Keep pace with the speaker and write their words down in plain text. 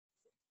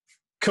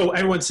Cool.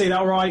 Everyone see that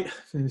all right?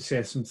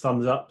 Share some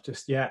thumbs up.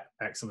 Just, yeah.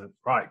 Excellent.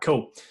 Right.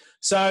 Cool.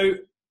 So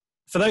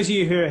for those of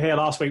you who were here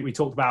last week, we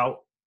talked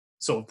about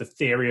sort of the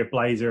theory of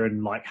Blazor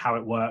and like how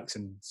it works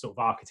and sort of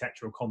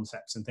architectural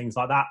concepts and things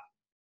like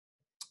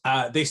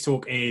that. This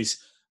talk is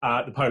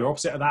the polar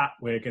opposite of that.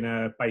 We're going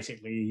to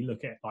basically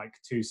look at like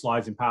 2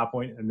 slides in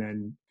PowerPoint and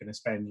then going to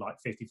spend like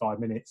 55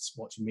 minutes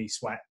watching me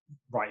sweat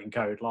writing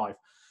code live,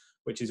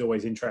 which is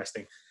always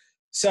interesting.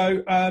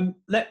 So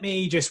let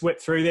me just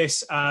whip through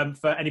this.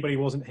 For anybody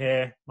who wasn't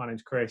here, my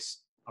name's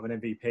Chris. I'm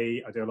an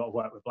MVP. I do a lot of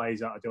work with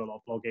Blazor. I do a lot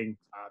of blogging.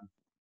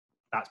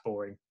 That's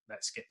boring.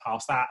 Let's skip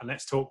past that and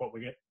let's talk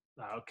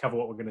cover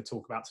what we're going to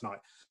talk about tonight.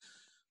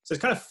 So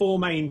there's kind of 4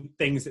 main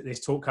things that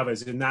this talk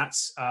covers, and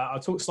that's I'll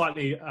talk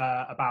slightly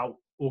about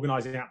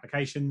organizing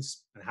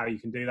applications and how you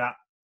can do that,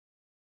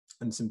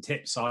 and some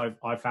tips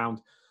I've found.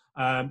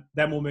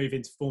 Then we'll move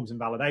into forms and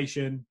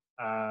validation.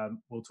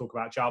 We'll talk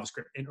about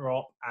JavaScript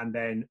interop, and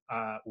then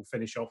we'll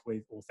finish off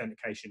with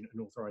authentication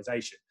and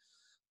authorization.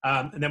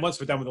 And then once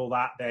we're done with all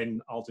that,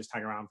 then I'll just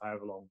hang around for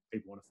however long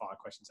people want to fire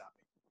questions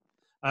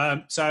at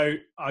me. So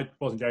I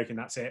wasn't joking,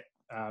 that's it.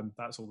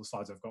 That's all the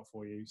slides I've got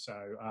for you. So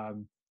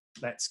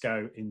let's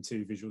go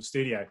into Visual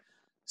Studio.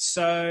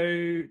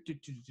 So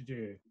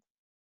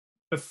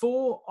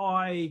before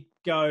I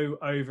go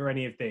over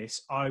any of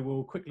this, I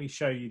will quickly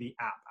show you the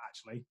app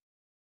actually.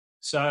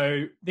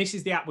 So this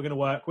is the app we're going to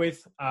work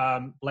with,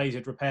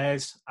 Blazor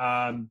Repairs.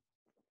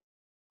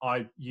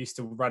 I used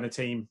to run a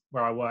team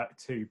where I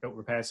worked who built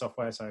repair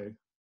software, so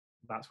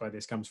that's where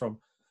this comes from.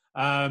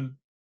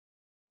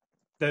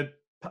 The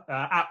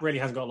app really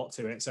hasn't got a lot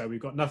to it, so we've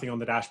got nothing on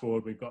the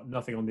dashboard, we've got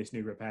nothing on this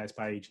new repairs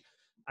page,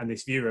 and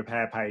this view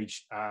repair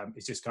page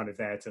is just kind of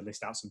there to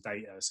list out some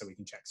data so we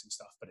can check some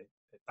stuff, but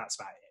that's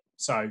about it.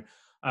 So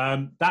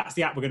that's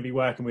the app we're going to be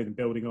working with and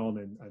building on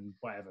and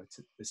whatever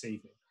this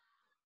evening.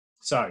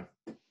 So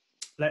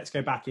let's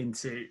go back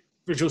into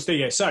Visual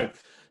Studio. So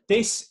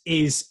this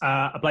is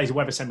a Blazor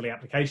WebAssembly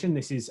application.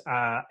 This is,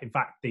 in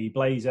fact, the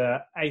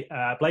Blazor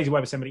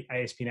WebAssembly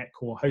ASP.NET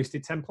Core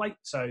hosted template.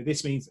 So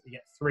this means that you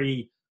get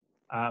 3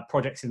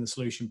 projects in the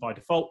solution by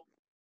default.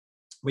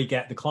 We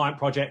get the client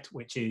project,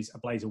 which is a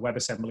Blazor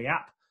WebAssembly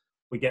app.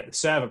 We get the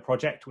server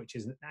project, which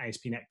is an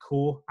ASP.NET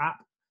Core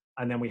app.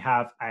 And then we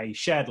have a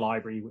shared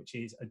library, which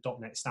is a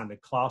 .NET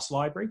Standard class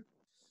library.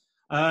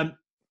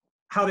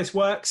 How this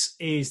works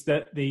is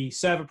that the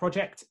server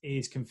project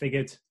is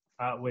configured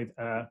with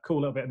a cool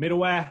little bit of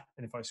middleware.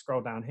 And if I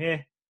scroll down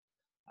here,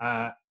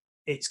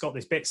 it's got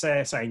this bit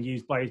there saying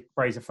use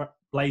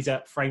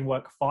Blazor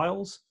framework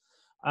files.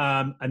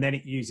 And then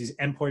it uses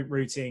endpoint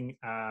routing,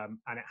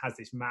 and it has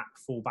this map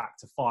fallback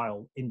to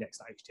file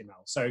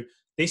index.html. So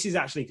this is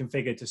actually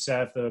configured to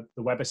serve the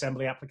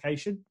WebAssembly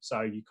application. So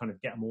you kind of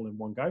get them all in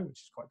one go,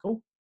 which is quite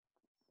cool.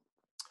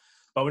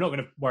 But we're not going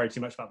to worry too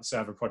much about the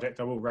server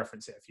project. I will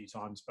reference it a few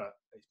times, but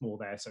it's more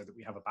there so that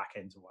we have a back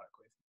end to work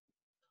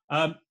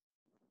with.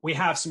 We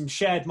have some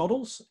shared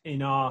models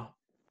in our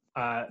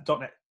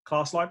 .NET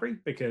class library,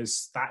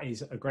 because that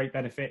is a great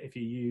benefit. If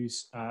you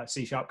use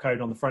C# code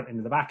on the front end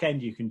and the back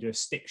end, you can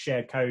just stick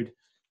shared code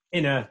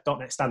in a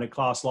 .NET Standard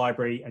class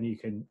library, and you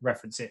can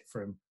reference it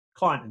from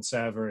client and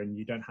server, and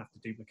you don't have to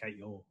duplicate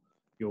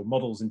your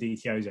models and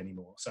DTOs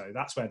anymore. So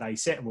that's where they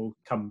sit, and we'll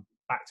come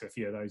back to a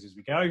few of those as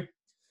we go.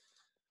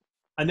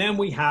 And then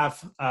we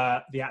have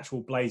the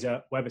actual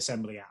Blazor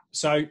WebAssembly app.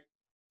 So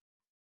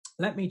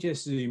let me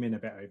just zoom in a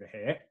bit over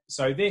here.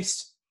 So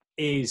this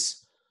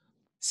is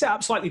set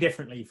up slightly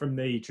differently from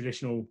the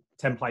traditional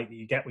template that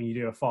you get when you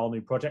do a file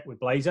new project with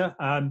Blazor.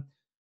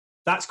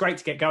 That's great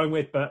to get going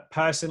with, but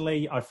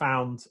personally, I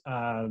found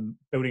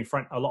building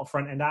a lot of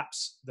front-end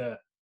apps that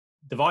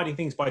dividing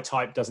things by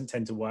type doesn't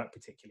tend to work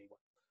particularly well.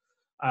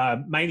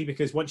 Mainly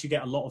because once you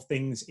get a lot of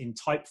things in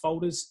type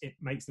folders, it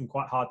makes them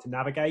quite hard to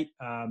navigate.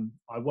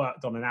 I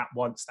worked on an app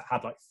once that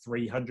had like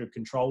 300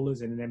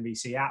 controllers in an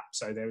MVC app.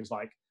 So there was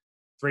like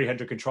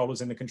 300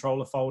 controllers in the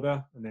controller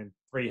folder, and then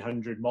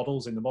 300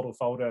 models in the model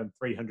folder, and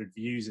 300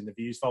 views in the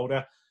views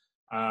folder.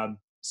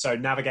 So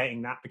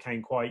navigating that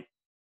became quite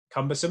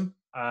cumbersome.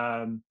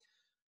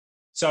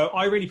 So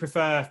I really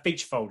prefer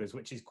feature folders,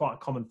 which is quite a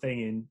common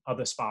thing in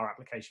other SPA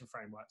application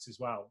frameworks as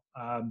well.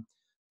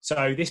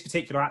 So this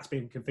particular app's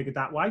been configured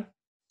that way.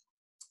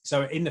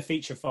 So in the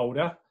feature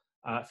folder,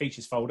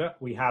 features folder,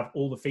 we have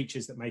all the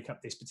features that make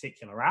up this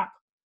particular app.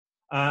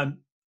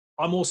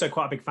 I'm also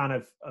quite a big fan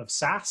of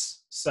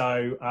Sass.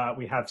 So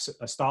we have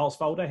a styles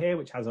folder here,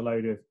 which has a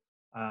load of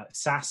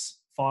Sass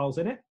files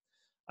in it.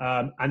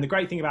 And the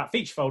great thing about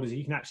feature folders is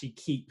you can actually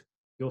keep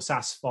your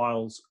Sass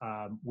files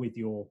with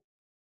your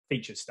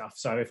feature stuff.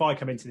 So if I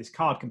come into this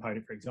card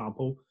component, for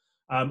example,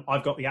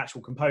 I've got the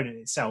actual component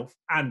itself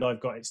and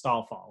I've got its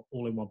style file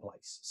all in one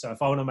place. So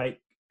if I want to make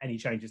any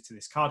changes to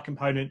this card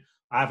component,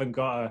 I haven't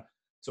got to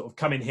sort of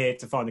come in here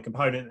to find the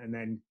component and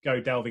then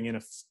go delving in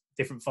a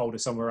different folder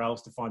somewhere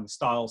else to find the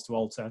styles to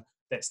alter.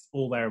 That's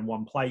all there in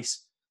one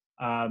place.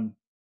 And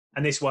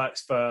this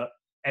works for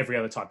every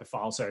other type of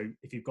file. So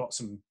if you've got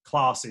some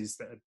classes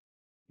that,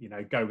 you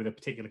know, go with a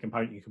particular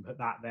component, you can put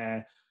that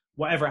there.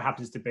 whatever it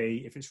happens to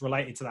be, if it's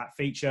related to that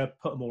feature,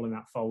 put them all in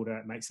that folder.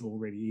 It makes them all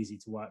really easy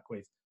to work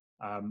with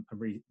and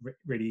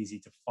really easy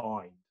to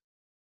find.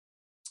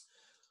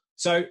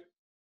 So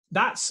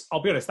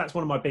I'll be honest, that's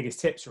one of my biggest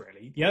tips,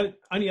 really. The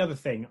only other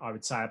thing I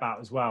would say about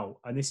as well,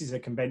 and this is a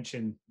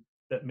convention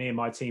that me and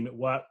my team at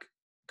work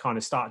kind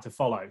of started to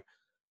follow,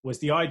 was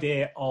the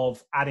idea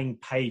of adding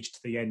page to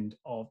the end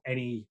of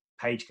any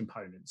page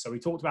component. So we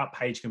talked about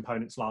page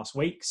components last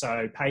week.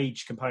 So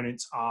page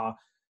components are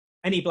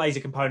any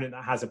Blazor component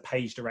that has a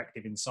page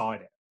directive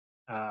inside it.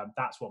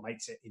 That's what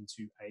makes it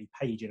into a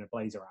page in a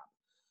Blazor app.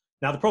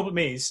 Now, the problem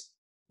is,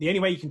 the only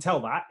way you can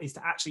tell that is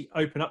to actually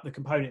open up the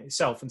component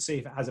itself and see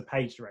if it has a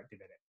page directive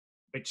in it,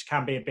 which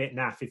can be a bit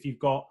naff. If you've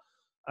got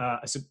a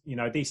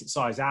decent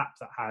sized app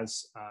that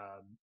has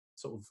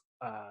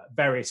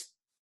various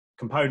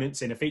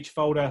components in a feature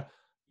folder,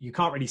 you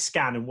can't really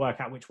scan and work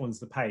out which one's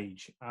the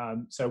page.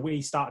 So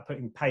we started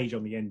putting page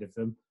on the end of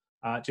them,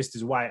 just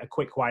as a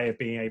quick way of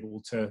being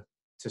able to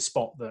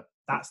spot that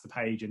that's the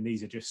page and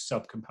these are just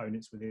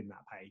subcomponents within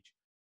that page.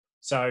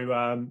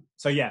 So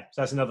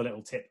that's another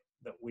little tip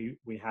that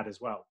we had as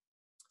well.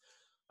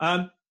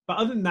 But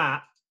other than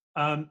that,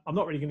 I'm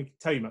not really going to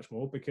tell you much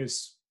more,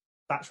 because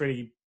that's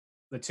really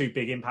the two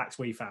big impacts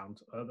we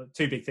found. The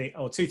two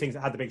things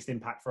that had the biggest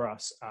impact for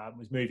us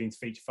was moving to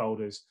feature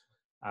folders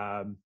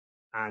and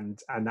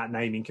that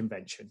naming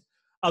convention.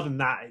 Other than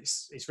that,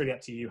 it's really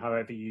up to you,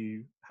 however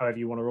you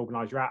want to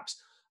organize your apps.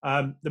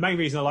 The main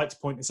reason I like to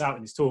point this out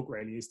in this talk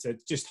really is to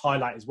just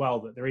highlight as well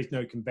that there is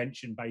no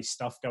convention-based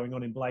stuff going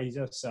on in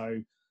Blazor.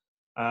 So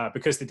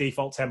because the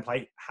default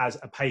template has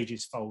a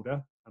pages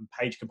folder and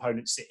page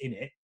components sit in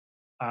it,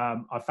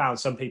 I found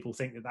some people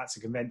think that that's a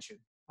convention,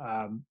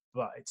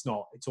 but it's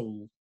not. It's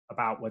all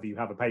about whether you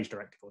have a page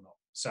directive or not.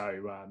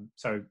 So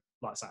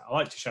like I say, I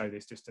like to show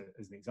this just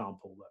as an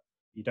example that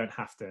you don't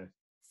have to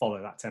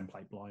follow that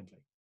template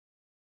blindly.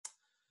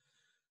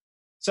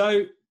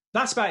 So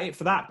that's about it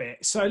for that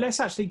bit. So let's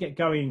actually get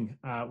going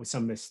with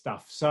some of this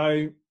stuff.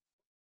 So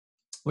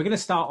we're going to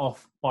start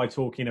off by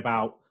talking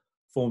about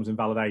forms and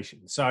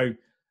validation. So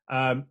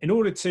in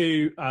order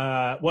to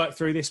work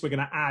through this, we're going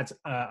to add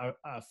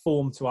a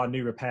form to our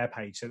new repair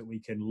page so that we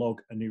can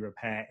log a new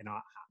repair in our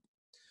app.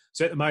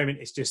 So at the moment,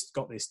 it's just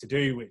got this to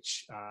do,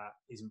 which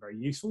isn't very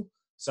useful.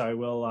 So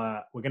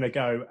we're going to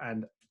go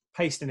and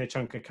paste in a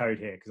chunk of code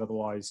here, because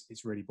otherwise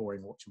it's really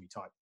boring watching me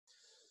type.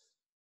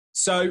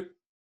 So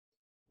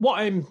what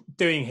I'm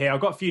doing here,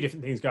 I've got a few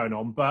different things going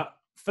on, but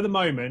for the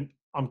moment,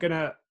 I'm going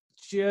to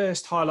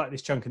just highlight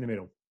this chunk in the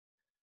middle.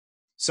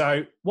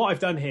 So what I've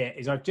done here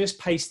is I've just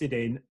pasted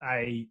in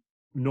a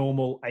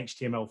normal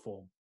HTML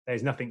form.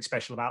 There's nothing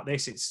special about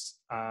this. It's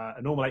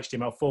a normal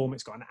HTML form.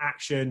 It's got an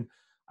action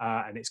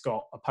and it's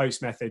got a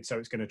post method. So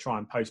it's going to try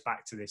and post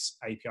back to this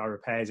API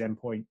repairs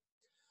endpoint.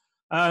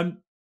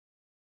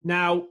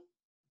 Now,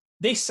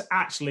 this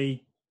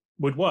actually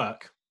would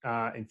work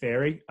in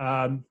theory.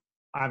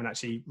 I haven't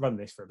actually run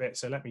this for a bit.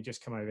 So let me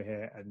just come over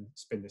here and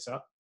spin this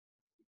up.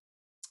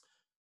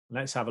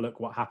 Let's have a look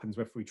what happens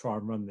if we try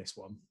and run this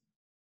one.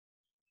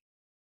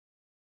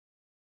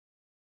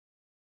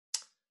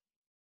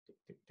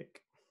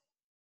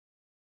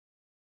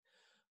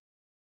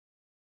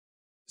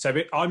 So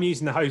I'm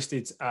using the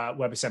hosted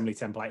WebAssembly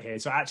template here.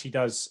 So it actually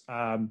does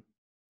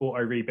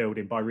auto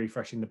rebuilding by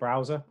refreshing the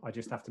browser. I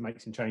just have to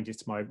make some changes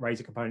to my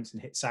Razor components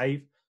and hit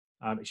save.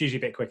 It's usually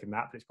a bit quicker than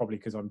that, but it's probably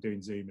because I'm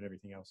doing Zoom and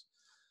everything else.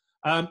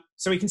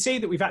 So we can see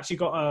that we've actually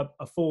got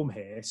a form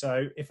here.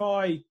 So if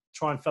I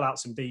try and fill out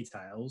some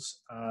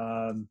details,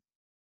 and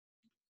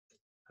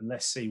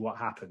let's see what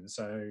happens.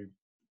 So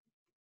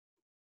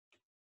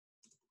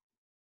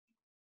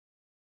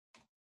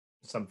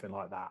something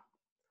like that,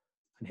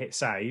 and hit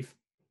save.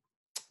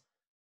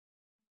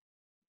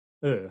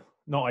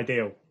 Not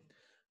ideal.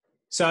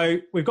 So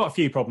we've got a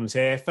few problems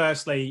here.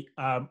 Firstly,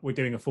 we're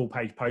doing a full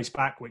page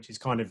postback, which is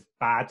kind of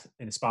bad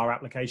in a SPA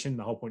application.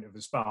 The whole point of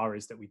the SPA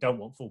is that we don't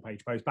want full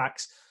page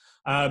postbacks.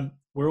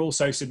 We're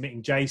also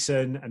submitting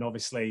JSON, and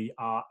obviously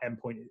our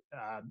endpoint,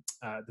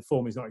 the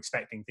form is not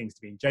expecting things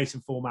to be in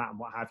JSON format and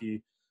what have you.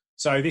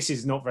 So this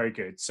is not very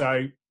good.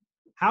 So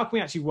how can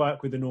we actually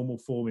work with a normal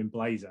form in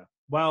Blazor?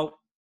 Well,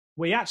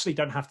 we actually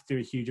don't have to do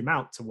a huge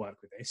amount to work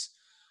with this.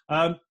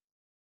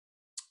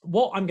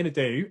 What I'm going to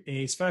do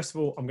is, first of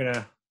all, I'm going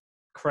to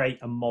create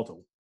a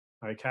model.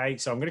 Okay,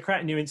 so I'm going to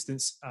create a new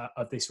instance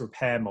of this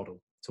repair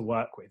model to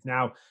work with.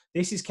 Now,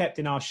 this is kept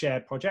in our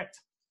shared project.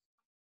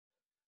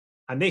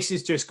 And this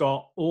has just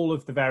got all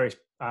of the various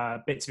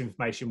bits of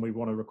information we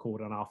want to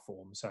record on our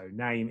form. So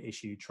name,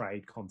 issue,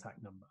 trade,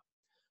 contact number.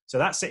 So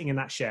that's sitting in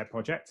that shared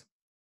project.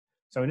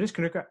 So I'm just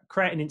going to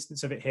create an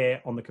instance of it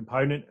here on the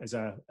component as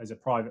a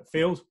private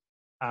field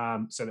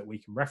so that we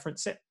can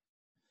reference it.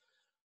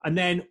 And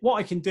then what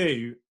I can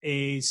do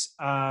is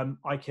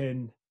I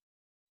can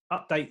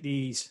update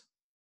these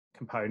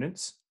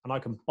components and I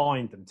can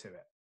bind them to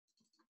it.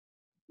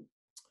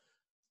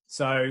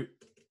 So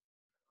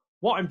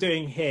what I'm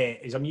doing here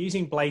is I'm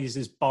using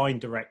Blazor's bind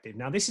directive.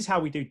 Now, this is how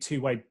we do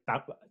two-way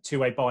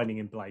binding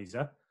in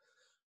Blazor.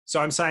 So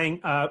I'm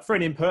saying for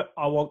an input,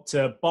 I want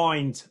to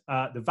bind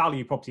the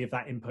value property of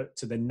that input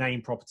to the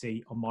name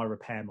property on my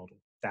repair model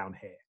down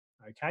here.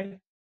 Okay.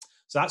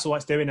 So that's all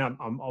it's doing.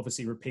 I'm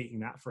obviously repeating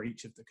that for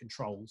each of the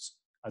controls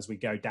as we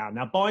go down.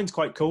 Now, bind's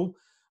quite cool.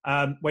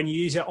 When you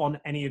use it on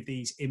any of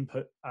these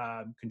input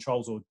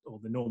controls or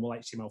the normal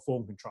HTML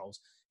form controls,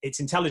 it's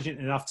intelligent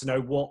enough to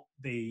know what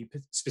the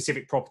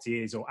specific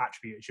property is or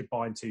attribute it should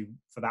bind to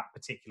for that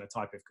particular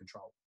type of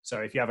control.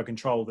 So if you have a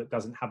control that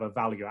doesn't have a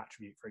value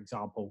attribute, for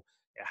example,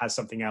 it has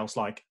something else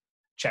like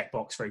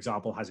checkbox, for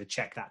example, has a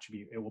checked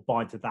attribute, it will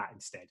bind to that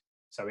instead.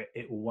 So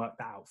it will work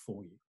that out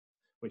for you,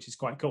 which is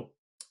quite cool.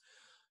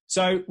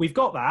 So we've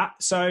got that.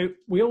 So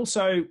we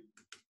also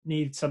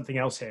need something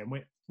else here. And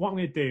what I'm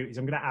going to do is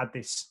I'm going to add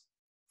this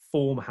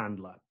form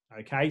handler.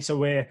 Okay, so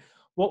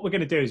what we're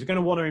going to do is we're going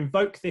to want to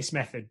invoke this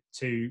method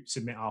to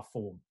submit our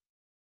form.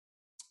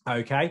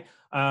 Okay,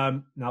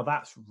 now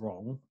that's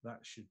wrong. That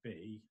should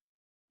be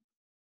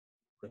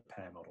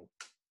repair model.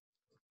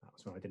 That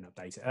was when I didn't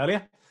update it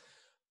earlier.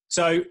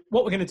 So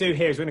what we're going to do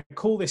here is we're going to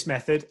call this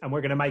method and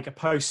we're going to make a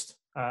post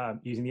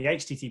using the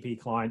HTTP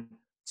client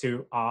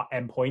to our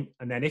endpoint.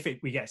 And then if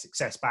we get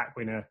success back,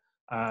 we're going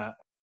to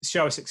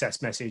show a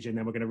success message, and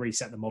then we're going to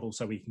reset the model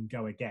so we can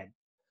go again.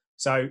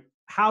 So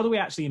how do we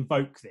actually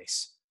invoke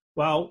this?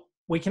 Well,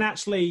 we can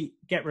actually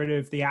get rid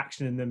of the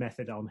action and the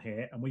method on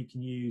here, and we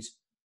can use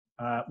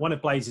one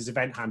of Blazor's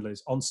event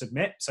handlers on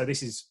submit. So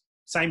this is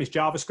same as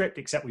JavaScript,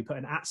 except we put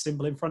an @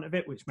 symbol in front of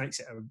it, which makes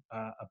it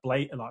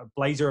like a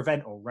Blazor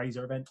event or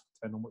Razor event,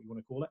 depending on what you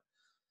want to call it.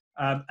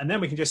 And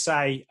then we can just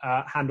say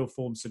handle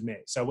form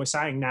submit. So we're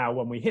saying now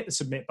when we hit the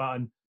submit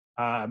button,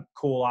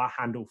 call our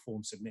handle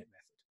form submit method.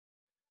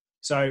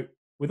 So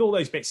with all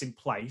those bits in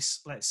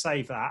place, let's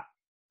save that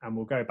and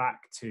we'll go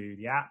back to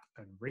the app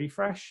and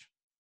refresh.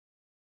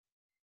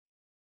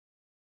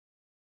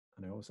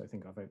 And I also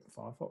think I've opened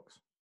Firefox.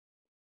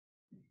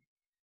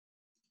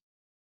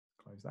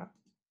 Close that.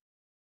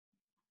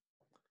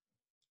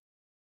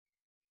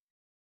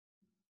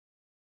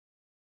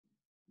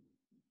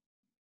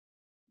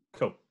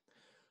 Cool.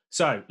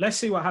 So let's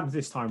see what happens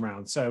this time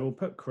around. So we'll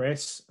put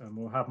Chris and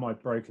we'll have my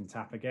broken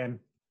tap again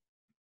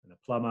and a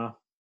plumber.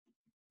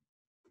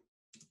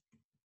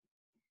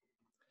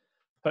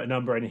 Put a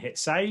number in and hit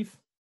save.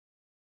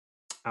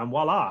 And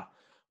voila,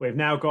 we've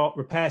now got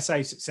repair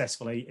saved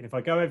successfully. And if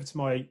I go over to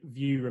my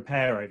view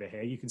repair over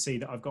here, you can see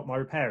that I've got my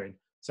repair in.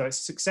 So it's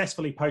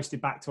successfully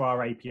posted back to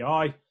our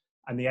API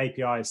and the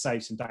API has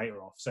saved some data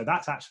off. So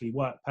that's actually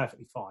worked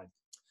perfectly fine,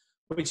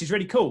 which is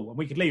really cool. And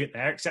we could leave it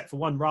there except for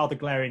one rather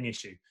glaring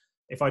issue.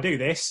 If I do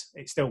this,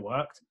 it still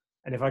worked.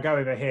 And if I go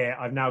over here,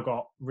 I've now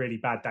got really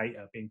bad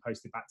data being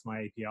posted back to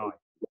my API.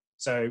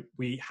 So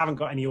we haven't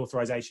got any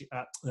authorization.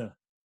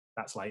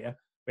 That's later.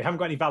 We haven't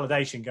got any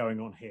validation going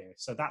on here.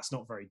 So that's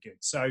not very good.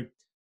 So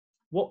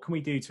what can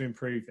we do to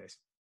improve this?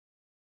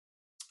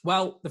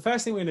 Well, the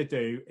first thing we're going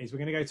to do is we're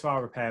going to go to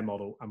our repair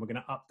model and we're going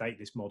to update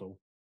this model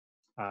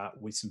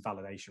with some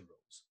validation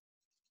rules.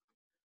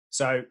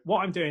 So what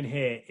I'm doing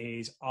here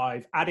is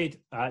I've added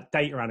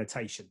data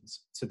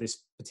annotations to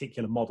this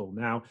particular model.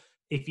 Now,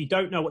 if you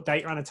don't know what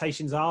data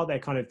annotations are, they're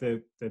kind of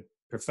the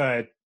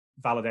preferred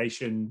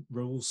validation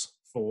rules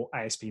for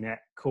ASP.NET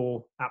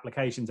Core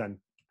applications and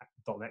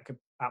 .NET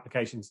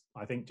applications,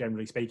 I think,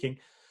 generally speaking.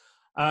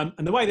 And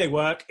the way they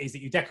work is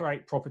that you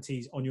decorate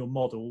properties on your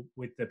model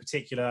with the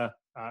particular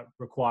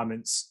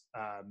requirements,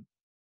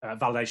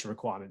 validation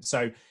requirements.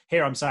 So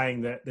here I'm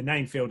saying that the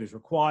name field is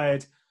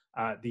required,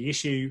 the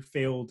issue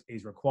field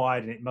is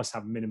required, and it must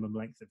have a minimum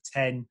length of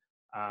 10.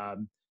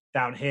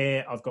 Down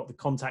here, I've got the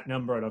contact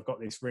number, and I've got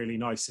this really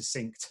nice,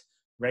 succinct,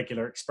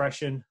 regular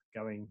expression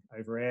going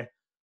over here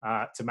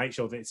to make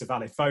sure that it's a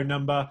valid phone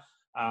number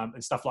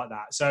and stuff like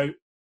that. So,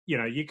 you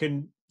know, you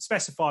can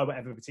specify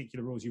whatever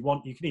particular rules you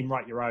want. You can even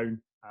write your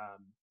own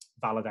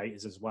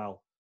validators as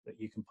well that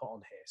you can put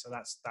on here. So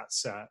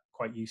that's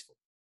quite useful.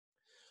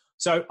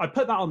 So I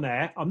put that on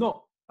there. I'm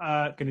not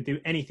going to do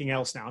anything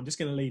else now. I'm just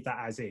going to leave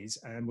that as is,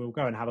 and we'll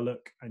go and have a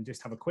look and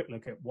just have a quick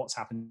look at what's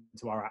happened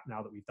to our app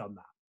now that we've done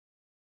that.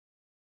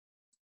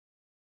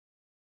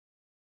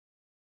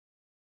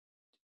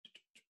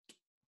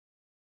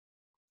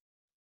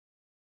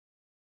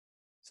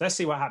 So let's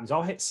see what happens.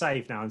 I'll hit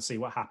save now and see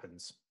what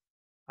happens.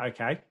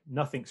 Okay,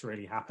 nothing's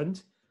really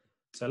happened.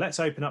 So let's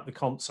open up the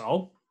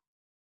console.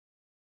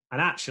 And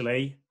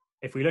actually,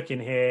 if we look in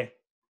here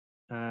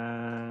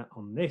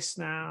on this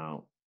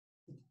now,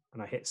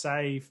 and I hit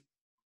save,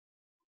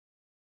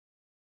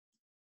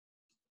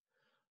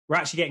 we're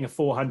actually getting a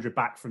 400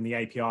 back from the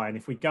API. And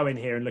if we go in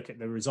here and look at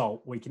the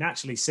result, we can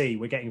actually see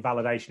we're getting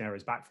validation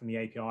errors back from the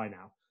API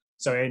now.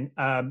 So in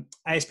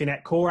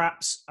ASP.NET Core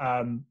apps,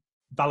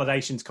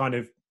 validation's kind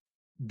of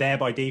there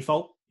by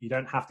default. You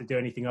don't have to do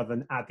anything other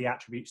than add the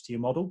attributes to your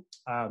model.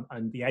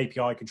 And the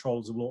API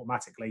controls will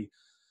automatically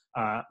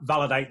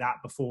validate that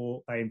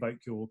before they invoke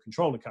your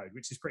controller code,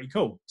 which is pretty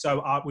cool.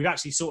 So we've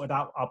actually sorted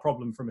out our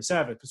problem from a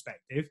server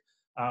perspective.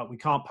 We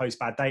can't post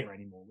bad data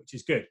anymore, which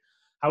is good.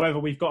 However,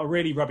 we've got a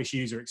really rubbish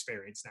user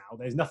experience now.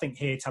 There's nothing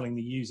here telling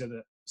the user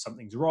that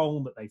something's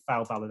wrong, that they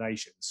failed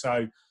validation.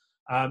 So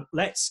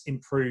let's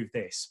improve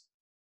this.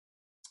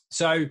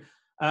 So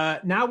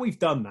now we've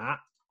done that,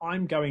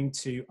 I'm going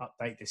to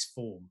update this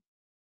form.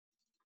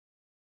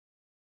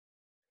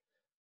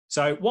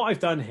 So what I've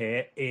done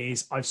here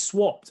is I've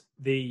swapped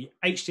the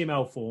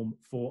HTML form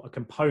for a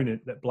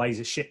component that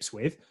Blazor ships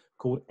with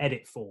called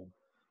edit form.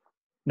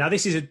 Now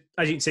this is,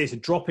 as you can see, it's a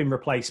drop-in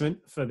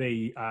replacement for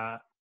the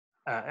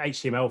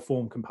HTML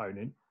form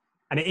component,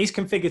 and it is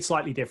configured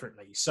slightly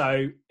differently.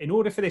 So in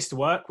order for this to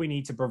work, we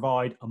need to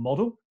provide a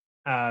model,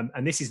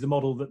 and this is the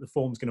model that the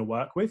form's going to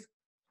work with.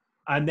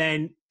 And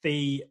then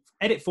the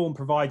edit form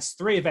provides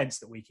 3 events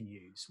that we can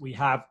use. We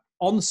have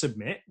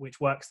onSubmit, which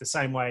works the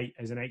same way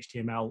as an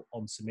HTML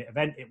onSubmit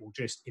event. It will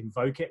just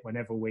invoke it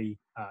whenever we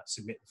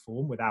submit the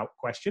form without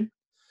question.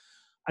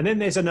 And then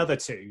there's another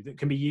 2 that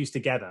can be used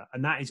together,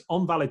 and that is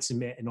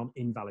onValidSubmit and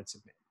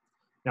onInvalidSubmit.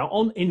 Now,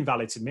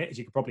 onInvalidSubmit, as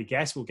you can probably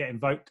guess, will get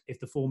invoked if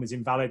the form is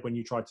invalid when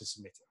you try to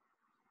submit it.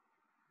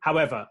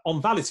 However,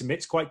 onValidSubmit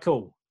is quite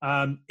cool.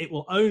 It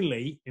will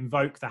only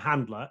invoke the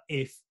handler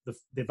if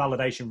the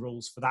validation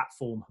rules for that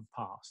form have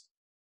passed.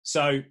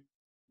 So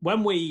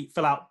when we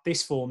fill out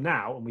this form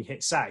now and we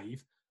hit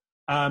save,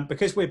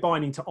 because we're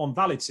binding to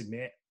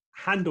onValidSubmit,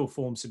 handle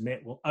form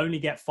submit will only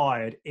get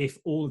fired if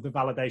all of the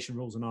validation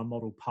rules in our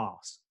model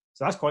pass.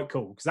 So that's quite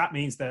cool, because that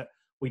means that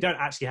we don't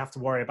actually have to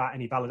worry about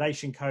any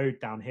validation code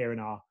down here in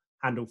our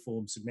handle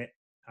form submit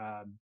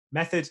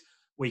method.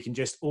 We can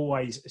just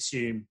always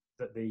assume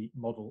that the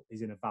model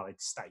is in a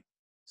valid state.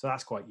 So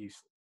that's quite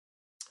useful.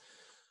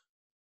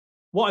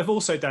 What I've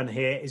also done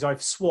here is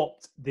I've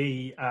swapped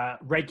the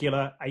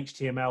regular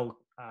HTML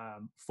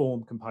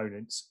form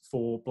components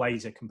for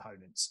Blazor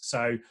components.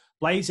 So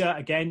Blazor,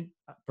 again,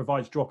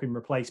 provides drop-in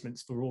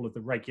replacements for all of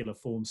the regular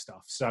form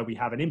stuff. So we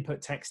have an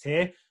input text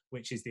here,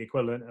 which is the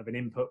equivalent of an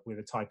input with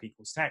a type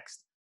equals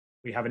text.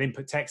 We have an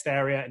input text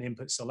area, an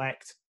input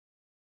select.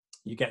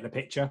 You get the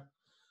picture.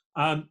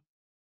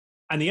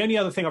 And the only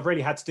other thing I've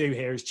really had to do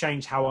here is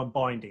change how I'm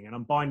binding. And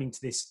I'm binding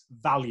to this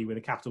value with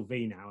a capital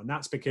V now. And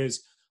that's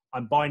because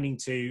I'm binding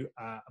to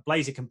a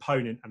Blazor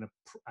component and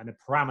a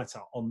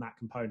parameter on that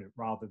component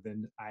rather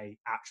than an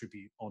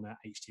attribute on an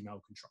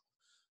HTML control.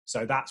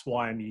 So that's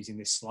why I'm using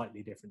this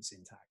slightly different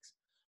syntax.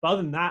 But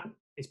other than that,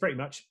 it's pretty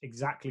much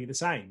exactly the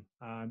same.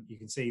 You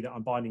can see that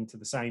I'm binding to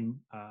the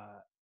same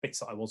bits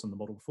that I was on the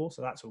model before,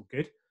 so that's all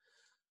good.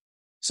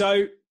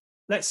 So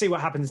let's see what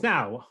happens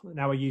now.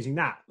 Now we're using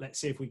that. Let's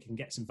see if we can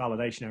get some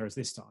validation errors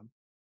this time.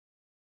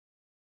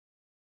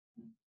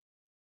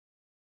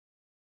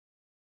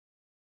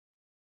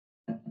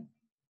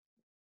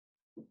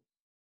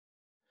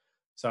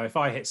 So if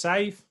I hit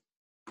save,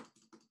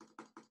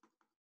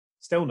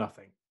 still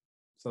nothing.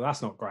 So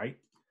that's not great.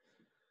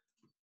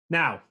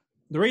 Now,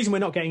 the reason we're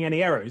not getting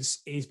any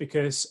errors is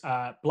because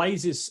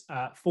Blazor's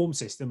form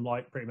system,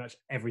 like pretty much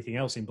everything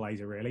else in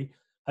Blazor really,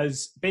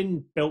 has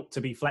been built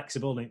to be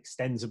flexible and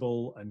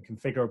extensible and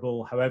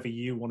configurable however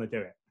you want to do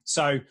it.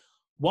 So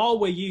while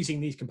we're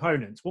using these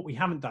components, what we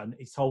haven't done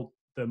is told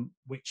them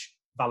which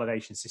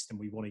validation system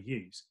we want to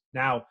use.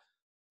 Now,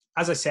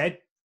 as I said,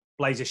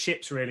 Blazor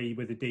ships really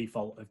with the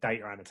default of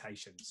data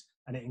annotations,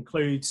 and it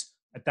includes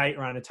a data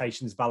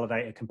annotations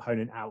validator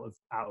component out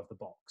of the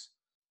box.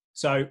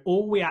 So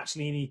all we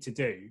actually need to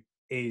do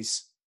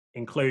is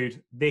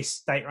include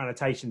this data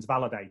annotations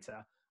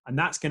validator, and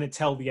that's going to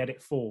tell the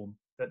edit form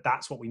that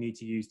that's what we need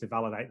to use to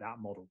validate that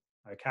model.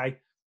 Okay,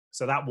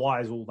 so that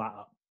wires all that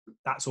up.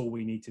 That's all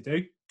we need to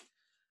do.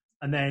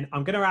 And then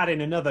I'm going to add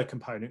in another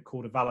component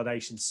called a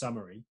validation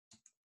summary.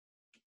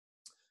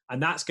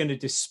 And that's going to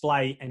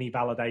display any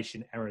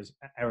validation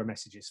error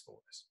messages for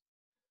us.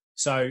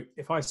 So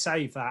if I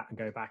save that and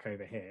go back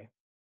over here,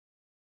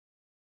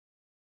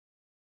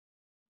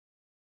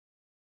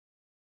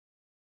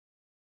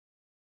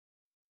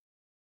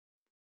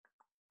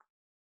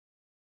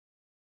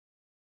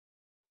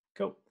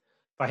 cool.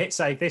 If I hit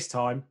save this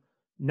time,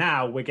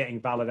 now we're getting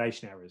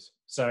validation errors.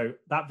 So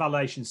that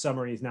validation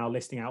summary is now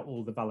listing out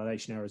all the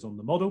validation errors on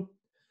the model.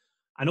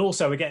 And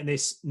also we're getting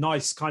this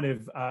nice kind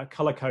of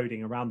color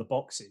coding around the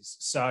boxes.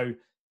 So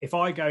if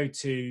I go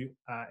to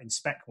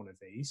inspect one of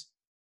these,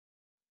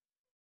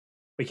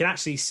 we can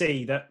actually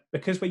see that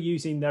because we're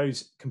using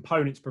those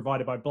components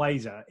provided by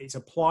Blazor, it's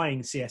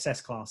applying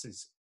CSS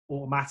classes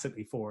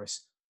automatically for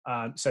us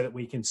so that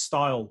we can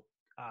style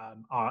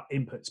our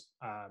inputs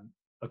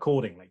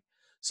accordingly.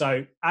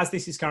 So as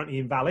this is currently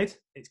invalid,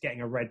 it's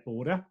getting a red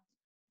border.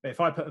 But if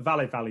I put a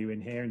valid value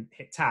in here and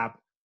hit tab,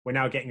 we're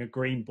now getting a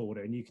green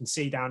border. And you can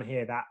see down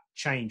here that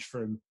change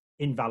from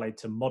invalid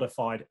to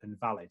modified and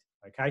valid,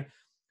 okay?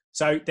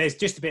 So there's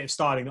just a bit of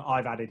styling that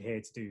I've added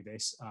here to do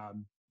this.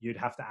 You'd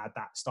have to add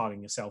that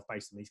styling yourself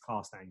based on these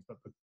class names, but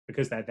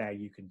because they're there,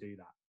 you can do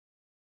that.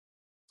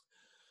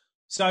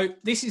 So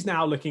this is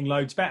now looking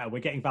loads better. We're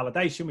getting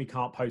validation. We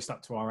can't post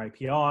up to our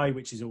API,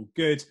 which is all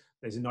good.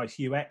 There's a nice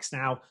UX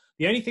now.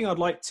 The only thing I'd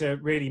like to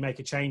really make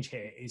a change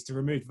here is to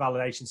remove the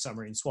validation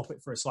summary and swap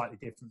it for a slightly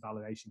different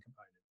validation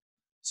component.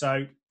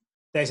 So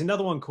There's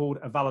another one called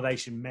a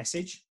validation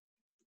message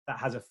that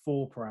has a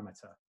for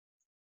parameter.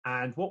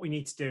 And what we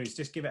need to do is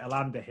just give it a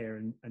lambda here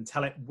and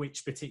tell it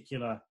which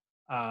particular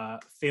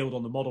field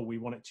on the model we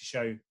want it to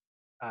show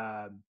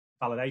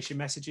validation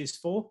messages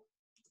for,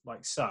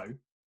 like so.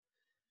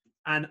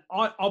 And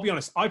I'll be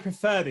honest, I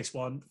prefer this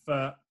one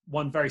for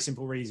one very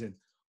simple reason.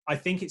 I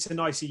think it's a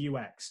nicer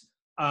UX.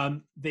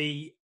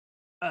 The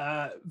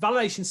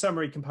validation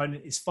summary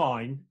component is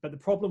fine, but the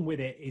problem with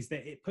it is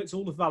that it puts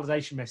all the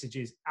validation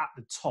messages at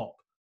the top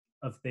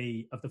of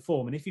the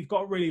form. And if you've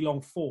got a really long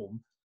form,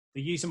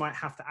 the user might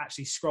have to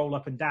actually scroll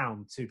up and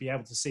down to be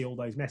able to see all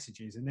those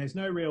messages. And there's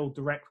no real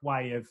direct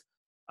way of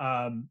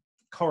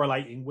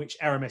correlating which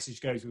error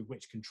message goes with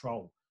which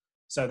control.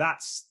 So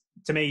that's,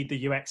 to me,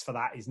 the UX for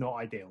that is not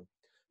ideal.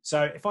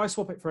 So if I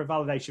swap it for a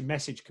validation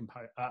message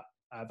component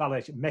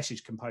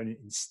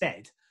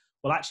instead,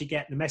 we'll actually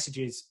get the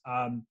messages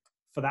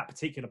for that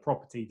particular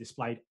property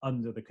displayed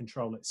under the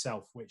control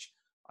itself, which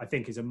I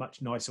think is a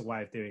much nicer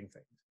way of doing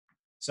things.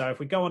 So if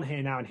we go on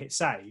here now and hit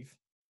save,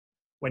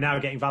 we're now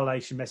getting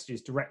validation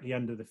messages directly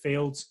under the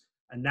fields.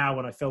 And now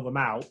when I fill them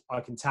out,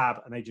 I can tab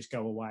and they just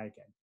go away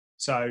again.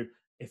 So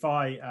if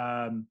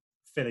I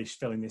finish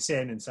filling this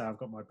in and say I've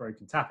got my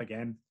broken tap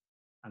again,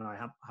 and I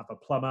have a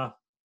plumber,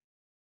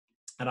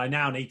 and I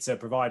now need to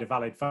provide a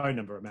valid phone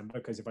number, remember,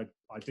 because if I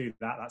do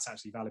that, that's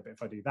actually valid, but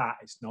if I do that,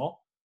 it's not.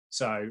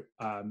 So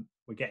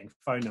we're getting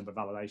phone number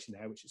validation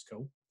there, which is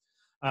cool.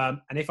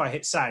 And if I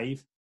hit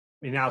save,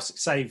 we now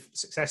save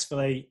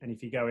successfully. And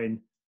if you go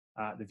in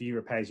the view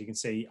repairs, you can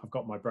see I've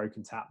got my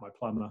broken tap, my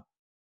plumber.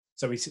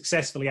 So we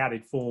successfully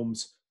added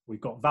forms.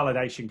 We've got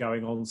validation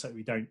going on so that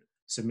we don't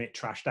submit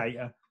trash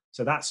data.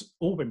 So that's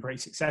all been pretty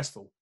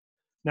successful.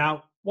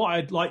 Now, what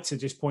I'd like to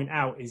just point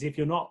out is if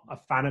you're not a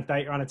fan of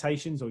data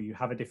annotations or you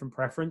have a different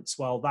preference,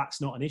 well, that's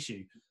not an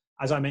issue.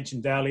 As I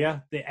mentioned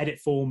earlier, the edit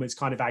form is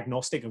kind of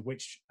agnostic of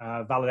which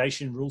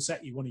validation rule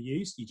set you want to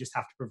use. You just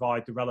have to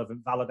provide the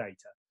relevant validator.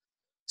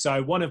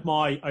 So one of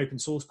my open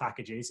source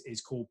packages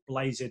is called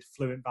Blazor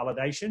Fluent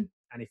Validation.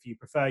 And if you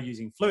prefer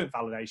using Fluent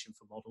Validation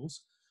for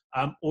models,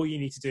 all you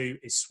need to do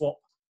is swap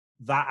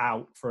that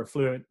out for a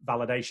Fluent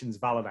Validations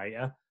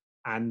validator.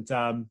 And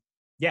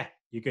yeah,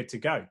 you're good to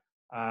go.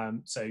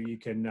 So you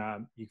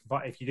can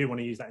if you do want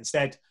to use that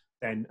instead,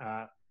 then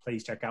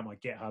please check out my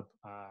GitHub,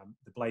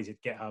 the Blazor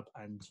GitHub,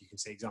 and you can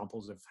see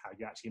examples of how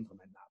you actually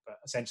implement that. But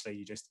essentially,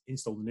 you just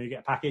install the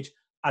NuGet package,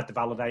 add the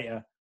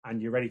validator,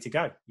 and you're ready to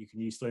go. You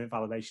can use Fluent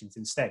Validations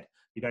instead.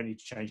 You don't need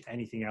to change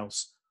anything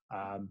else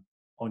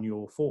on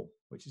your form,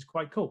 which is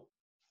quite cool.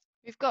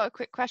 We've got a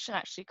quick question,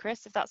 actually,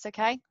 Chris, if that's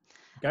okay.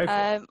 Go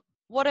for it.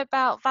 What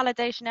about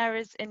validation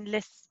errors in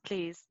lists,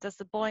 please? Does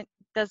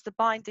the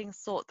binding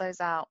sort those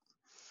out?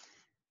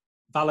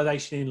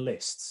 Validation in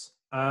lists.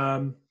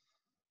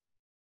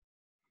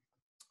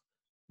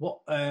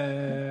 What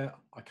I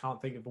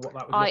can't think of what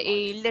that would look like.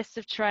 I.e. list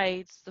of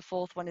trades, the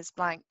fourth one is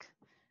blank.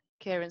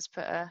 Kieran's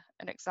put an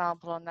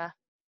example on there.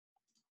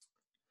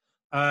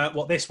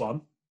 What, this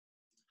one,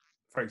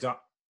 for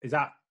example, is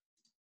that?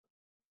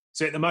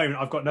 So at the moment,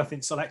 I've got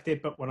nothing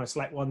selected, but when I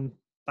select one,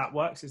 that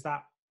works. Is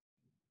that?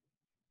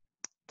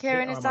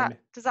 Kieran, does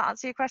that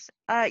answer your question?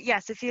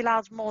 Yes, if you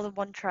allowed more than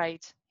one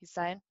trade, he's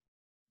saying.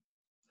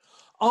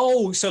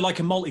 Oh, so like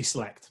a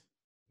multi-select.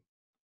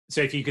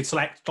 So if you could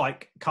select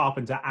like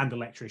carpenter and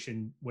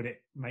electrician, would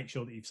it make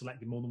sure that you've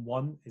selected more than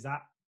one? Is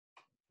that?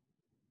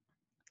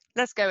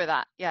 Let's go with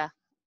that. Yeah.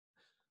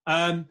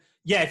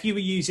 Yeah. If you were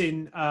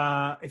using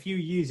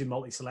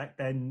multi-select,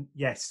 then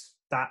yes,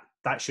 that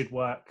should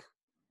work.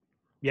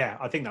 Yeah,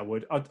 I think that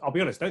would. I'll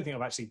be honest. I don't think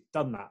I've actually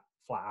done that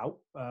flat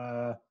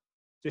out.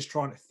 Just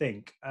trying to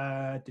think.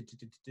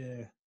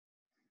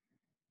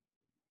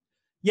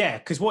 Yeah,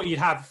 because what you'd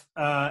have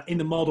in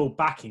the model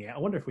backing it, I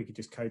wonder if we could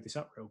just code this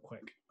up real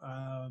quick.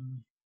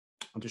 I'm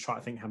just trying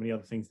to think how many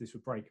other things this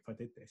would break if I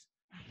did this.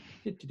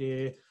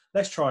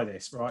 Let's try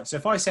this, right? So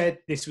if I said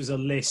this was a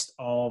list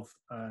of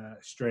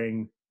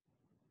string,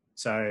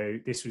 so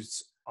this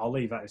was, I'll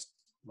leave that as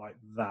like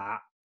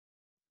that.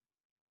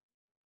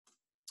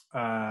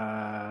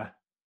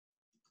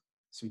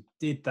 So we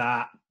did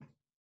that.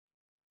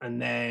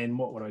 And then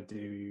what would I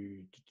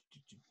do?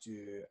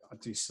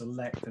 I'd do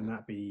select, and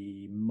that'd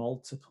be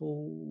multi.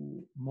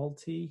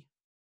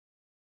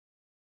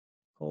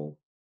 Is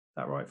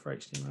that right for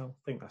HTML? I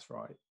think that's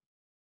right.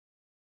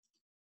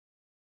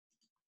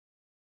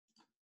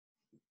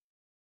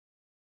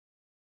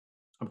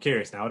 I'm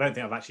curious now. I don't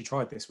think I've actually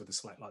tried this with a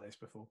select like this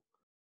before.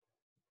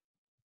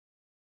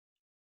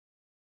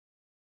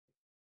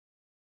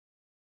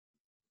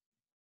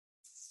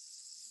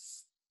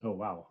 Oh,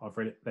 wow.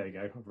 There you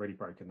go. I've really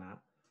broken that.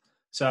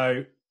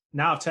 So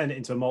now I've turned it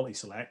into a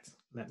multi-select.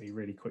 Let me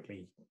really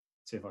quickly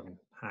see if I can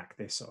hack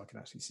this so I can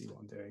actually see what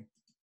I'm doing.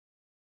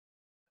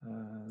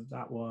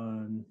 That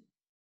one,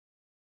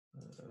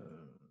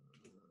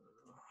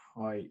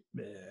 height,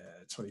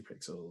 20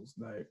 pixels.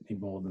 No, need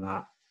more than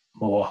that.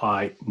 More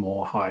height,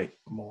 more height,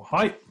 more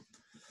height.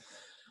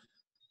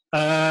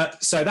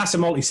 So that's a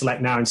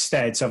multi-select now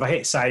instead. So if I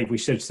hit save, we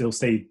should still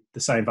see the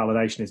same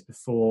validation as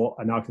before,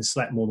 and I can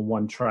select more than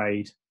one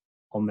trade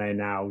on there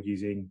now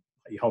using,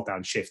 you hold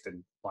down shift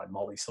and like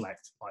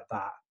multi-select like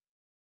that.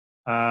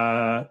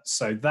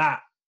 So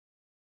that,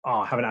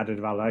 I haven't added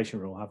a validation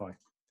rule, have I?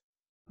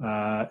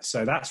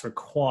 So that's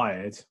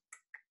required.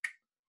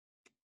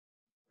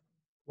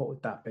 What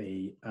would that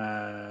be?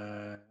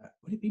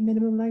 Would it be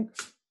minimum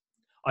length?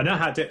 I know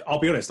how to, I'll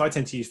be honest, I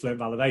tend to use Fluent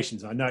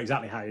Validations. I know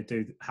exactly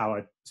how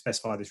I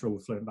specify this rule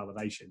with Fluent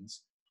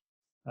Validations.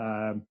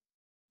 But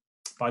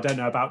I don't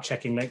know about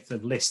checking length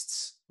of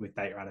lists with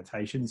data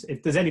annotations.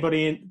 Does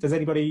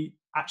anybody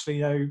actually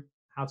know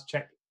how to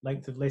check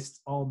length of lists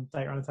on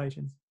data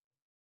annotations?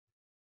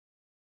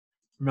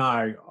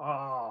 No.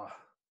 Oh,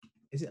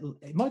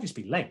 it might just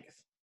be length.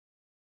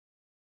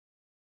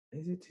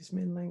 Is it just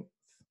min length?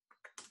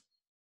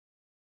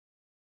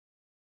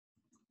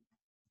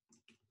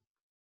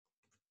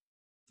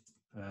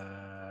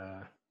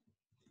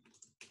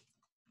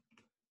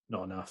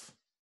 Not enough.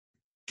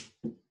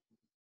 Is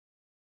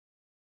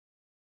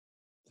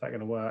that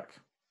going to work?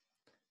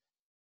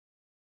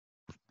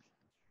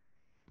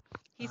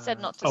 He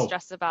said not to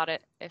stress about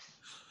it.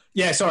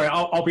 Yeah, sorry,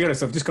 I'll be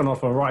honest. I've just gone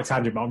off on a right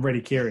tangent, but I'm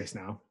really curious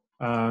now.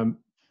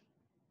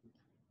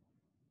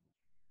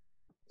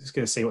 Just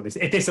going to see what this.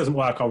 If this doesn't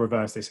work, I'll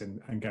reverse this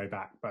and go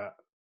back. But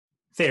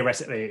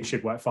theoretically, it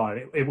should work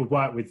fine. It would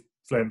work with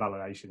Fluent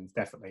Validations,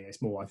 definitely.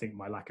 It's more, I think,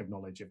 my lack of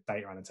knowledge of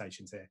data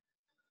annotations here.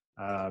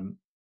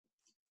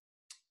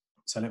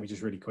 So let me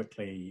just really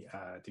quickly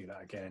do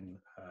that again.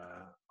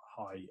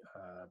 Hi,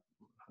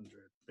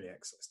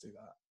 100bx. Let's do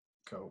that.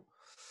 Cool.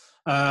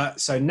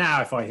 So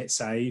now if I hit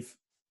save,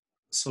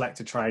 select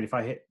a trade, if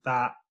I hit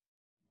that,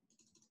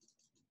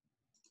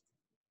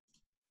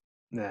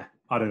 nah,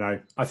 I don't know.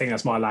 I think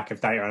that's my lack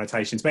of data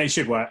annotations, but it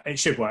should work. It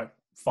should work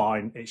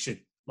fine. It should,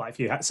 like if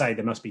you had to say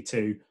there must be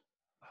two,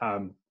 I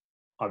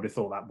would have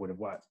thought that would have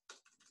worked.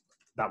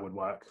 That would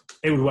work.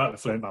 It would work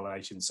with Fluent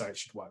Validation, so it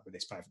should work with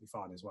this perfectly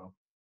fine as well.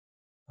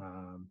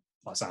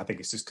 Like I say, I think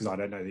it's just because I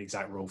don't know the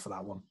exact rule for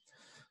that one.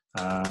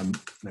 Let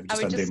me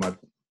just undo my...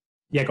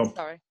 Yeah, go on.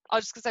 Sorry. I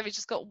was just going to say, we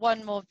just got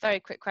one more very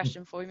quick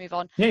question before we move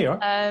on. Yeah, you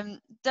are.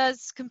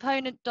 Does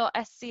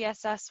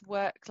component.scss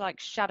work like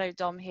Shadow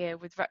DOM here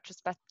with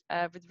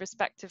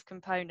respective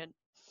component?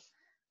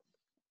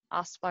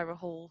 Asked by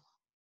Rahul.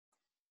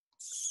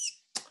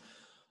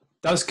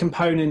 Does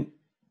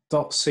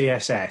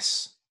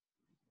component.css...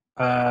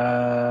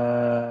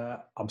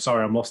 I'm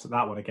sorry, I'm lost at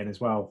that one again as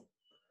well.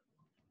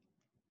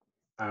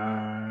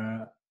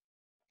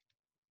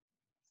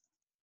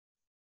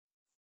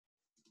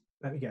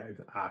 Let me go.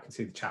 I can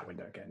see the chat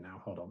window again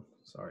now. Hold on.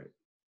 Sorry.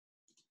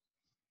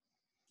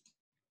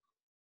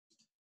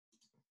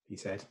 He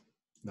said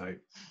no.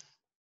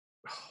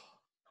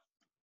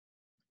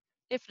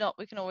 If not,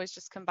 we can always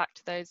just come back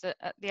to those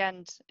at the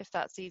end if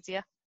that's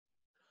easier.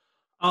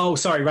 Oh,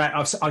 sorry. Right.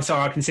 I'm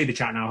sorry. I can see the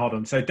chat now. Hold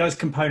on. So does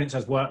components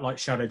as work like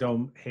Shadow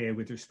DOM here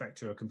with respect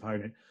to a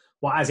component?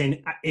 Well, as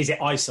in, is it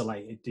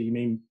isolated? Do you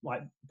mean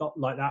like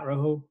that,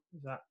 Rahul?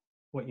 Is that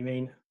what you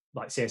mean?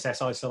 Like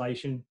CSS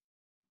isolation?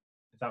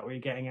 Is that what you're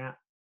getting at?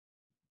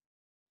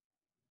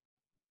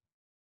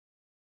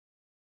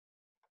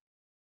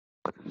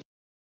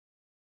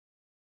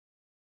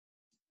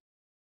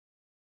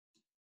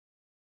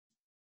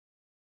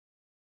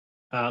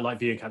 Like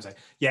view and campsite.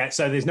 Yeah,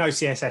 so there's no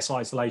CSS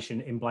isolation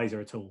in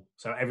Blazor at all.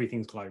 So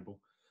everything's global.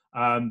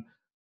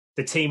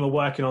 The team are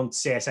working on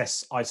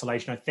CSS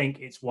isolation. I think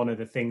it's one of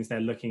the things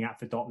they're looking at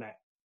for .NET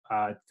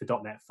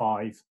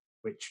 5,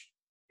 which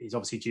is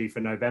obviously due for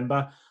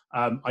November.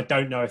 I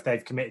don't know if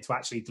they've committed to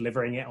actually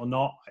delivering it or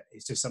not.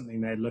 It's just something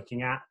they're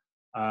looking at.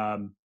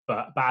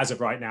 But as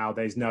of right now,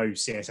 there's no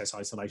CSS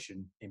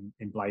isolation in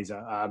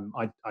Blazor.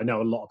 I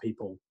know a lot of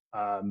people.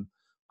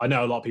 I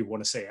know a lot of people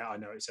want to see it. I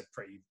know it's a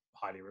pretty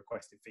highly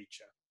requested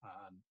feature.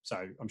 So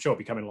I'm sure it'll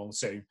be coming along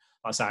soon.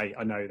 Like I say,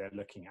 I know they're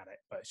looking at it,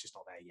 but it's just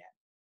not there yet.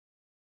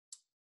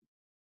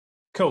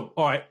 Cool.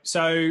 All right.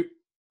 So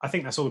I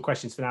think that's all the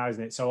questions for now,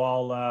 isn't it? So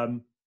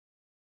I'll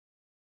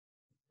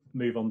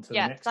move on to the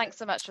next. Thanks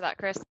so much for that,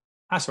 Chris.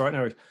 That's all right. No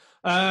worries.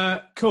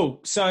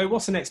 Cool. So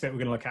what's the next bit we're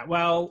going to look at?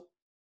 Well,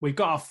 we've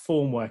got our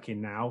form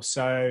working now.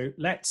 So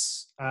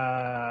let's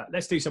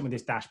do something with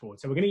this dashboard.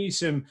 So we're going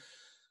to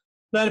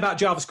learn about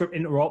JavaScript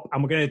interop,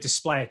 and we're going to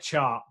display a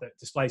chart that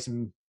displays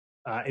some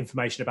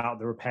information about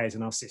the repairs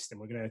in our system.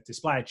 We're going to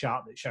display a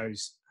chart that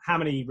shows how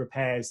many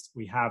repairs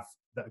we have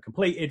that are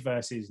completed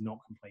versus not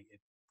completed,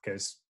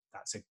 because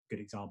that's a good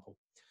example.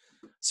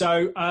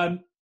 So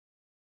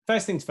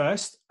first things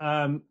first,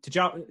 to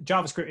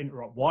JavaScript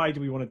interop, why do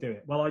we want to do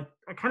it? Well,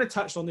 I kind of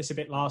touched on this a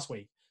bit last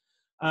week.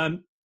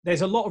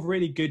 There's a lot of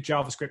really good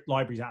JavaScript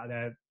libraries out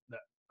there that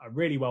are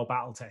really well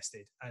battle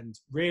tested, and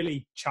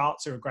really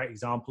charts are a great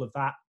example of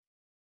that.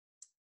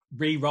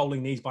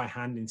 Re-rolling these by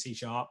hand in C#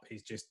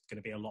 is just going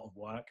to be a lot of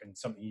work and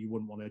something you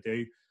wouldn't want to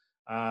do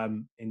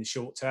in the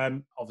short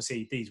term.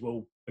 Obviously, these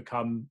will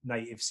become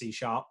native C#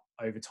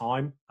 over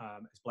time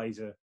as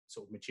Blazor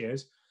sort of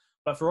matures.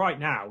 But for right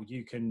now,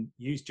 you can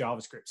use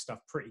JavaScript stuff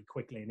pretty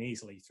quickly and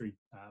easily through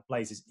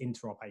Blazor's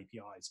interop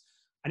APIs.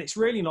 And it's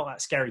really not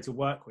that scary to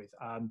work with.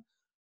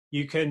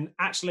 You can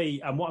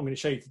actually, and what I'm going to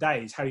show you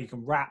today is how you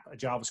can wrap a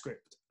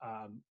JavaScript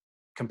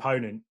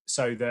component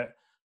so that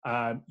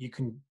you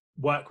can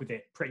work with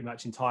it pretty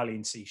much entirely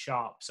in C#.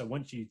 So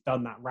once you've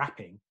done that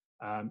wrapping,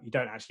 you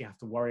don't actually have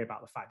to worry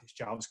about the fact it's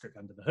JavaScript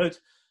under the hood.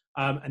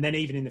 And then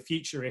even in the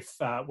future, if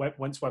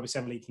once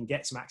WebAssembly can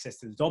get some access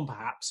to the DOM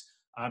perhaps,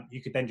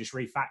 you could then just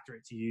refactor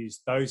it to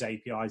use those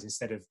APIs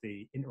instead of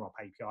the interop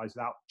APIs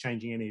without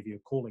changing any of your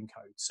calling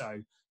code.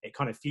 So it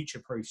kind of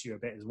future-proofs you a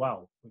bit as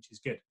well, which is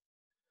good.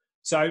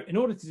 So in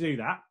order to do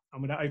that,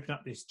 I'm going to open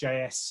up this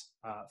JS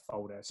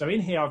folder. So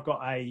in here, I've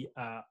got a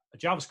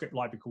JavaScript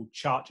library called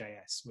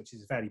chart.js, which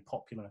is a fairly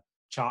popular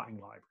charting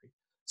library.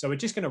 So we're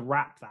just going to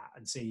wrap that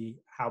and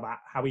see how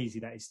easy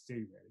that is to do,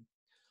 really.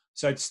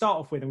 So to start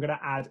off with, I'm going to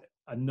add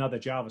another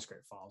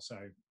JavaScript file. So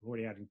I'm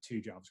already adding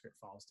 2 JavaScript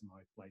files to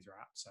my Blazor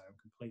app. So I'm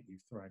completely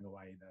throwing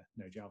away the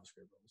no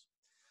JavaScript rules.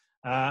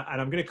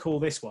 And I'm going to call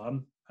this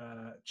one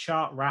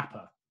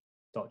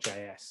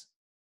chartwrapper.js.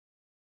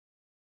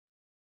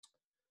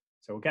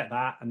 So we'll get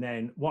that. And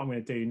then what I'm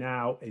going to do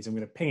now is I'm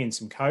going to ping in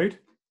some code.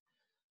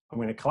 I'm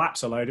going to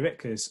collapse a load of it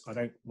because I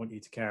don't want you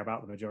to care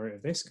about the majority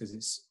of this because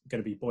it's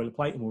going to be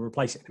boilerplate and we'll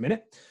replace it in a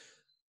minute.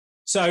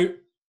 So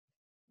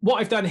what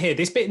I've done here,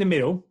 this bit in the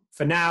middle,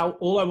 for now,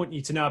 all I want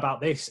you to know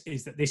about this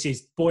is that this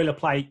is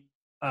boilerplate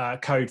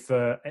code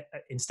for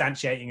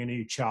instantiating a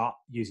new chart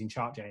using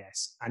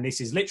chart.js. And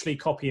this is literally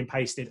copy and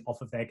pasted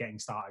off of their getting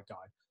started guide.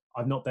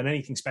 I've not done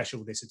anything special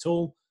with this at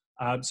all.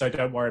 So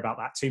don't worry about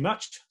that too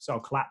much. So I'll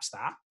collapse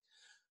that.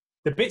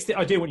 The bits that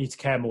I do want you to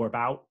care more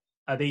about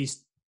are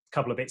these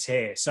couple of bits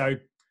here. So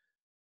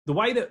the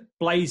way that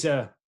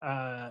Blazor's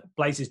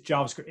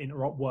JavaScript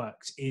interop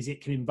works is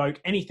it can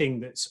invoke anything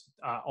that's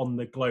on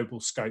the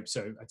global scope,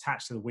 so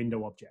attached to the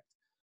window object.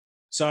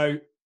 So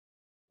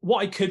what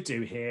I could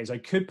do here is I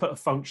could put a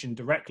function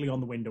directly on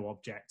the window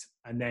object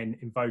and then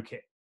invoke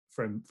it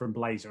from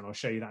Blazor, and I'll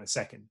show you that in a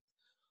second.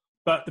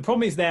 But the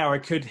problem is I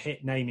could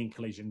hit naming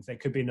collisions. There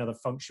could be another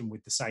function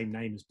with the same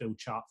name as build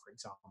chart, for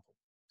example.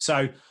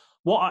 So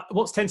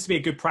what tends to be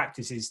a good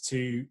practice is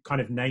to kind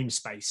of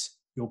namespace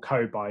your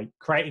code by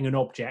creating an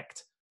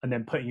object and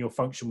then putting your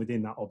function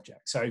within that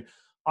object. So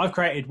I've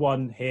created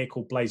one here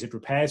called Blazor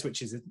repairs,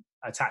 which is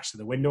attached to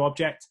the window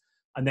object.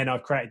 And then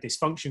I've created this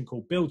function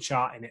called build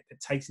chart in it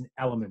that takes an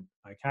element,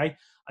 okay?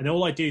 And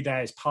all I do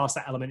there is pass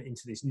that element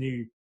into this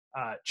new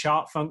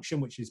chart function,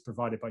 which is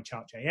provided by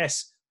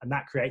chart.js, and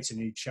that creates a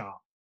new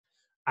chart.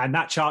 And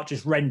that chart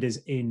just renders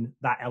in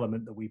that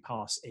element that we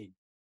pass in.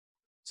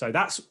 So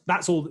that's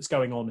all that's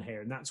going on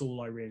here, and that's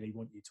all I really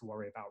want you to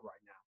worry about right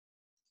now.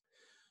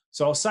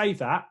 So I'll save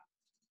that.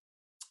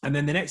 And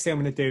then the next thing I'm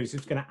going to do is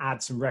just going to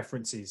add some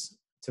references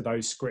to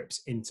those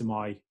scripts into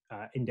my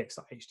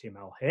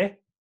index.html here.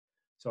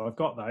 So I've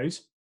got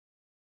those.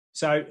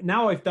 So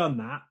now I've done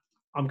that,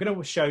 I'm going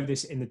to show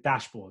this in the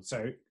dashboard.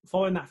 So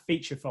following that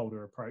feature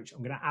folder approach, I'm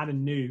going to add a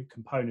new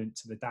component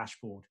to the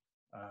dashboard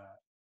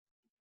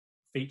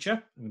feature.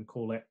 I'm going to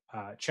call it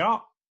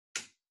chart.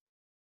 And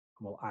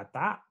we'll add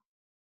that.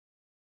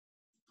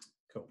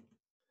 Cool.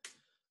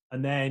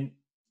 And then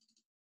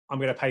I'm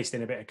going to paste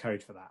in a bit of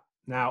code for that.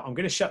 Now I'm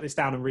going to shut this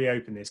down and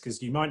reopen this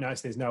because you might notice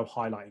there's no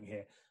highlighting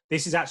here.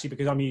 This is actually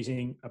because I'm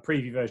using a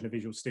preview version of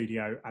Visual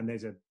Studio and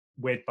there's a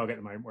weird bug at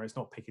the moment where it's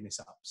not picking this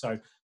up. So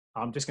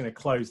I'm just going to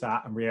close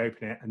that and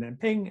reopen it, and then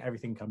ping,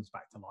 everything comes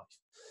back to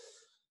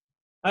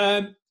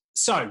life.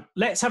 So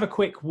let's have a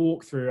quick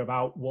walkthrough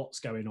about what's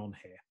going on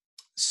here.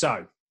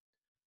 So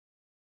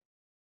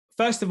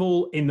first of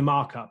all, in the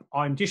markup,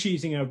 I'm just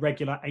using a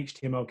regular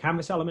HTML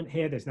canvas element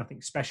here. There's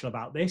nothing special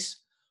about this.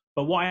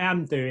 But what I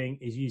am doing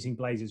is using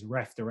Blazor's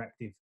ref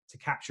directive to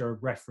capture a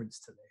reference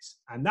to this.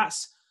 And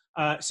that's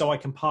so I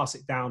can pass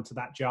it down to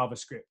that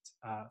JavaScript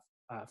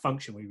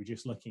function we were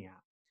just looking at.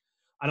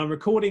 And I'm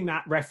recording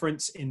that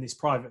reference in this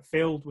private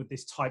field with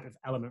this type of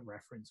element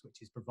reference,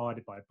 which is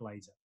provided by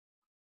Blazor.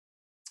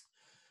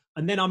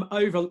 And then I'm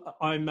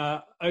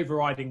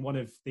overriding one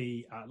of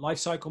the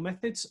lifecycle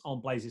methods on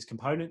Blazor's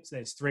components.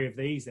 There's 3 of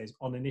these. There's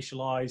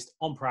onInitialized,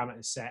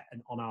 onParameterSet,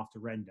 and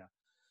onAfterRender.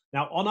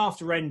 Now,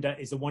 onAfterRender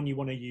is the one you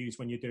want to use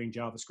when you're doing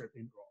JavaScript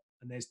interop.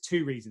 And there's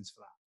 2 reasons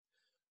for that.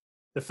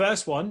 The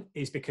first one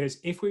is because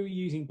if we were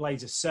using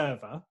Blazor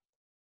Server,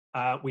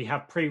 we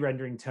have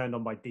pre-rendering turned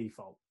on by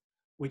default,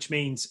 which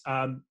means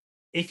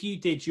if you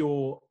did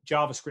your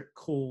JavaScript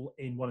call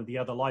in one of the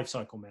other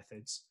lifecycle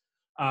methods,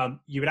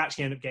 you would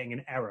actually end up getting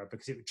an error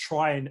because it would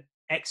try and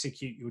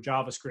execute your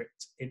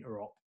JavaScript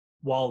interop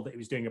while it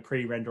was doing a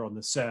pre-render on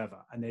the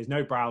server. And there's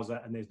no browser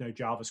and there's no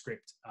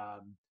JavaScript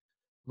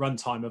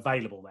runtime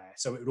available there.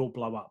 So it would all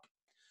blow up.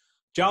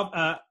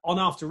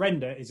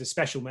 onAfterRender is a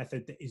special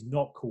method that is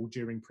not called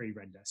during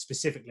pre-render,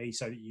 specifically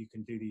so that you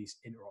can do these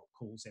interop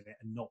calls in it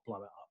and not blow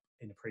it up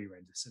in a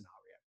pre-render scenario.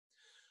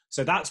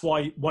 So that's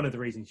why one of the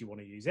reasons you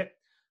want to use it.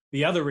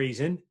 The other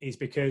reason is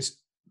because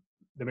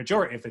the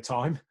majority of the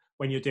time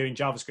when you're doing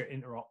JavaScript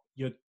interop,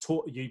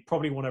 you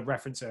probably want to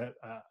reference a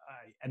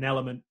an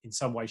element in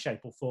some way,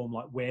 shape or form,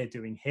 like we're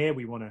doing here.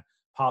 We want to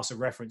pass a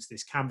reference to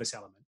this canvas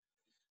element.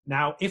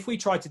 Now, if we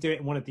try to do it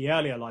in one of the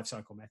earlier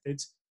lifecycle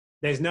methods,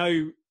 there's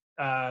no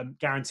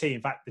guarantee.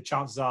 In fact, the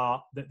chances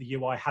are that the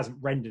UI hasn't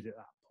rendered at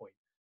that point.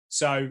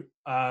 So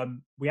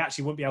we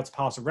actually wouldn't be able to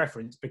pass a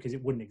reference because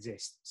it wouldn't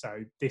exist.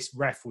 So this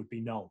ref would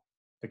be null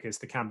because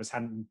the canvas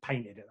hadn't been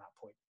painted at that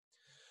point.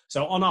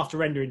 So on after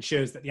render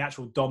ensures that the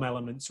actual DOM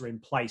elements are in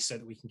place so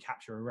that we can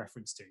capture a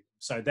reference to.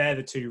 So they're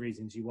the two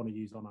reasons you want to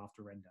use on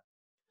after render.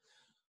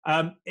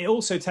 It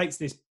also takes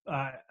this,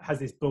 has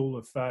this bool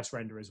of first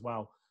render as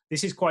well.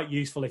 This is quite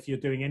useful if you're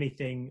doing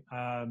anything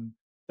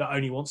that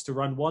only wants to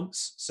run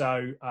once.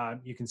 So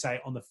you can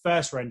say on the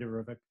first render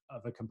of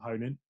a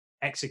component,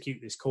 execute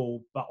this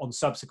call, but on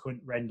subsequent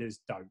renders,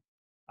 don't.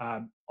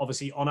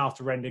 Obviously, on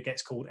after render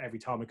gets called every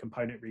time a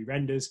component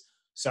re-renders.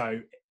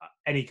 So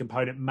any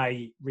component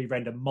may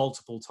re-render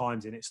multiple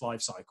times in its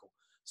life cycle.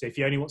 So if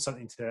you only want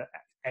something to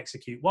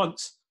execute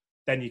once,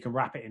 then you can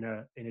wrap it in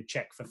a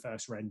check for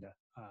first render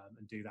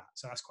and do that.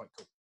 So that's quite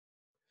cool.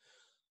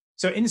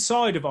 So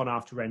inside of on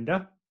after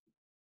render,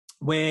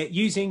 we're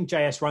using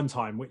JS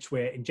runtime, which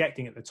we're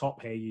injecting at the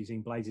top here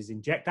using Blazor's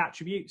inject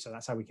attribute. So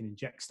that's how we can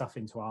inject stuff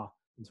into our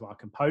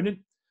component.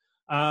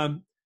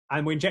 And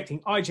we're injecting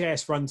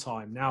IJS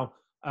runtime. Now,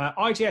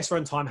 IJS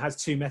runtime has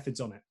two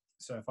methods on it.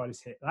 So if I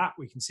just hit that,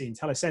 we can see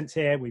IntelliSense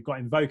here. We've got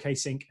invoke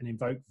async and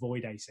invoke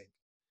void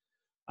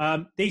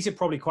async. These are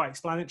probably quite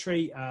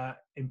explanatory.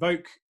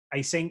 Invoke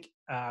async,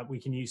 we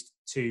can use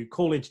to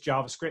call into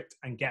JavaScript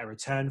and get a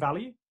return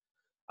value.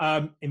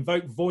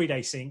 Invoke void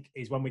async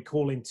is when we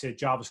call into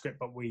JavaScript,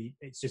 but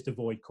it's just a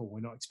void call. We're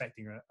not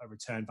expecting a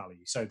return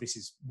value. So this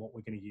is what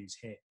we're going to use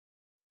here.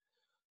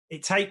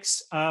 It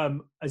takes,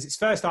 as its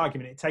first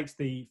argument, it takes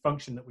the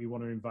function that we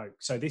want to invoke.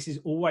 So this is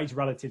always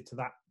relative to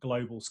that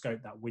global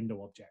scope, that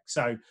window object.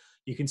 So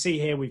you can see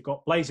here we've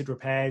got Blazor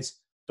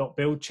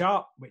repairs.build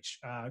chart, which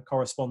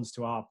corresponds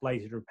to our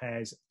Blazor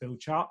repairs build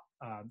chart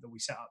that we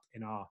set up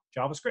in our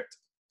JavaScript.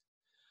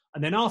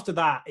 And then after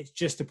that, it's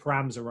just a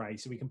params array.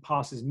 So we can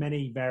pass as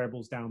many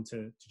variables down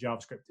to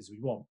JavaScript as we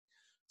want.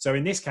 So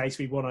in this case,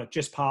 we want to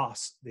just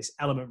pass this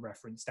element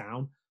reference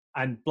down.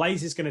 And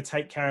Blazor is going to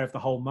take care of the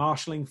whole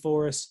marshalling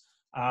for us.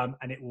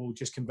 And it will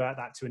just convert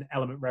that to an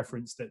element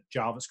reference that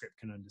JavaScript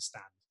can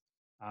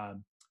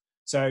understand.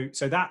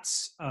 So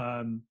that's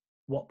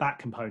what that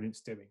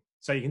component's doing.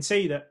 So you can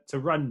see that to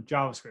run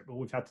JavaScript, all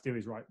we've had to do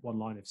is write one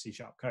line of C#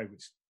 code, which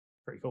is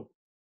pretty cool.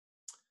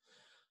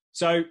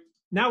 So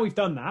now we've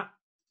done that,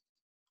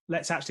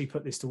 let's actually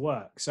put this to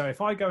work. So if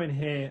I go in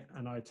here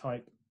and I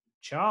type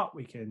chart,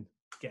 we can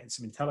get in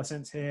some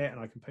IntelliSense here, and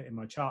I can put in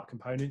my chart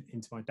component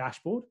into my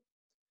dashboard.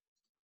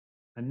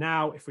 And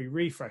now if we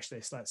refresh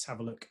this, let's have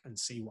a look and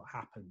see what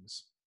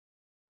happens.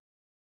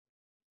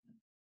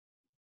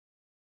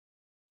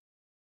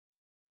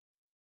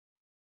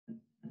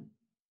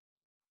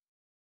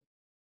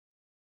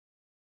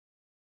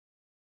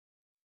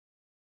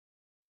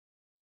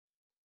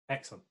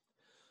 Excellent.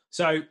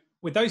 So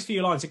with those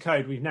few lines of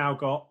code, we've now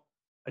got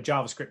a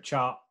JavaScript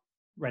chart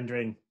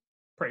rendering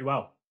pretty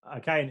well.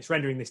 Okay, and it's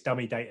rendering this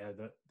dummy data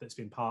that's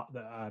been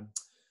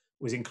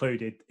was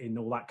included in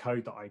all that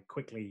code that I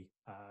quickly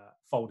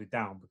folded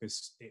down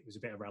because it was a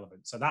bit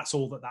irrelevant. So that's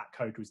all that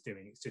code was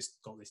doing. It's just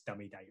got this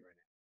dummy data in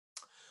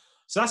it.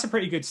 So that's a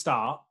pretty good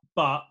start,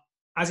 but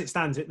as it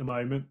stands at the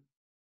moment,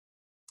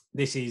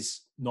 this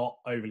is not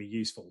overly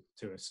useful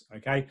to us,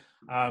 okay?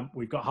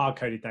 We've got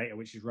hard-coded data,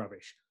 which is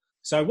rubbish.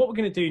 So what we're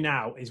going to do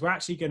now is we're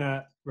actually going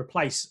to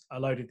replace a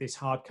load of this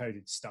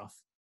hard-coded stuff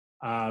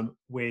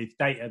with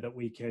data that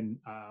we can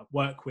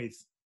work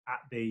with at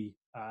the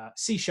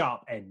C#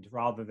 end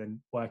rather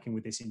than working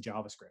with this in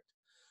JavaScript.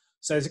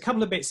 So there's a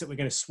couple of bits that we're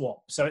going to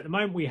swap. So at the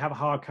moment we have a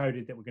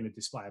hard-coded that we're going to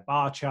display a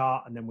bar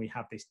chart, and then we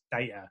have this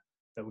data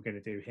that we're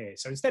going to do here.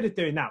 So instead of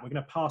doing that, we're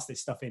going to pass this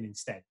stuff in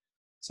instead.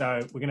 So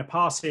we're going to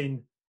pass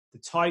in the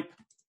type,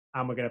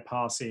 and we're going to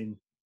pass in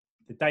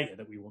the data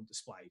that we want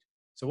displayed.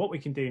 So what we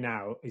can do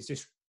now is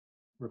just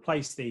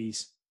replace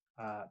these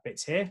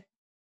bits here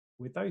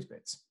with those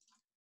bits.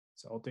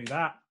 So I'll do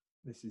that.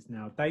 This is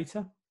now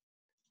data.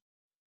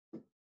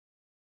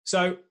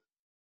 So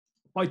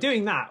by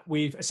doing that,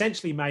 we've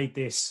essentially made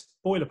this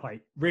boilerplate,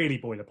 really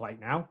boilerplate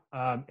now.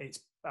 It's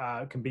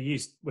can be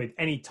used with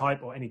any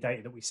type or any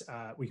data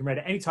that we can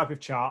render any type of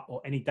chart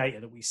or any data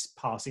that we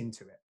pass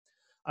into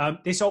it.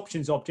 This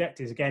options object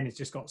is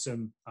just got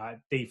some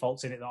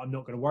defaults in it that I'm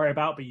not going to worry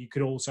about, but you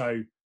could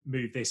also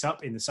move this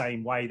up in the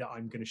same way that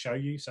I'm going to show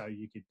you. So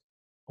you could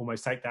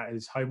almost take that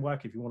as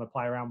homework if you want to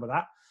play around with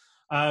that.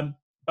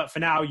 But for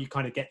now, you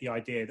kind of get the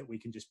idea that we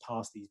can just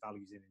pass these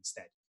values in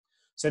instead.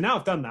 So now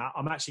I've done that,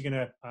 I'm actually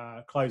going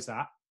to close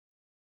that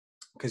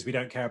because we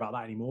don't care about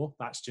that anymore.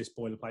 That's just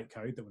boilerplate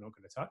code that we're not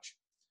going to touch.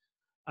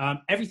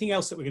 Everything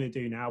else that we're going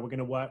to do now, we're going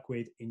to work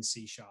with in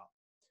C#.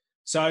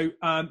 So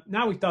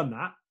now we've done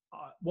that,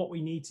 what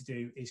we need to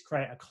do is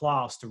create a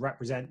class to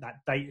represent that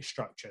data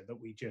structure that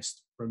we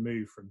just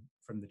removed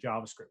from the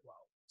JavaScript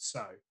world.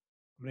 So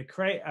I'm going to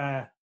create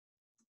a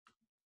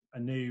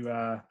new,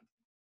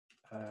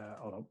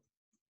 hold on.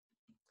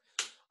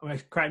 I'm going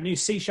to create a new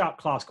C#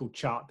 class called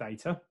chart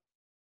data.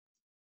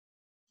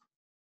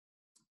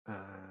 And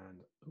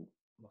oh,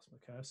 lost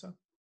my cursor.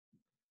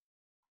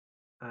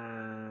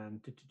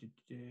 And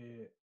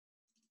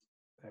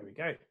there we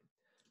go.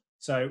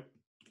 So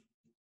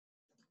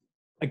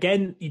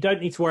again, you don't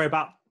need to worry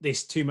about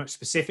this too much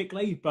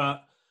specifically,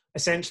 but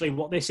essentially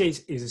what this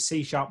is a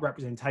C#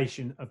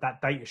 representation of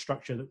that data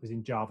structure that was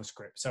in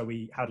JavaScript. So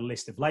we had a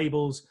list of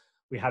labels,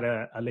 we had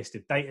a list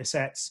of data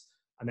sets,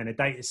 and then a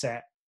data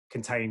set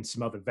contained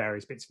some other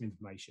various bits of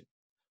information.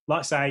 Like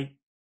I say,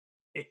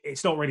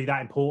 it's not really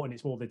that important.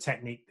 It's more the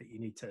technique that you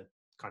need to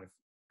kind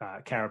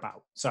of care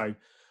about. So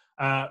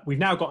we've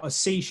now got a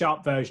C#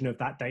 version of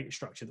that data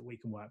structure that we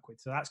can work with.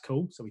 So that's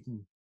cool. So we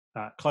can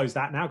close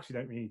that now because we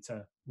don't really need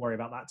to worry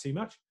about that too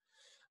much.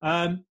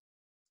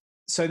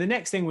 So the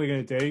next thing we're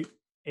going to do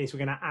is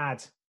we're going to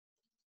add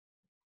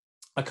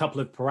a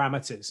couple of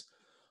parameters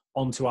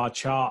onto our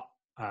chart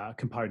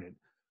component.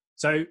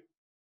 So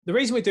the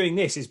reason we're doing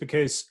this is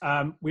because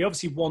we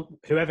obviously want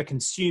whoever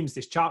consumes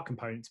this chart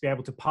component to be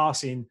able to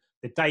pass in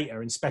the data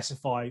and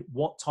specify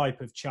what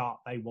type of chart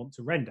they want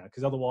to render,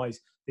 because otherwise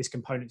this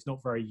component's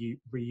not very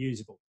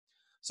reusable.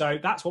 So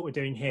that's what we're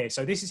doing here.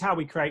 So this is how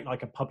we create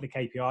like a public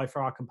API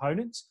for our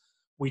components.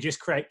 We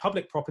just create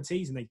public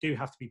properties, and they do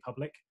have to be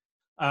public.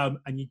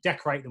 And you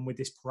decorate them with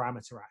this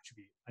parameter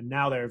attribute. And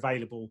now they're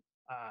available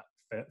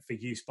for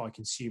use by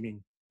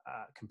consuming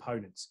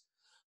components.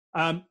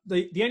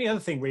 The only other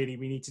thing really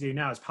we need to do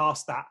now is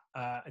pass that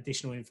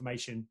additional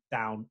information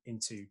down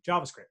into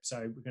JavaScript. So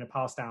we're going to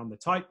pass down the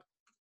type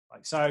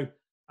like so,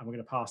 and we're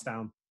going to pass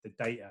down the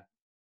data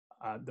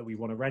that we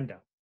want to render.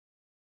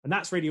 And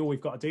that's really all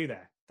we've got to do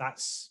there.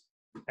 That's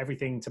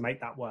everything to make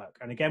that work.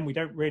 And again, we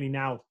don't really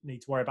now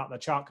need to worry about the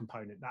chart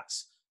component.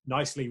 That's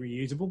nicely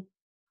reusable.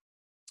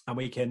 And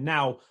we can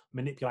now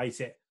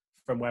manipulate it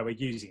from where we're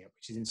using it,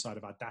 which is inside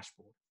of our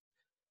dashboard.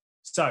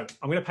 So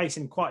I'm going to paste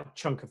in quite a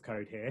chunk of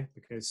code here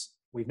because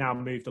we've now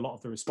moved a lot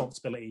of the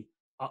responsibility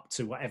up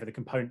to whatever the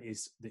component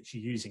is that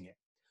you're using it.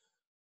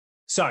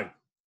 So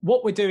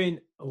what we're doing,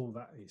 oh,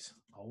 that is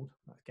old.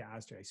 Let's get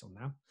as JSON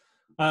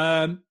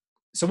now.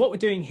 So what we're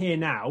doing here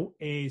now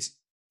is,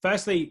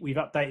 firstly, we've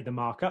updated the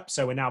markup.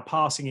 So we're now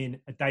passing in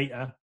a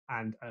data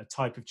and a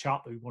type of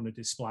chart that we want to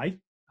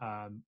display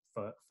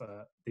for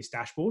this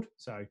dashboard.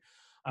 So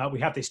we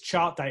have this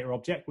chart data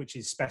object, which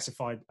is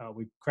specified.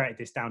 We've created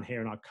this down here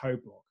in our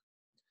code block.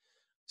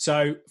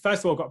 So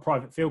first of all, I've got a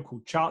private field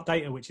called chart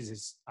data, which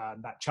is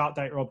that chart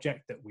data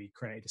object that we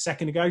created a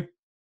second ago.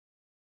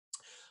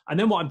 And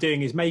then what I'm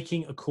doing is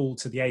making a call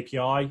to the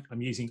API.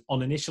 I'm using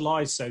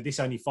onInitialize. So this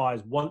only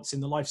fires once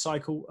in the life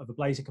cycle of a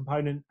Blazor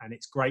component. And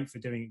it's great for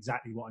doing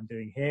exactly what I'm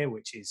doing here,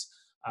 which is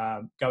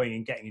going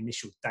and getting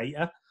initial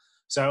data.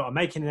 So I'm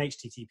making an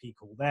HTTP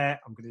call there.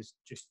 I'm going to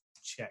just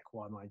check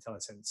why my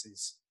IntelliSense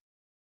is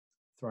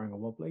throwing a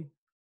wobbly.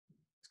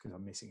 It's because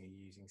I'm missing a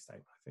using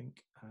statement, I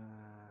think.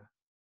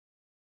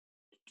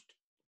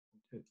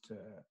 Hold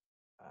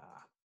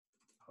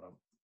on.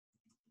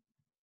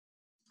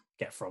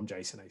 Get from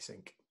JSON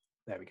async.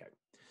 There we go.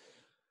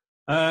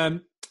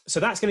 So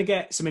that's going to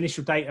get some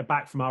initial data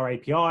back from our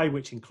API,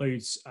 which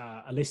includes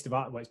a list of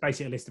our, well, it's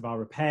basically a list of our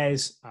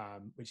repairs,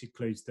 which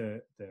includes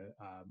the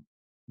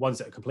ones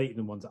that are completed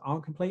and ones that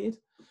aren't completed.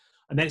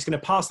 And then it's going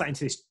to pass that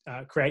into this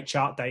create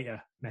chart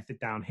data method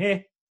down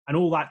here. And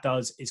all that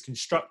does is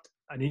construct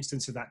an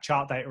instance of that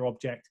chart data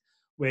object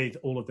with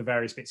all of the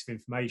various bits of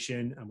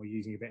information. And we're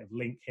using a bit of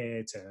link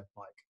here to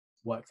like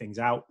work things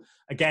out.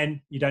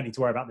 Again, you don't need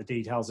to worry about the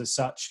details as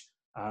such.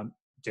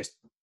 Just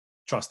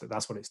trust that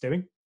that's what it's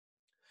doing.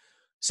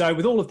 So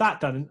with all of that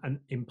done and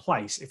in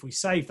place, if we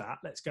save that,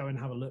 let's go and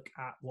have a look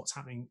at what's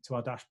happening to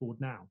our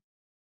dashboard now.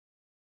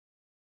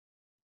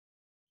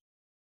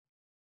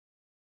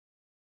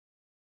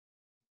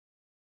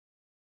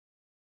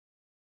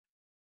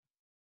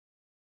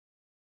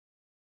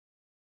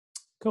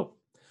 Cool.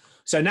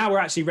 So now we're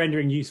actually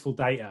rendering useful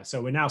data.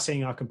 So we're now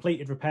seeing our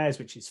completed repairs,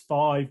 which is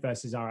 5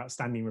 versus our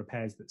outstanding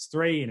repairs, that's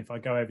 3. And if I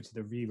go over to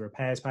the view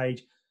repairs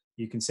page,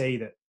 you can see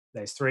that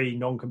there's 3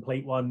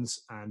 non-complete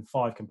ones and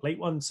 5 complete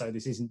ones. So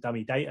this isn't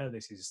dummy data.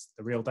 This is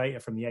the real data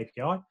from the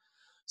API.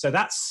 So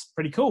that's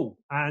pretty cool.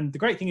 And the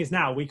great thing is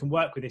now we can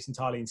work with this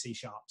entirely in C#.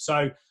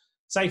 So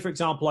say, for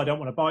example, I don't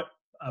want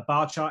a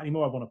bar chart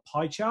anymore. I want a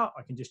pie chart.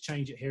 I can just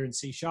change it here in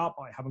C#. I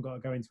haven't got to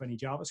go into any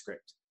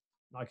JavaScript.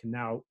 I can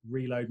now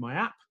reload my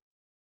app.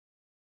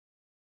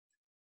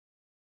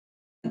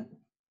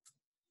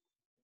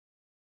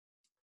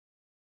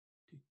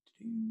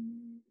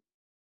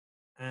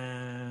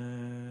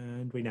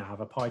 And we now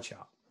have a pie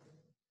chart.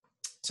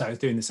 So it's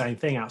doing the same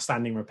thing,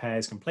 outstanding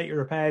repairs, completed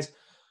repairs.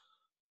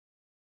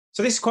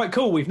 So this is quite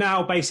cool. We've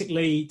now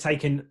basically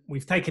taken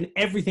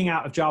everything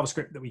out of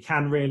JavaScript that we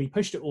can really,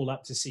 pushed it all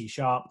up to C#,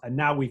 and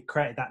now we've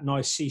created that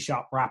nice C#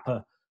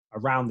 wrapper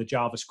around the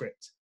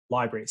JavaScript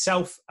library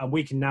itself, and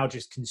we can now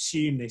just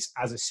consume this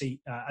as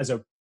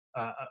a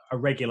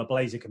regular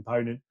Blazor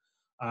component,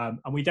 and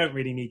we don't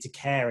really need to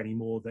care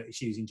anymore that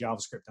it's using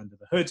JavaScript under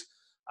the hood.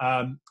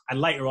 And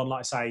later on, like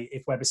I say,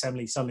 if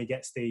WebAssembly suddenly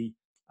gets the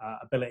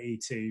ability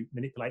to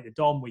manipulate the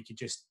DOM, we could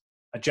just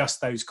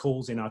adjust those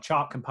calls in our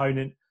chart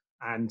component,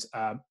 and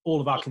all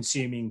of our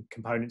consuming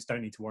components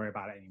don't need to worry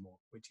about it anymore,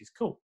 which is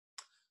cool.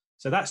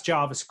 So that's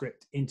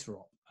JavaScript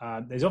interop.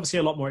 There's obviously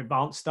a lot more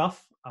advanced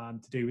stuff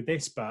to do with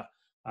this, but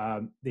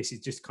this is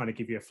just to kind of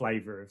give you a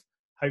flavor of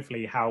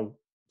hopefully how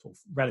sort of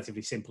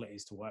relatively simple it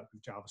is to work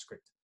with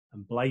JavaScript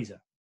and Blazor.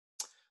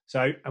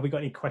 So have we got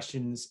any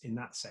questions in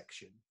that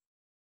section?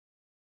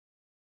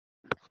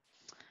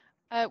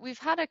 We've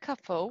had a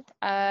couple.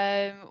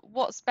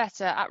 What's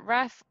better, at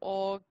ref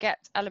or get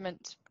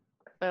element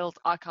build?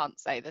 I can't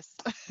say this.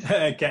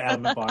 Get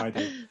element by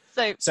ID.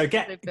 So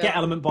get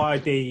element by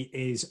ID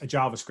is a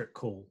JavaScript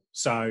call.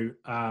 So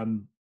I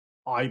mean,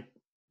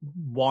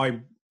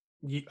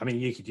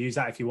 you could use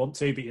that if you want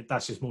to, but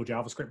that's just more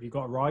JavaScript you've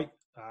got to write.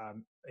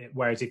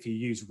 Whereas if you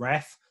use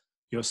ref,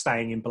 you're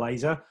staying in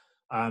Blazor.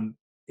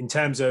 In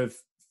terms of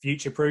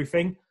future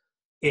proofing,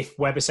 if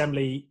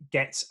WebAssembly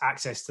gets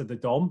access to the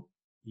DOM,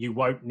 you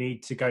won't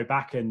need to go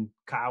back and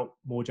cut out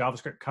more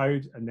JavaScript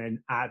code and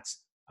then add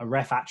a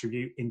ref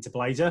attribute into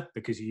Blazor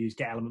because you use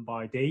get element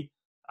by ID.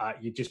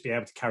 You'd just be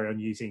able to carry on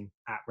using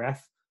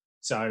 @ref.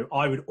 So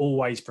I would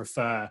always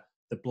prefer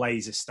the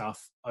Blazor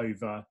stuff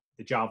over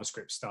the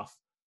JavaScript stuff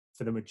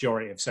for the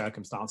majority of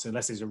circumstances,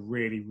 unless there's a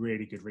really,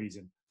 really good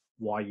reason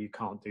why you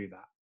can't do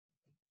that.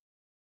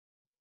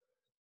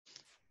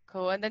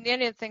 Cool. And then the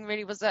only other thing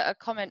really was a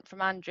comment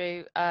from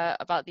Andrew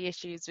about the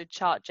issues with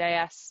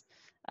chart.js.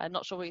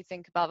 Not sure what you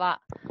think about that.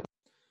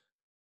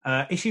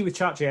 Issue with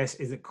chart.js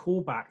is that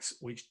callbacks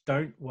which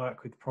don't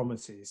work with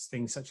promises,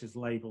 things such as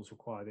labels,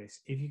 require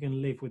this. If you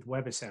can live with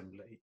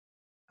WebAssembly,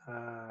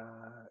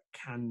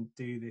 can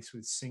do this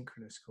with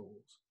synchronous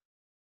calls.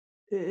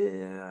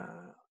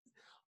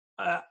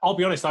 I'll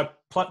be honest, I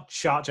plucked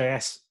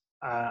chart.js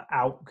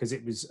out because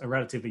it was a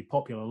relatively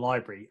popular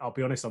library. I'll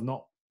be honest, I've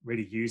not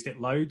really used it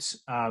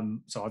loads,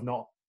 so I've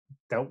not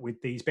dealt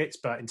with these bits.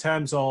 But in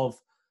terms of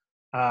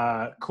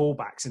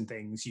callbacks and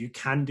things, you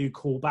can do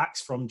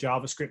callbacks from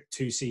JavaScript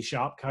to C#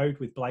 code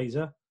with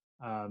Blazor.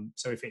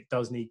 So if it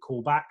does need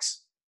callbacks,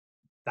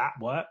 that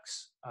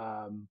works.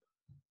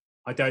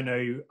 I don't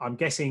know. I'm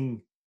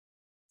guessing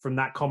from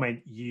that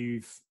comment,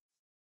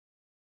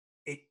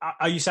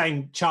 are you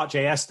saying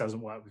chart.js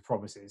doesn't work with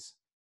promises?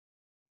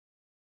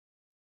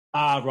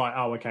 Right.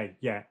 Oh, okay.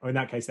 Yeah. In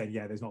that case, then,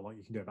 yeah, there's not a lot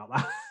you can do about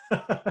that.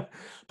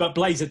 But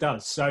Blazor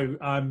does. So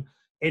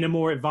in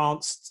more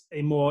advanced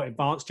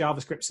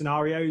JavaScript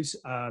scenarios,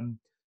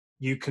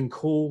 you can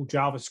call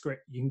JavaScript.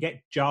 You can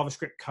get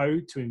JavaScript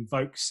code to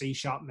invoke C#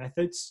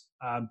 methods,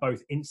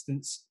 both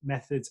instance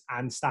methods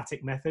and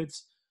static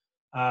methods.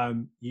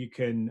 You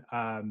can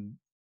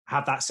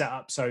have that set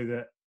up so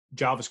that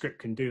JavaScript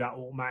can do that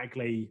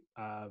automatically,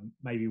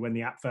 maybe when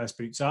the app first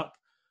boots up.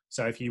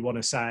 So if you want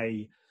to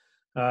say,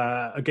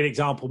 a good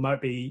example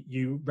might be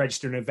you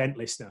register an event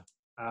listener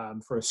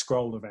for a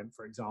scroll event,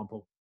 for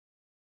example.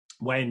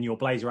 When your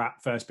Blazor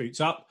app first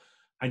boots up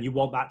and you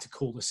want that to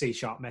call the C#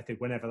 method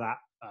whenever that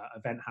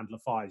event handler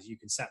fires, you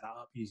can set that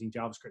up using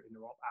JavaScript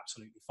interop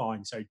absolutely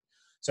fine.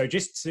 So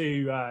just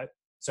to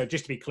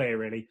be clear,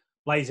 really,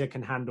 Blazor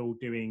can handle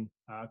doing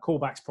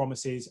callbacks,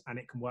 promises, and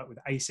it can work with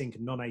async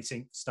and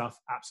non-async stuff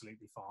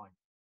absolutely fine.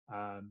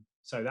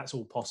 So that's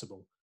all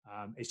possible.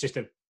 It's just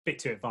a bit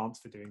too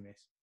advanced for doing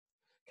this.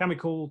 Can we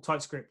call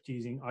TypeScript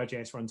using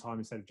IJS runtime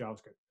instead of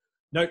JavaScript?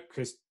 No,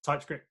 because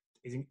TypeScript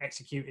isn't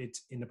executed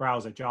in the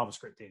browser,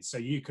 JavaScript is. So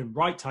you can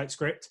write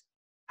TypeScript,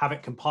 have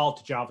it compiled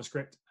to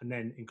JavaScript, and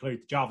then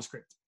include the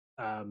JavaScript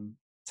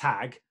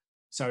tag.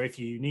 So if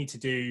you need to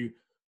do,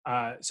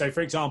 so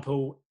for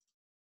example,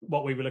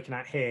 what we were looking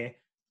at here,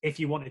 if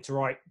you wanted to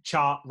write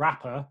chart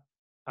wrapper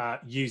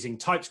using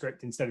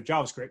TypeScript instead of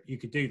JavaScript, you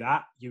could do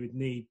that. You would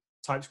need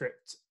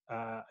TypeScript,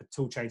 a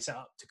toolchain set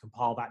up to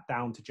compile that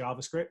down to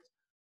JavaScript.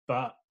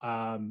 But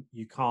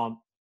you can't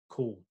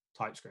call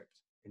TypeScript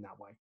in that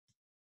way.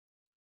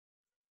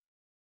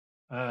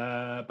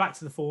 Back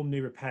to the form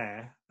new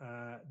repair.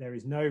 There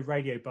is no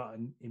radio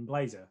button in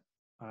Blazor.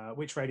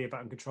 Which radio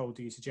button control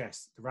do you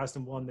suggest? The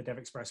Rasdom one, the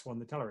DevExpress one,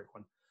 the Telerik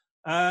one?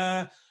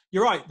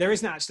 You're right, there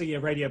isn't actually a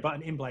radio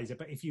button in Blazor,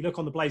 but if you look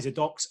on the Blazor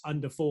docs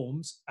under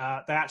forms,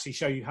 they actually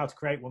show you how to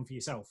create one for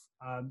yourself.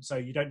 So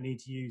you don't need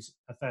to use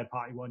a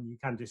third-party one. You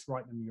can just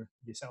write them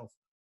yourself.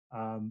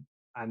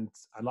 And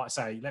like I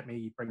say, let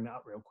me bring that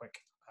up real quick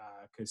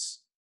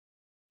because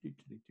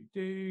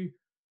you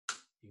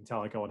can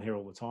tell I go on here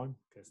all the time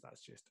because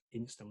that's just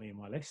instantly in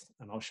my list,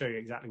 and I'll show you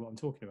exactly what I'm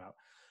talking about.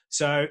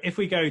 So if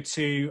we go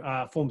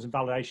to forms and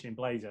validation in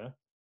Blazor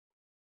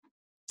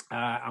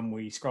and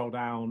we scroll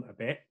down a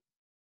bit,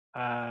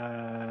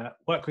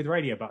 work with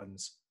radio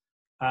buttons.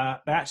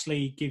 They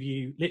actually give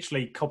you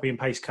literally copy and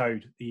paste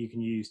code that you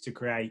can use to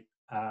create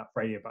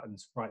radio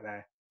buttons right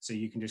there. So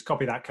you can just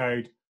copy that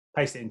code,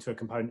 paste it into a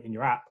component in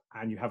your app,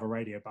 and you have a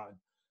radio button.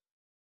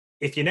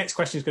 If your next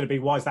question is going to be,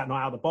 why is that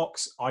not out of the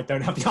box? I don't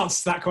have the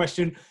answer to that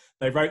question.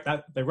 They wrote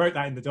that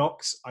in the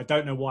docs. I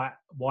don't know why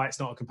it's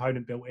not a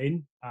component built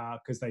in,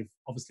 because they've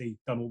obviously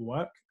done all the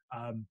work.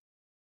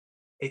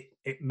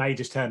 It may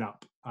just turn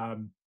up.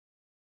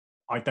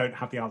 I don't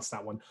have the answer to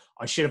that one.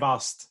 I should have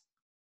asked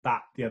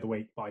that the other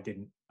week, but I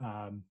didn't.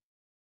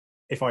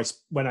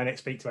 When I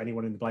next speak to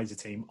anyone in the Blazor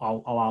team,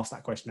 I'll ask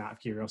that question out of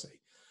curiosity.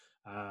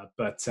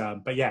 But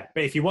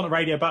if you want a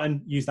radio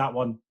button, use that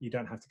one. You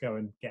don't have to go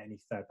and get any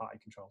third-party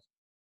controls.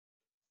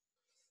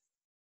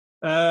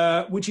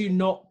 Would you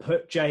not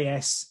put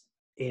JS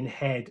in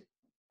head,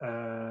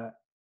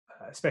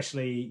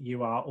 especially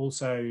you are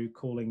also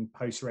calling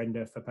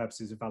post-render for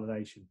purposes of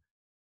validation?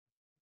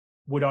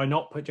 Would I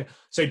not put...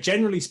 So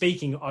generally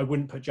speaking, I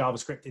wouldn't put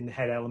JavaScript in the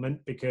head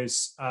element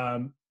because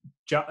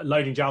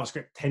loading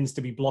JavaScript tends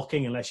to be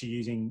blocking unless you're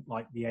using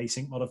like the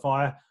async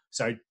modifier.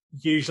 So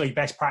usually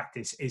best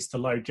practice is to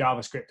load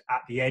JavaScript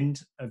at the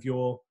end of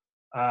your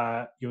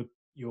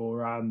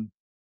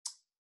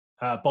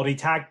body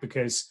tag,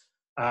 because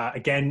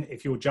again,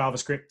 if your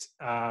JavaScript,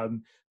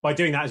 by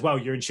doing that as well,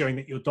 you're ensuring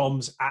that your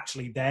DOM's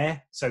actually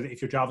there, so that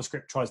if your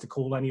JavaScript tries to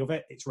call any of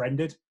it, it's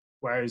rendered.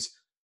 Whereas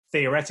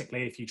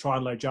theoretically, if you try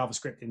and load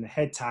JavaScript in the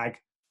head tag,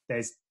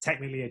 there's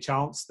technically a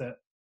chance that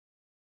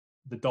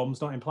the DOM's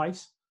not in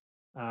place.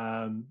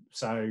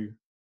 So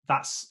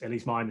that's at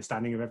least my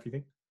understanding of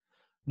everything.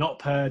 Not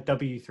per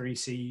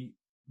W3C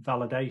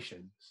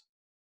validations.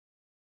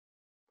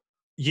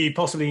 You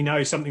possibly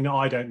know something that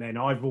I don't then.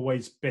 I've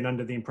always been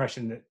under the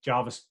impression that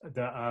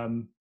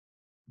JavaScript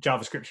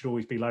should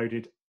always be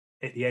loaded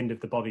at the end of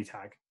the body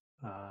tag.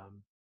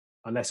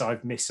 Unless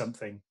I've missed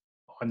something.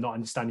 I'm not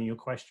understanding your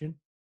question.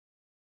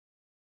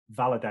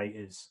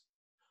 Validators.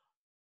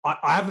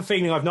 I have a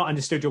feeling I've not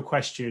understood your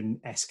question,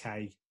 SK.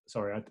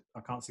 Sorry, I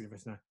can't see the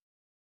rest now.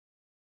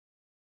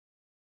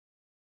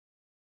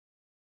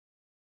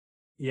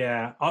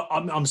 Yeah,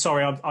 I'm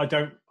sorry.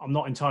 I'm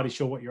not entirely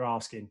sure what you're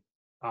asking.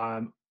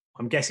 I'm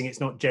guessing it's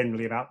not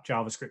generally about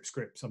JavaScript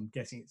scripts. I'm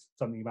guessing it's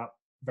something about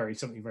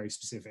something very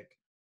specific.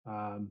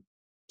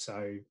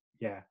 So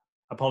yeah,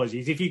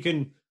 apologies. If you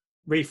can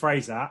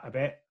rephrase that a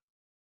bit.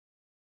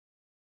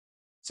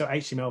 So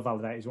HTML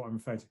validator is what I'm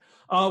referring to.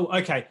 Oh,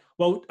 okay.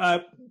 Well,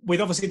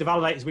 with obviously the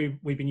validators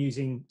we've been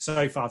using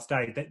so far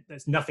today,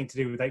 there's nothing to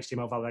do with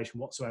HTML validation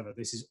whatsoever.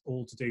 This is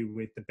all to do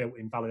with the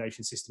built-in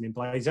validation system in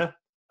Blazor.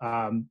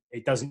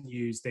 It doesn't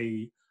use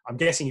I'm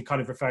guessing you're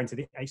kind of referring to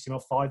the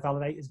HTML5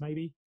 validators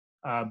maybe,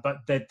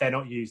 but they're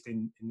not used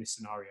in this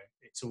scenario.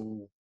 It's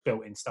all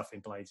built-in stuff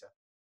in Blazor.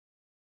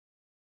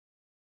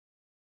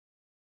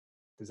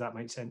 Does that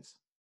make sense?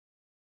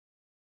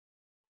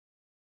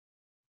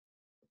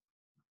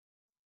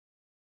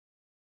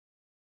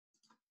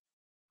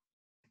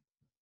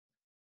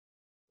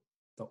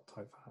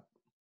 Type that.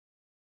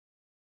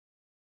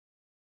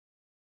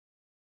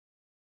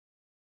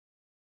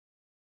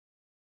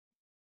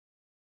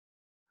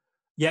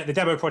 Yeah, the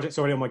demo project's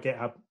already on my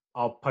GitHub.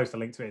 I'll post a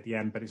link to it at the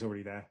end, but it's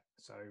already there.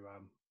 So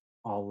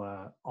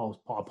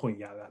I'll point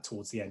you out that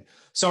towards the end.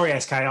 Sorry,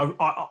 SK.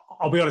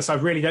 I'll be honest. I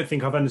really don't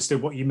think I've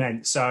understood what you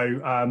meant.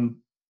 So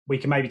we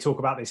can maybe talk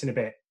about this in a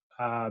bit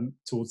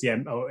towards the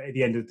end, or at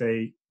the end of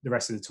the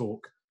rest of the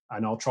talk,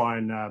 and I'll try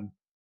and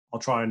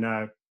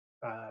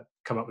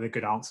come up with a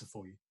good answer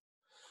for you.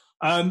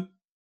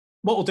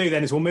 What we'll do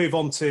then is we'll move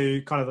on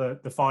to kind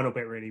of the final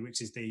bit, really,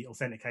 which is the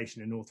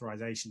authentication and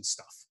authorization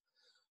stuff.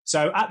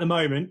 So at the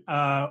moment,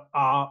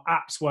 our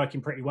app's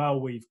working pretty well.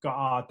 We've got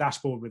our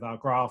dashboard with our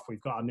graph.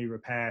 We've got our new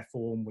repair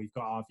form. We've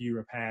got our view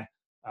repair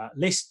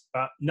list,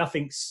 but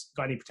nothing's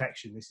got any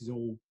protection. This is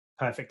all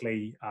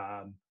perfectly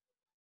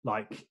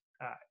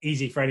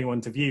easy for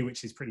anyone to view,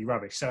 which is pretty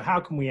rubbish. So how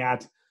can we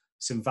add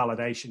some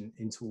validation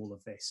into all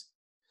of this?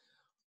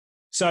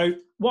 So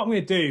what I'm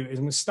going to do is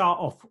I'm going to start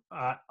off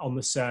on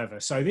the server.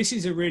 So this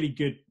is a really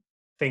good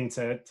thing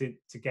to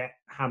get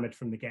hammered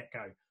from the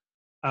get-go.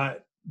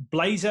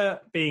 Blazor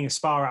being a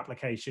SPA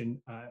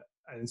application,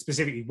 and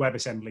specifically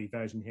WebAssembly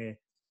version here,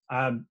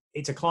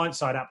 it's a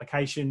client-side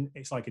application.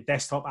 It's like a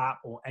desktop app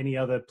or any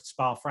other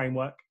SPA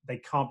framework. They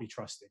can't be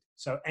trusted.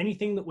 So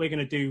anything that we're going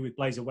to do with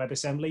Blazor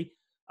WebAssembly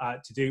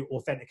to do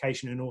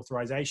authentication and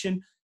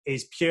authorization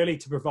is purely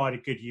to provide a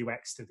good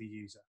UX to the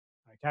user.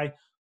 Okay,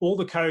 all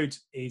the code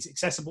is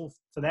accessible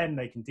for them.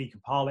 They can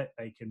decompile it.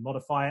 They can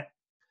modify it.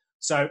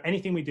 So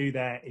anything we do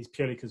there is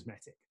purely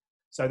cosmetic.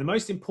 So the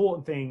most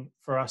important thing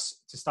for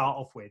us to start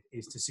off with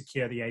is to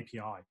secure the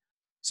API.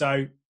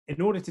 So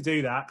in order to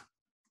do that,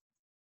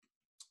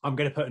 I'm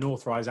going to put an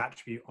authorize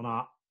attribute on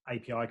our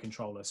API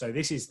controller. So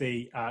this is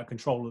the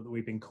controller that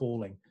we've been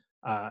calling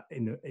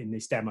in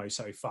this demo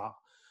so far.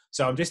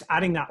 So I'm just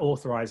adding that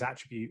authorize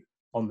attribute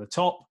on the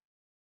top.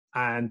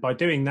 And by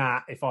doing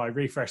that, if I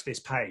refresh this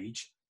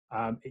page,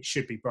 it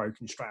should be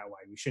broken straight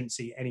away. We shouldn't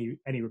see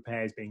any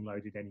repairs being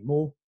loaded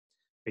anymore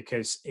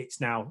because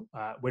it's now,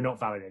 we're not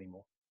valid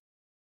anymore.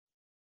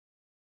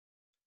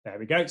 There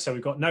we go. So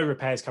we've got no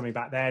repairs coming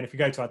back there. And if we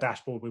go to our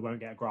dashboard, we won't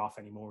get a graph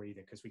anymore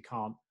either because we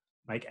can't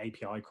make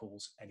API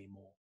calls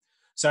anymore.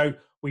 So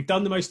we've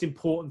done the most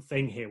important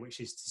thing here, which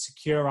is to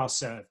secure our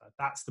server.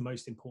 That's the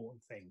most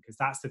important thing because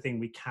that's the thing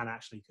we can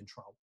actually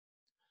control.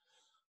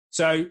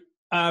 So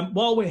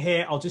while we're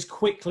here, I'll just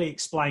quickly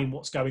explain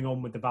what's going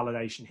on with the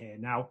validation here.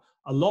 Now,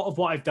 a lot of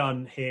what I've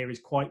done here is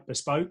quite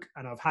bespoke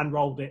and I've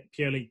hand-rolled it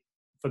purely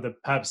for the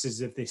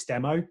purposes of this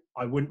demo,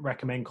 I wouldn't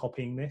recommend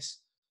copying this.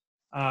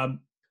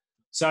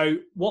 So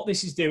what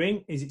this is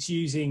doing is it's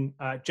using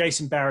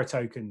JSON bearer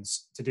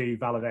tokens to do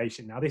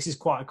validation. Now, this is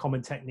quite a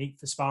common technique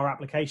for SPA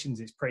applications.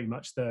 It's pretty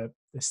much the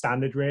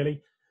standard,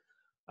 really.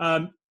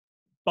 But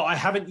I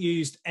haven't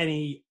used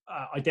any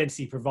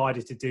identity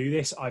provider to do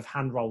this. I've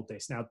hand-rolled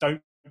this. Now,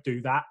 don't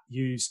do that.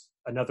 Use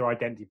another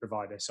identity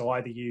provider. So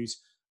either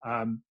use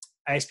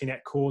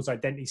ASP.NET Core's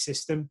identity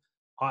system,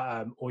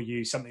 or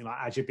use something like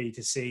Azure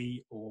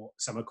B2C or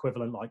some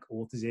equivalent like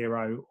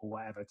Auth0 or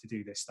whatever to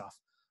do this stuff,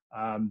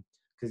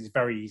 because it's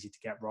very easy to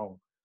get wrong.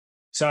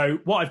 So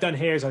what I've done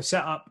here is I've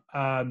set up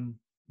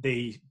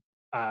the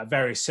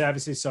various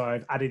services. So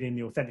I've added in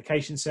the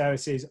authentication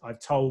services. I've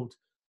told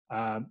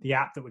the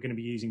app that we're going to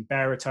be using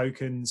bearer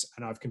tokens,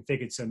 and I've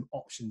configured some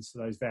options for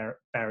those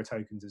bearer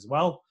tokens as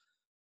well.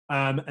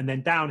 And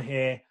then down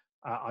here,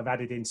 I've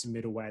added in some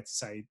middleware to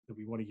say that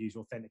we want to use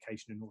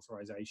authentication and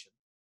authorization.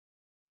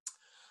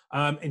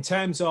 In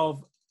terms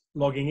of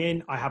logging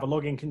in, I have a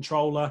login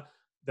controller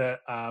that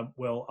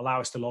will allow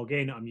us to log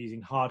in. I'm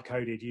using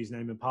hard-coded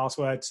username and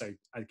password. So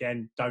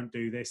again, don't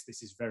do this.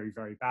 This is very,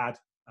 very bad,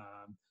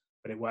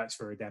 but it works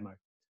for a demo.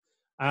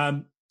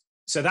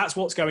 So that's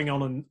what's going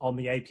on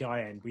the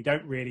API end. We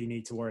don't really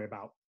need to worry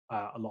about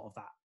a lot of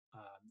that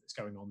that's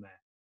going on there.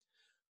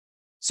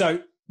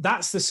 So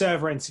that's the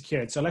server end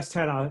secured. So let's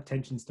turn our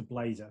attentions to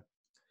Blazor.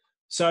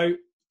 So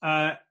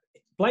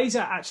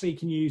Blazor actually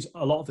can use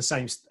a lot of the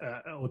same,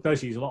 or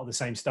does use a lot of the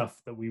same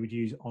stuff that we would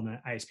use on an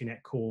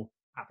ASP.NET Core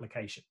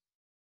application.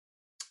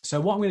 So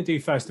what I'm going to do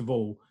first of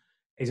all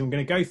is I'm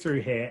going to go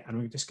through here, and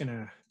I'm just going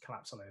to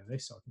collapse all over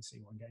this so I can see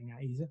what I'm getting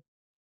at easier.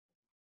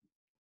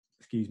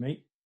 Excuse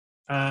me.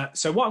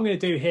 So what I'm going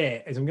to do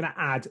here is I'm going to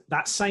add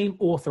that same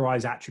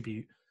authorize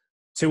attribute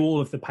to all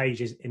of the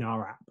pages in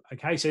our app.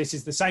 Okay, so this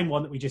is the same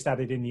one that we just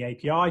added in the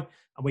API,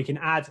 and we can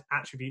add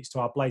attributes to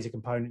our Blazor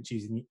components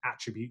using the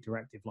attribute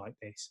directive like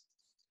this.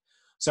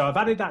 So I've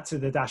added that to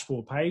the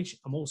dashboard page.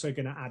 I'm also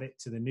going to add it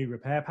to the new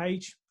repair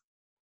page,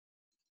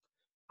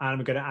 and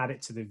I'm going to add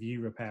it to the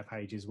view repair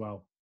page as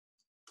well.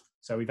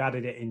 So we've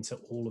added it into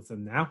all of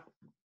them now.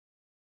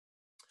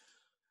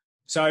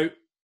 So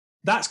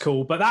that's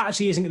cool, but that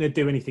actually isn't going to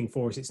do anything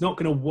for us. It's not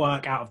going to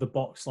work out of the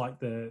box like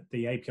the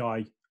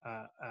API,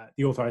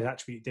 the authorized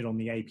attribute did on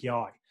the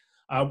API.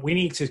 We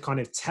need to kind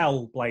of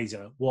tell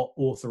Blazor what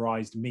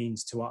authorized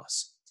means to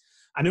us.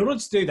 And in order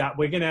to do that,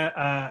 we're going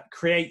to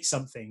create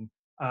something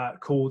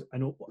called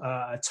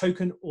a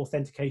token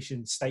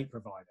authentication state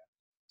provider.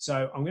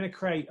 So I'm going to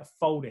create a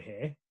folder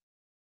here.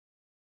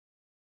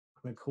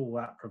 I'm going to call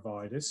that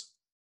providers.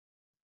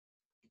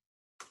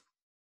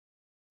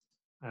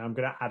 And I'm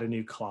going to add a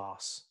new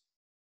class.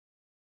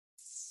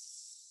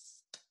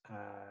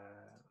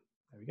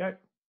 There we go.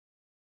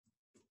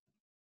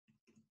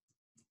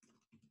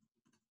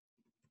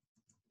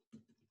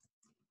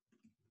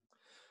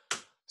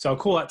 So I'll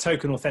call that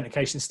token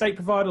authentication state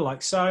provider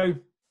like so.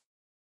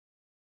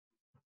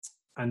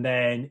 And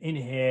then in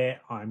here,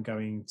 I'm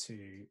going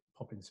to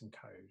pop in some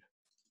code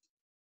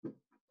like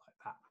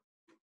that.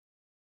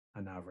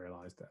 And now I've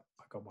realized that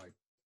I got my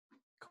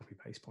copy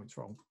paste points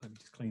wrong. Let me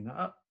just clean that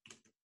up.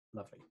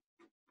 Lovely.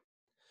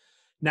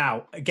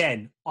 Now,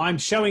 again, I'm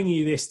showing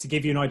you this to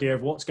give you an idea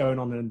of what's going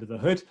on under the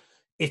hood.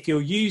 If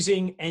you're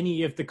using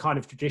any of the kind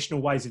of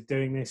traditional ways of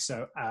doing this,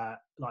 so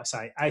like I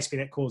say,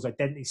 ASP.NET Core's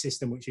identity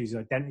system, which uses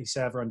identity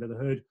server under the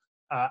hood,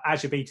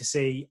 Azure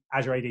B2C,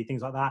 Azure AD,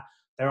 things like that,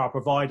 there are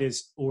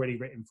providers already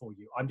written for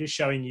you. I'm just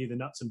showing you the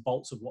nuts and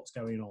bolts of what's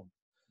going on.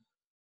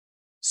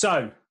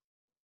 So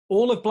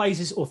all of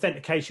Blazor's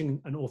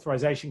authentication and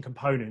authorization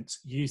components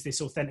use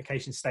this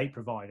authentication state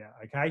provider,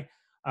 okay?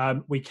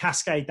 We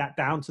cascade that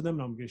down to them,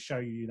 and I'm going to show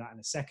you that in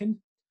a second.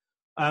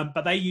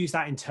 But they use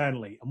that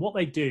internally. And what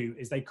they do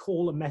is they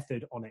call a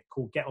method on it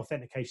called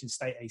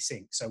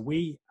getAuthenticationStateAsync. So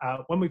we,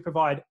 when we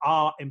provide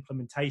our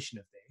implementation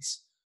of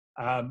this,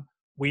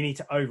 we need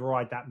to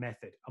override that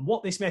method. And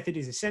what this method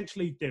is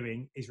essentially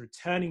doing is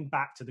returning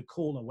back to the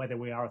caller whether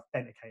we are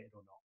authenticated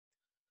or not.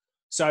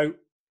 So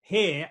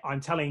here I'm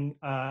telling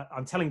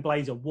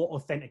Blazor what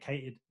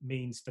authenticated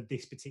means for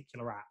this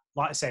particular app.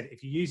 Like I said,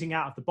 if you're using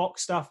out of the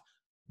box stuff,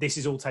 this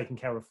is all taken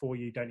care of for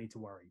you. Don't need to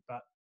worry.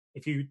 But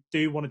if you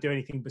do want to do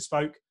anything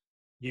bespoke,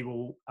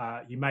 you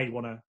may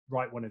want to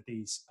write one of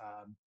these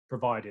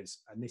providers,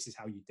 and this is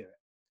how you do it.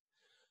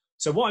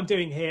 So what I'm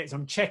doing here is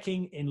I'm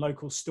checking in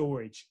local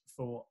storage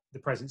for the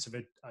presence of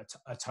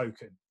a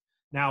token.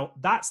 Now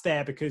that's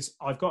there because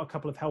I've got a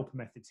couple of helper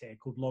methods here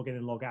called login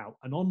and logout.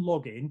 And on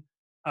login,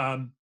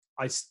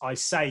 I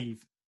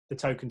save the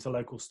token to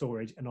local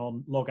storage, and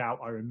on logout,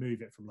 I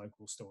remove it from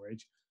local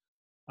storage.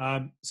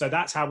 So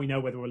that's how we know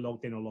whether we're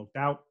logged in or logged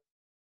out.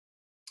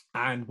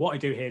 And what I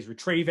do here is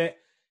retrieve it.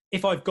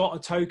 If I've got a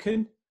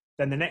token,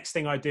 then the next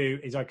thing I do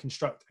is I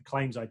construct a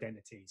claims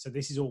identity. So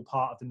this is all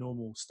part of the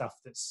normal stuff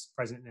that's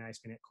present in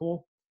ASP.NET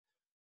Core.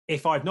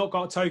 If I've not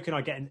got a token,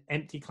 I get an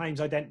empty claims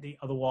identity.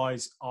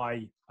 Otherwise,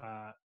 I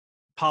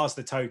parse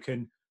the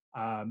token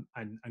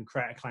and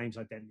create a claims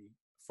identity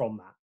from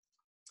that.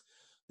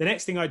 The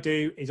next thing I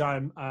do is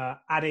I'm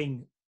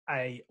adding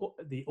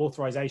the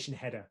authorization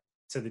header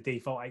to the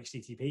default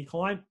HTTP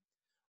client.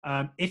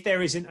 If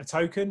there isn't a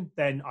token,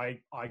 then I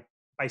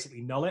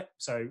basically null it.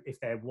 So if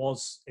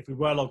we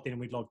were logged in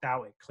and we'd logged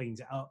out, it cleans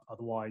it up.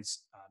 Otherwise,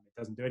 it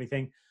doesn't do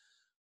anything.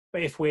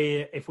 But if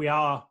we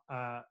are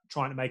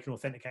trying to make an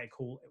authenticated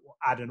call, it will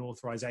add an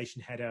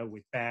authorization header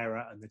with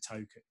bearer and the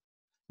token.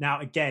 Now,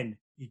 again,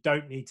 you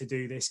don't need to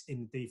do this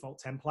in the default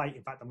template.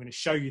 In fact, I'm going to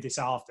show you this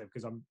after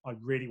because I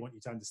really want you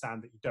to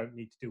understand that you don't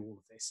need to do all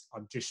of this.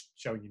 I'm just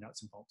showing you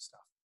nuts and bolts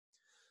stuff.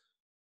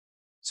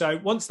 So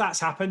once that's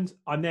happened,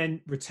 I'm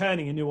then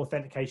returning a new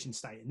authentication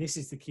state. And this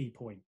is the key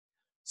point.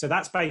 So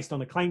that's based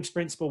on a claims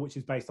principle, which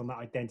is based on that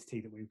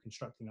identity that we were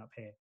constructing up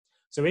here.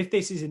 So if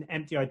this is an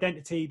empty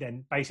identity,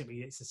 then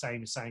basically it's the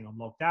same as saying I'm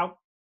logged out.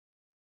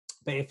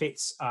 But if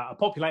it's a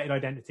populated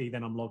identity,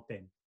 then I'm logged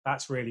in.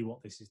 That's really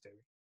what this is doing.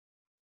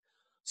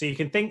 So you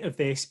can think of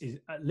this as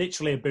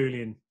literally a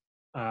Boolean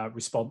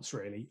response,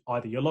 really.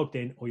 Either you're logged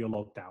in or you're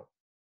logged out.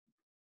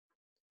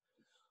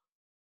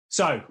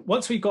 So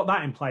once we've got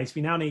that in place,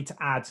 we now need to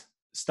add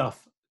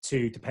stuff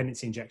to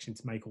dependency injection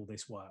to make all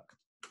this work.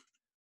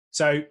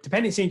 So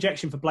dependency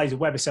injection for Blazor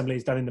WebAssembly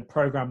is done in the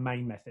program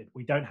main method.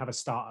 We don't have a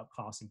startup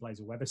class in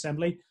Blazor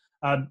WebAssembly.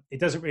 It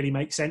doesn't really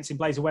make sense in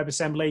Blazor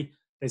WebAssembly.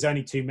 There's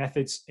only two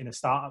methods in a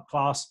startup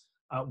class.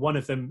 One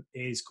of them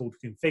is called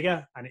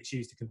configure, and it's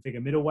used to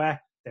configure middleware.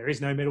 There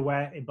is no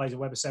middleware in Blazor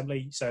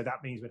WebAssembly, so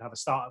that means we'd have a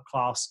startup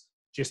class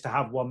just to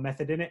have one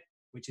method in it,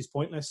 which is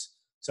pointless.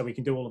 So we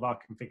can do all of our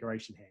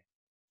configuration here.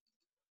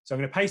 So I'm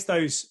going to paste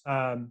those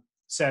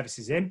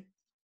services in,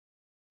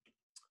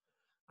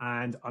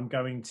 and I'm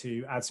going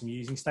to add some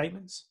using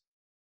statements,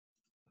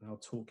 and I'll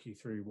talk you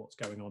through what's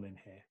going on in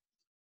here.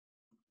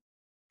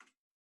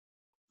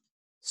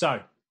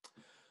 So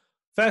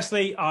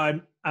firstly,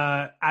 I'm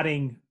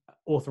adding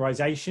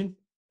authorization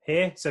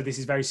here. So this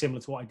is very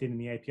similar to what I did in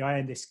the API,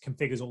 and this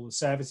configures all the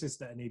services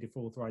that are needed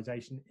for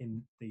authorization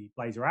in the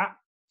Blazor app.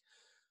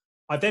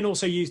 I've then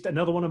also used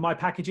another one of my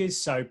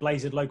packages, so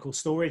Blazor local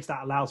storage,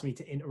 that allows me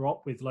to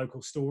interop with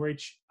local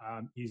storage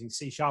using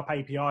C#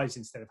 APIs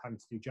instead of having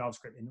to do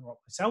JavaScript interop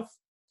myself.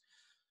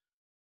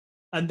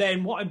 And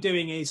then what I'm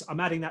doing is I'm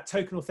adding that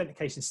token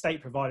authentication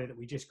state provider that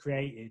we just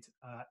created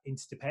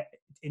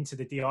into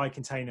the DI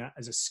container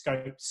as a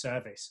scoped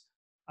service.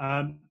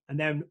 And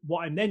then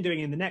what I'm then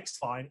doing in the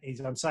next line is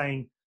I'm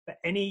saying that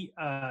any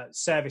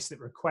service that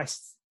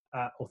requests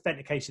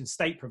authentication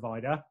state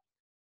provider,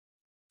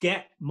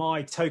 get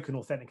my token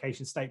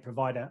authentication state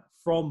provider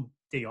from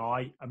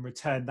DI and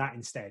return that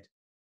instead.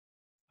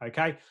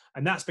 Okay,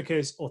 and that's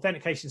because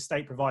authentication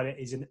state provider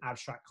is an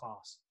abstract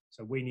class.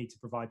 So we need to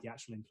provide the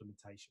actual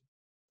implementation.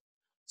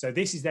 So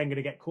this is then going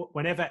to get caught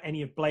whenever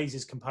any of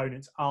Blazor's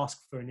components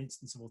ask for an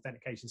instance of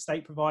authentication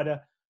state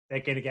provider,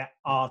 they're going to get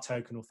our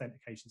token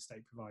authentication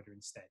state provider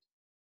instead.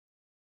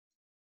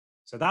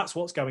 So that's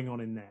what's going on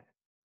in there.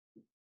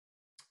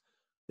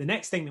 The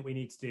next thing that we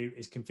need to do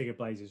is configure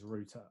Blazor's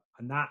router,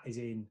 and that is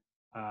in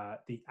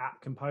the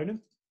app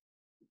component.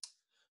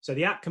 So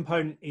the app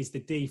component is the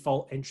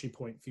default entry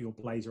point for your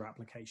Blazor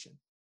application.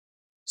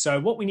 So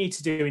what we need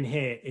to do in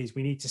here is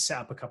we need to set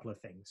up a couple of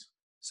things.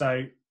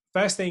 So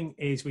first thing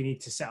is we need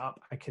to set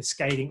up a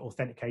cascading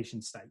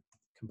authentication state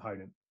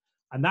component,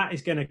 and that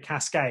is going to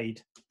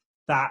cascade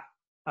that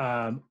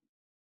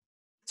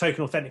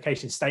token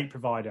authentication state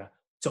provider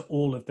to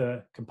all of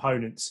the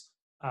components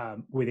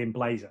within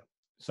Blazor.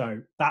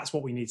 So that's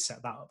what we need to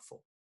set that up for.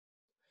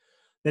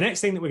 The next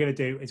thing that we're going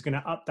to do is going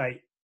to update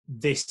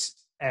this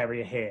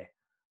area here.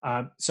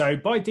 So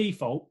by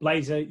default,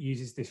 Blazor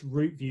uses this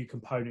root view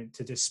component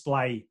to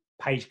display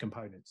page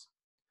components.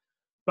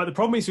 But the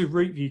problem is with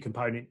root view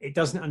component, it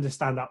doesn't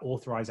understand that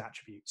authorize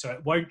attribute. So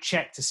it won't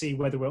check to see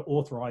whether we're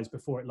authorized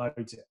before it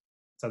loads it.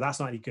 So that's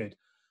not any good.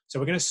 So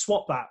we're going to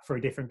swap that for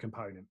a different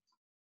component.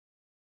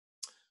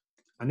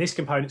 And this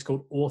component is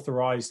called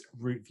authorized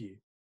root view.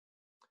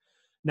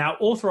 Now,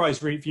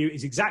 authorized root view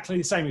is exactly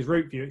the same as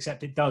root view,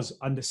 except it does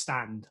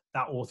understand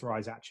that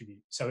authorized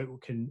attribute. So it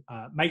can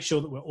make sure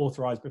that we're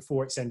authorized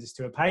before it sends us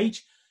to a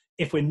page.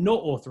 If we're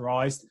not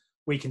authorized,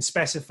 we can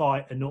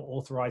specify a not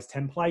authorized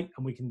template,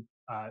 and we can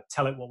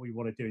tell it what we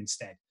want to do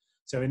instead.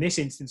 So in this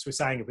instance, we're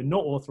saying if we're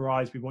not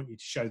authorized, we want you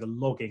to show the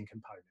login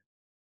component.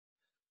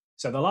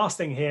 So the last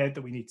thing here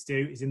that we need to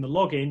do is in the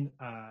login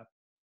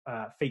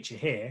feature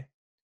here,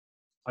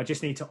 I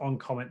just need to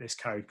on-comment this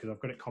code because I've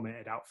got it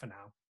commented out for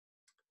now.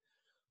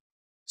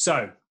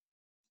 So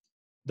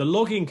the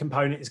login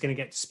component is going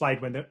to get displayed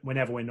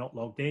whenever we're not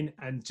logged in.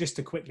 And just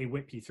to quickly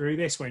whip you through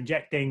this, we're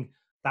injecting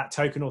that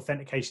token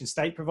authentication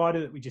state provider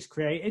that we just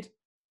created.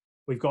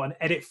 We've got an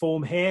edit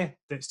form here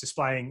that's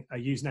displaying a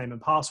username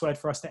and password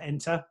for us to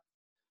enter.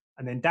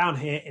 And then down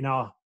here in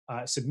our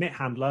submit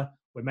handler,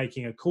 we're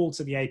making a call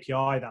to the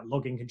API, that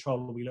login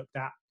controller we looked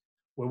at.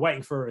 We're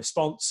waiting for a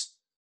response.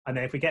 And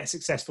then if we get a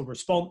successful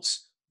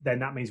response, then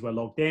that means we're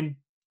logged in.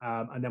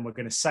 And then we're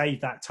going to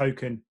save that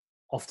token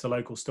off to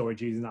local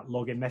storage using that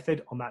login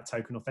method on that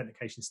token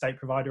authentication state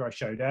provider I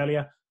showed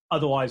earlier.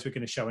 Otherwise, we're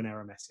going to show an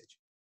error message.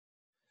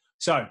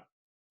 So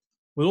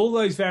With all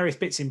those various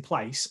bits in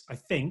place, I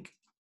think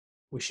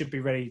we should be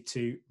ready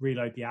to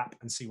reload the app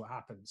and see what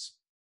happens.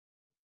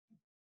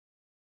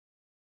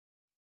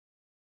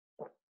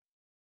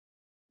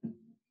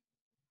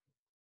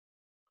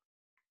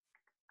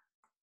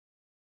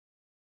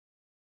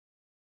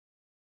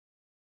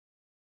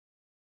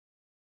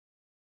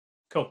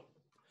 Cool.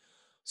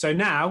 So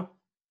now,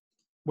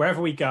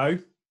 wherever we go,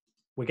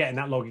 we're getting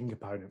that login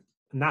component.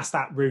 And that's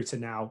that router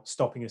now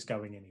stopping us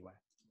going anywhere.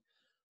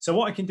 So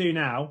what I can do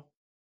now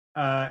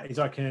is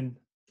I can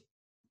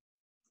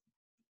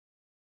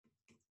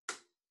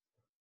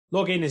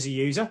log in as a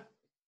user.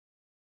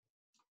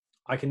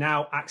 I can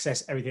now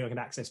access everything I can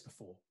access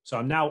before. So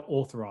I'm now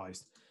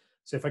authorized.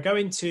 So if I go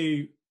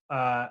into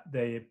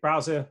the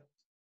browser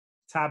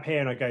tab here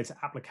and I go to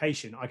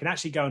application, I can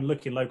actually go and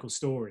look in local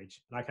storage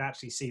and I can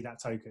actually see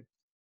that token.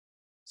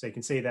 So you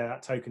can see there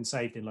that token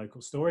saved in local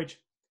storage.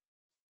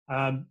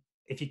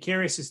 If you're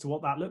curious as to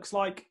what that looks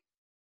like,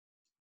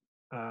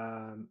 if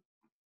I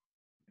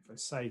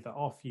save that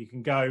off, you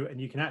can go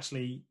and you can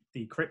actually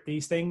decrypt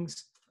these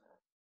things.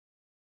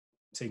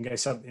 So you can go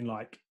something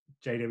like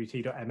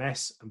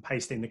jwt.ms and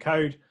paste in the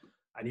code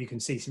and you can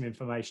see some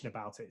information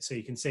about it. So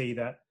you can see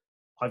that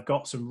I've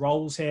got some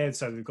roles here.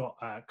 So we've got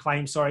a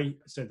claim, sorry.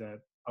 So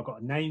I've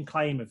got a name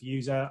claim of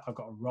user. I've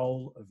got a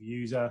role of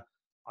user.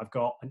 I've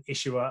got an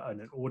issuer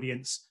and an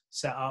audience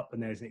set up,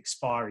 and there's an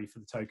expiry for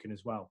the token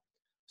as well.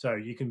 So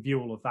you can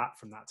view all of that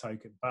from that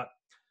token, but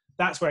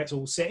that's where it's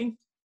all sitting.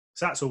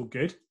 So that's all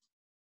good.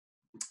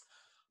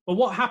 But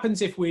what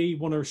happens if we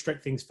want to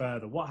restrict things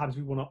further? What happens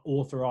if we want to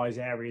authorize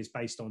areas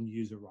based on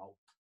user role?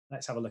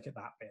 Let's have a look at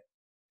that bit.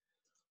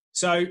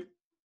 So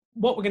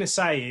what we're going to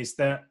say is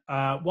that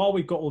while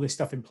we've got all this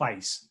stuff in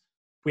place,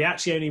 we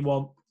actually only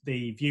want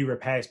the view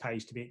repairs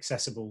page to be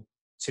accessible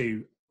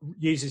to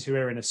users who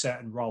are in a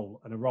certain role,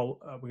 and a role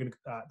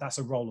that's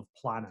a role of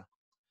planner.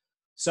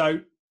 So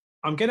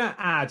I'm going to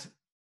add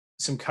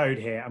some code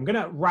here. I'm going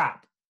to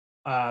wrap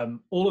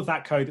all of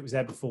that code that was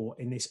there before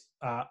in this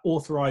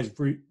authorized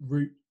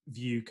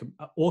view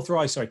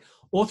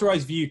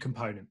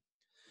component.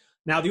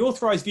 Now, the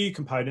authorized view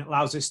component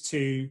allows us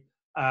to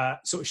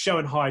sort of show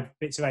and hide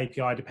bits of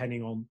API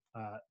depending on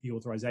the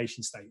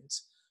authorization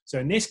status. So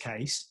in this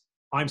case,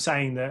 I'm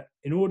saying that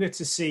in order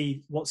to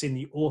see what's in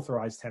the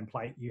authorized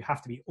template, you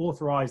have to be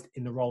authorized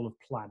in the role of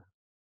planner.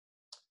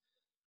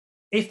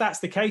 If that's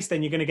the case,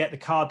 then you're going to get the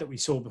card that we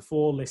saw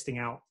before listing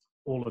out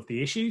all of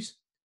the issues.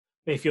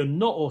 But if you're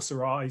not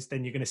authorized,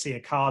 then you're going to see a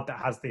card that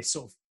has this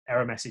sort of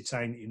error message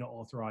saying that you're not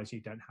authorized, you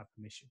don't have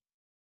permission.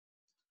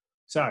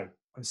 So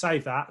I'll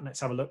save that and let's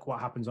have a look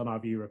what happens on our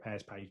view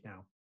repairs page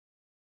now.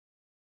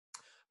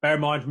 Bear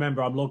in mind,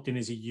 remember, I'm logged in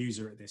as a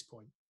user at this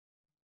point.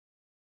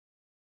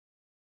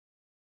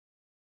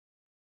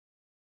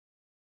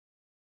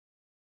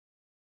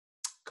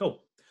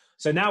 Cool.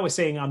 So now we're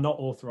seeing our not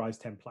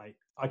authorized template.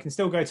 I can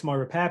still go to my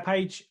repair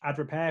page, add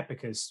repair,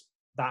 because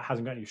that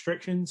hasn't got any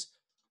restrictions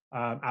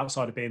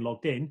outside of being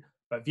logged in.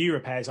 But view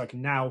repairs, I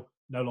can now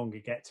no longer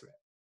get to it.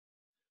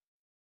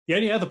 The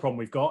only other problem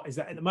we've got is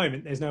that at the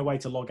moment, there's no way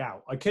to log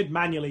out. I could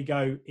manually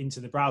go into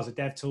the browser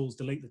dev tools,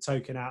 delete the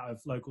token out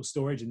of local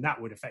storage, and that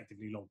would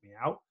effectively log me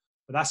out.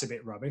 But that's a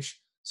bit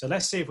rubbish. So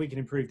let's see if we can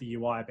improve the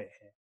UI a bit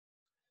here.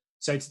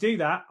 So to do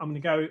that, I'm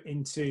going to go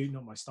into,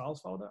 not my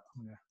styles folder.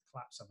 I'm going to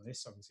collapse some of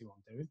this so I can see what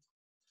I'm doing.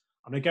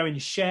 I'm going to go into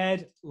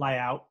shared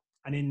layout,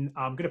 and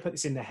I'm going to put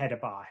this in the header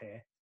bar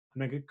here. I'm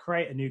going to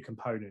create a new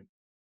component.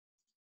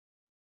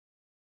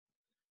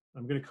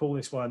 I'm going to call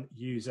this one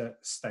user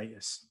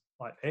status,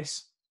 like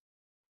this.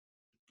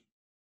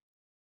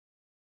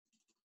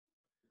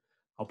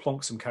 I'll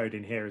plonk some code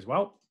in here as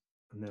well,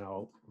 and then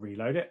I'll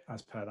reload it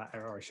as per that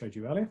error I showed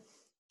you earlier.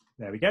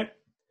 There we go.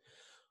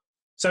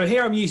 So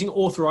here I'm using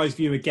authorized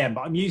view again,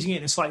 but I'm using it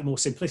in a slightly more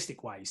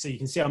simplistic way. So you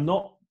can see I'm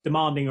not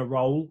demanding a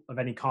role of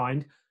any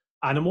kind,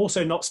 and I'm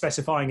also not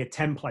specifying a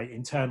template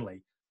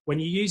internally. When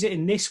you use it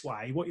in this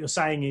way, what you're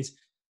saying is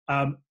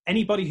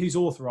anybody who's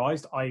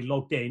authorized, i.e.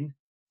 logged in,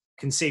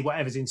 can see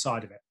whatever's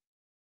inside of it.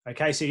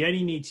 Okay, so you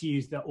only need to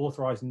use the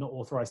authorized and not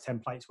authorized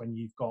templates when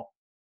you've got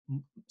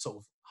sort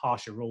of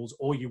harsher rules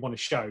or you want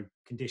to show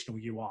conditional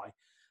UI.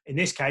 In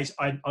this case,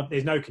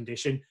 there's no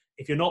condition.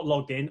 If you're not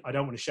logged in, I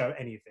don't want to show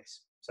any of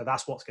this. So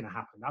that's what's going to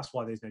happen. That's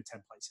why there's no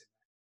templates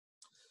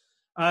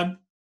in there.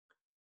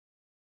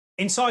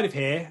 Inside of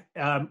here,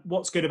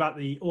 what's good about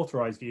the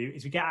authorized view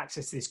is we get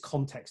access to this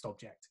context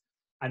object.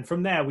 And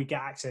from there, we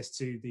get access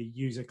to the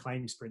user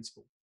claims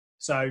principle.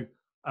 So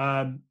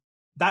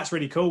that's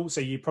really cool. So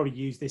you probably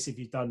use this if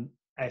you've done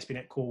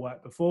ASP.NET Core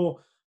work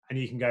before, and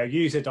you can go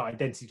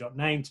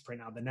user.identity.name to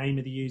print out the name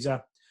of the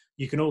user.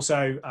 You can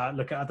also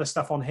look at other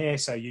stuff on here.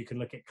 So you can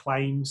look at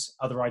claims,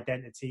 other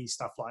identities,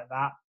 stuff like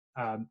that.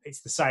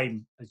 It's the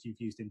same as you've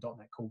used in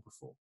 .NET Core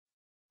before.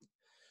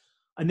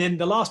 And then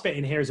the last bit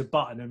in here is a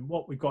button. And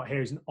what we've got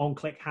here is an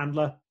on-click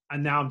handler.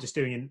 And now I'm just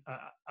doing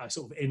a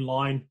sort of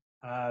inline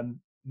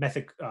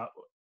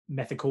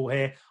method call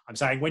here. I'm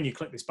saying when you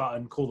click this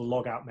button, call the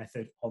logout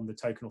method on the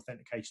token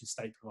authentication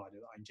state provider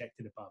that I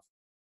injected above.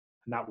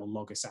 And that will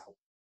log us out.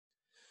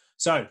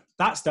 So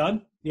that's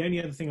done. The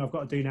only other thing I've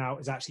got to do now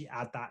is actually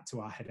add that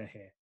to our header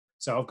here.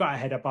 So I've got a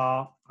header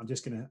bar. I'm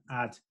just going to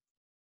add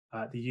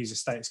the user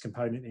status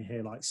component in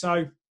here like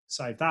so.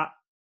 Save that.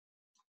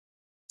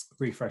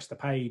 Refresh the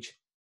page.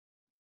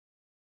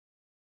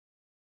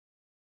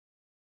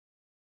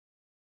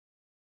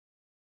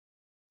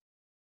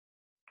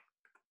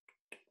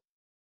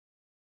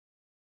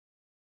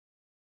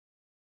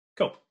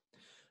 Cool.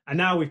 And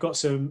now we've got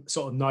some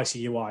sort of nicer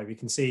UI. We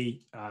can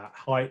see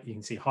you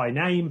can see hi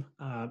name.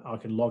 I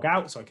can log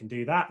out, so I can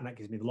do that, and that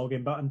gives me the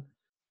login button,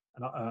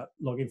 and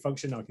login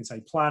function. I can say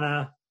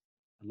planner,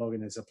 and log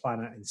in as a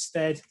planner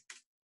instead,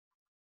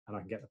 and I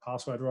can get the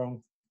password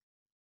wrong.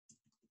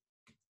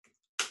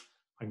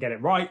 I can get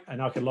it right,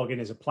 and I can log in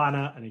as a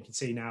planner, and you can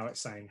see now it's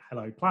saying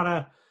hello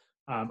planner,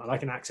 and I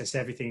can access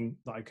everything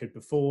that I could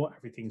before.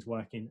 Everything's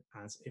working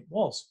as it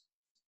was.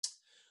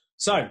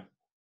 So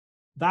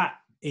that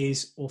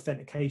is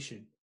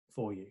authentication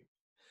for you.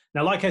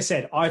 Now, like I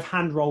said, I've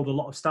hand rolled a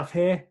lot of stuff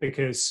here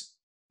because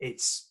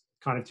it's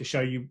kind of to show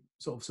you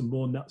sort of some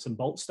more nuts and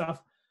bolts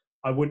stuff.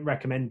 I wouldn't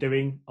recommend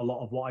doing a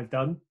lot of what I've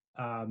done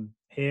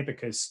here,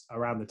 because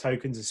around the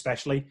tokens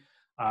especially,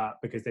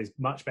 because there's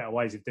much better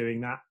ways of doing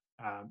that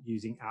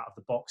using out of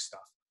the box stuff.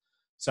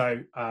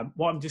 So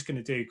what I'm just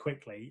going to do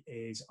quickly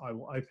is I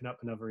will open up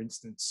another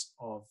instance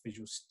of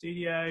Visual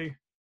Studio.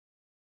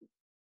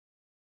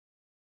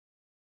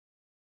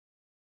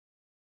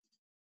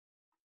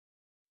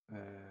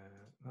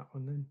 That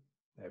one then.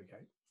 There we go.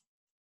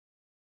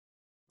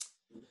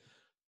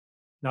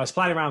 Now I was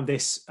playing around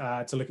this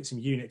to look at some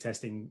unit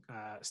testing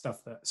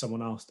stuff that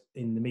someone asked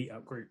in the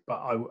meetup group, but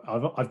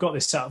I've got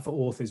this set up for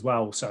auth as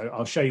well. So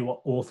I'll show you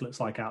what auth looks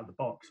like out of the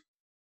box.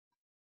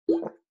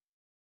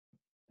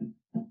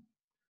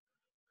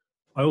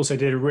 I also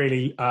did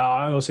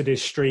a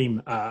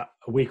stream a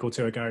week or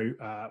two ago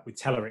with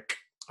Telerik.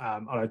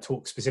 And I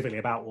talked specifically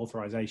about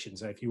authorization.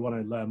 So if you want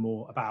to learn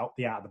more about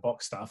the out of the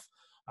box stuff,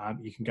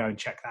 you can go and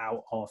check that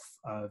out off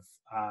of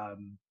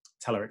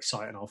Telerik's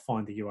site, and I'll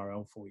find the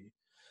URL for you.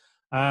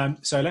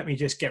 So let me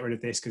just get rid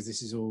of this, because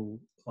this is all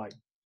like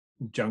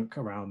junk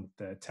around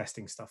the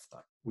testing stuff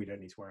that we don't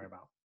need to worry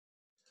about.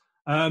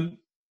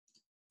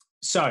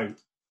 So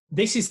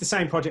this is the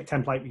same project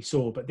template we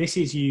saw, but this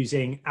is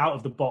using out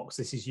of the box.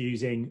 This is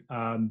using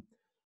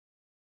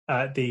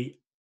the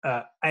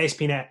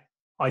ASP.NET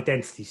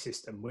identity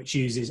system, which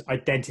uses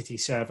identity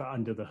server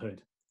under the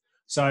hood.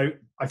 So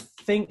I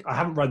think I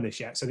haven't run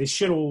this yet. So this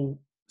should all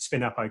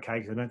spin up okay,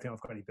 because I don't think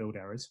I've got any build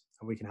errors,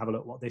 and we can have a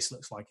look what this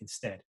looks like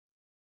instead.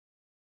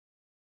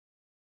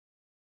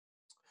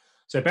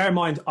 So bear in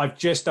mind, I've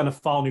just done a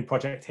file new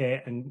project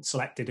here and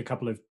selected a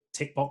couple of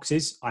tick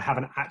boxes. I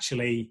haven't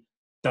actually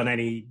done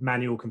any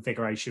manual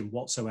configuration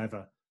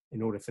whatsoever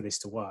in order for this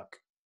to work.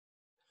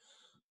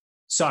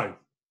 So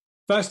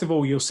first of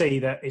all, you'll see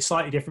that it's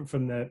slightly different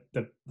from the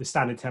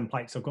standard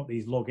templates. I've got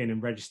these login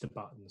and register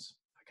buttons.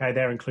 Okay,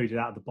 they're included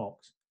out of the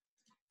box.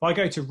 If I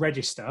go to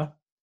register,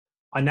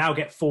 I now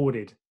get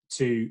forwarded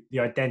to the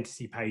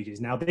identity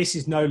pages. Now, this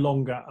is no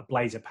longer a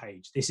Blazor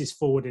page. This is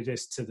forwarded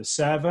us to the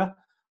server,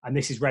 and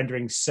this is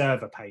rendering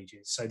server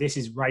pages. So this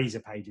is Razor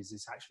pages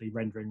it's actually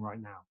rendering right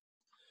now.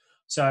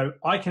 So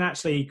I can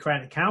actually create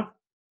an account.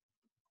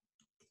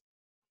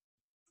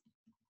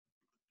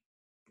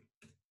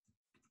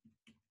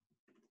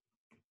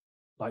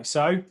 Like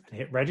so, and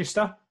hit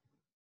register.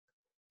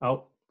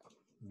 Oh,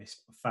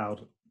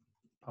 failed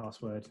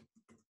password.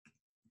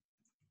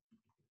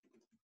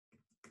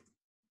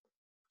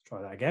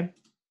 Try that again.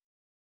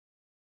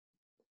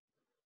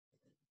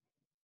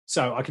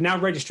 So I can now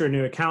register a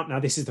new account.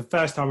 Now, this is the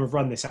first time I've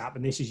run this app,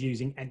 and this is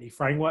using Entity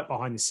Framework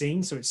behind the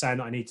scenes. So it's saying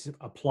that I need to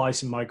apply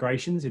some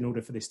migrations in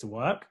order for this to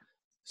work.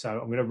 So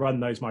I'm going to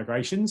run those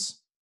migrations.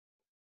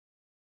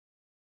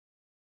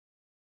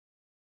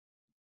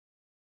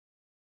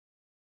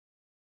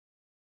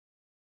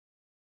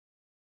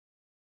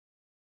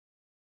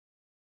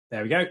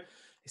 There we go.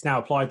 It's now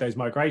applied those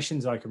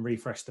migrations. I can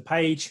refresh the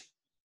page.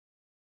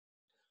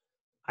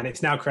 And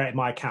it's now created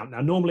my account.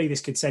 Now, normally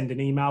this could send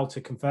an email to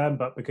confirm,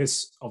 but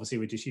because obviously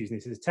we're just using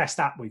this as a test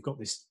app, we've got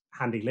this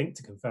handy link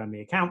to confirm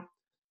the account,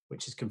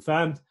 which is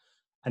confirmed.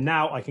 And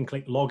now I can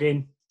click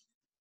login.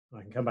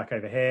 I can come back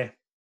over here.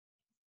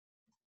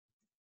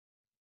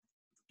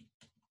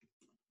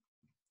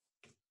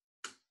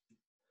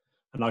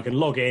 And I can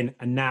log in,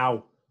 and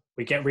now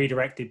we get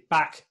redirected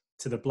back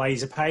to the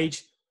Blazor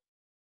page.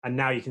 And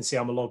now you can see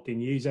I'm a logged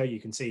in user. You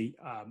can see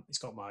it's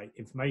got my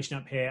information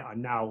up here. I've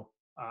now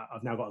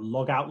got a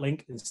logout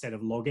link instead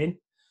of login.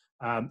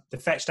 The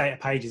fetch data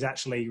page is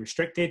actually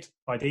restricted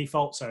by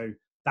default, so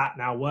that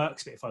now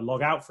works. But if I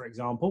log out, for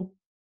example,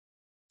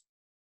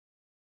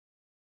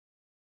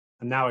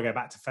 and now I go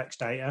back to fetch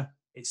data,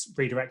 it's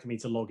redirected me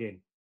to log in.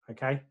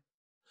 Okay,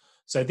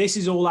 so this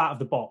is all out of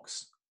the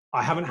box.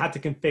 I haven't had to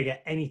configure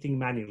anything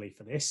manually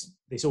for this.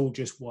 This all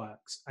just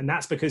works, and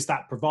that's because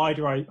that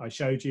provider I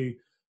showed you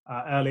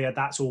earlier,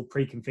 that's all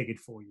pre-configured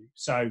for you.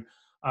 So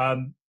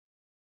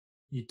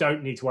you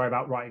don't need to worry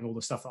about writing all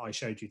the stuff that I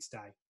showed you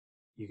today.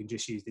 You can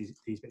just use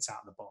these bits out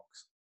of the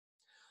box.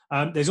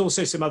 There's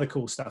also some other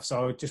cool stuff.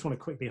 So I just want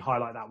to quickly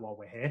highlight that while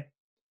we're here.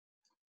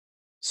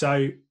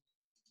 So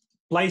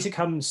Blazor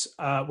comes,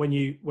 when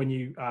you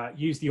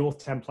use the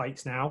auth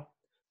templates now,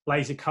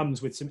 Blazor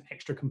comes with some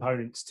extra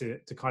components to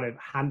kind of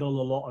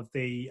handle a lot of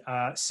the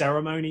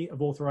ceremony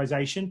of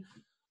authorization.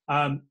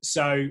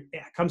 So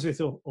it comes with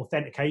an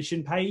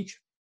authentication page.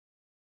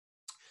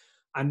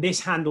 And this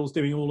handles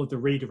doing all of the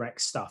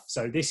redirect stuff.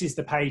 So this is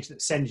the page that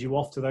sends you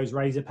off to those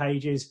Razor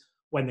pages.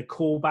 When the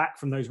callback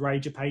from those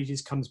Razor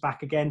pages comes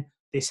back again,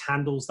 this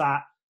handles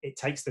that. It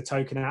takes the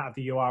token out of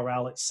the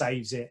URL, it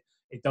saves it,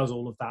 it does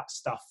all of that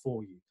stuff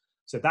for you.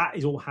 So that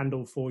is all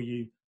handled for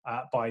you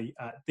by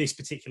this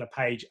particular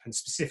page, and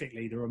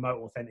specifically the remote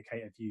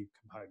authenticator view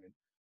component.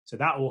 So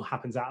that all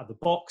happens out of the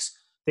box.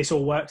 This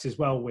all works as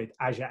well with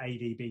Azure AD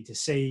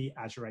B2C,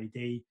 Azure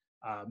AD.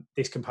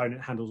 This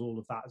component handles all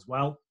of that as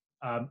well.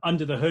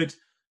 Under the hood,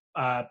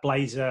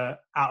 Blazor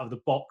out of the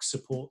box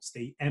supports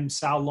the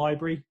MSAL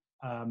library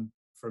from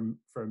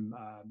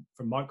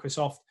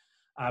Microsoft,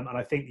 and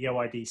I think the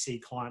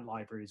OIDC client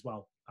library as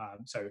well.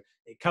 So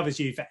it covers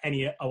you for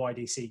any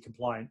OIDC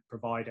compliant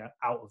provider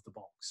out of the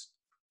box.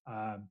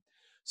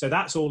 So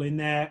that's all in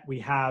there. We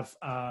have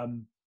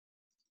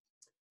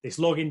this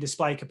login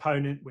display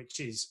component, which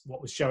is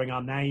what was showing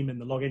our name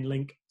and the login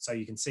link. So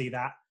you can see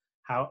that,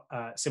 how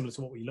similar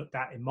to what we looked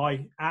at in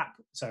my app.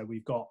 So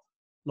we've got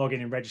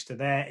login and register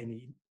there. In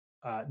the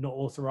not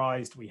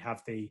authorized, we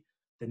have the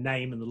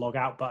name and the log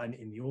out button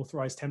in the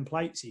authorized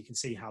template. So you can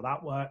see how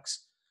that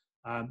works.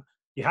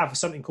 You have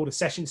something called a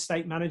session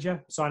state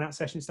manager, sign out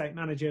session state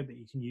manager, that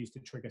you can use to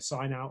trigger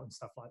sign out and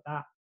stuff like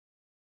that.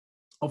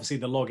 Obviously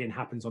the login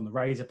happens on the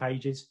Razor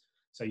pages,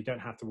 so you don't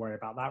have to worry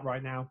about that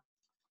right now.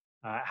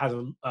 It has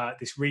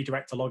this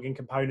redirect to login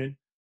component,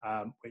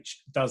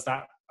 which does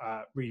that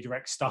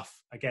redirect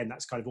stuff. Again,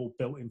 that's kind of all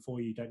built in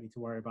for you. You don't need to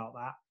worry about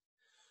that.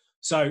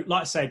 So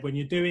like I said, when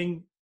you're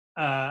doing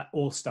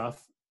all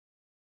stuff,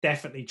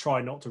 definitely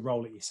try not to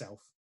roll it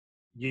yourself.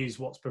 Use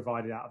what's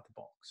provided out of the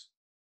box.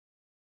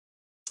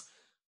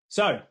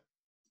 So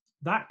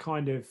that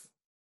kind of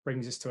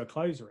brings us to a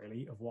close,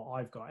 really, of what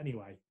I've got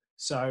anyway.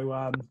 So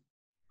I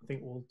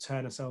think we'll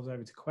turn ourselves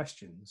over to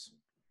questions.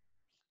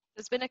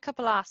 There's been a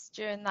couple asked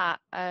during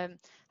that.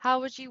 How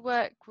would you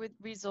work with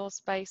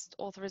resource-based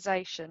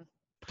authorization?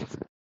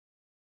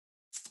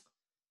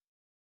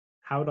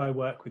 How would I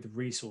work with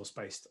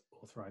resource-based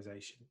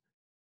authorization?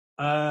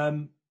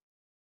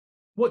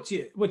 What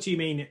do you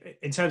mean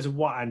in terms of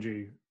what,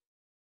 Andrew?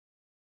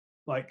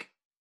 Like,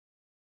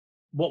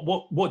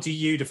 what do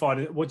you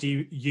define? What do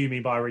you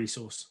mean by a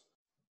resource?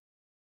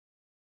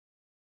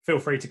 Feel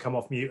free to come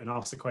off mute and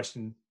ask the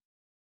question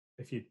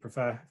if you'd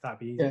prefer. If that'd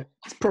be easier. Yeah,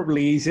 it's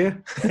probably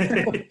easier.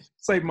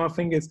 Save my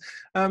fingers.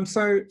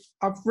 So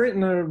I've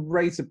written a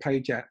Razor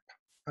page app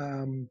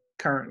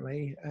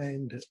currently,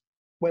 and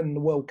when the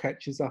world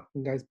catches up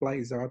and goes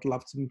Blazor, I'd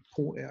love to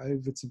port it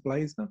over to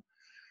Blazor.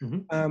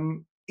 Mm-hmm.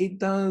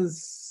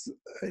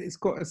 It's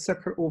got a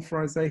separate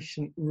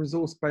authorization,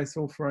 resource-based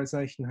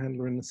authorization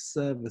handler in the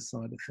server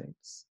side of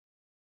things.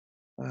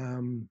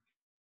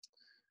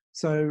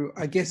 So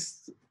I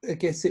guess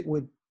it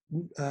would,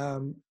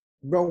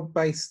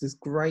 role-based is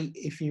great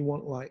if you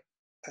want like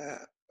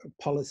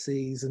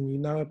policies and you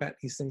know about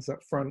these things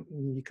up front,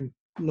 and you can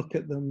look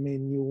at them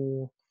in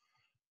your,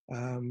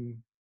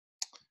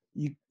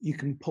 you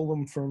can pull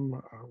them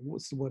from,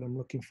 what's the word I'm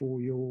looking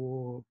for,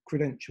 your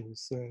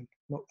credentials,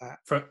 not that.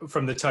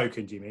 From the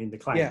token, do you mean, the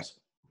claims?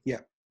 Yeah.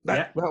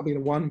 That'll be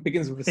the one,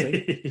 begins with a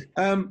C.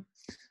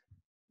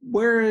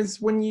 Whereas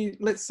when you,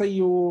 let's say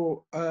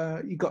you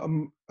got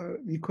the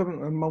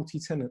equivalent of a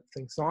multi-tenant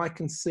thing, so I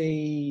can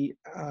see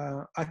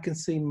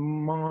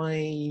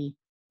my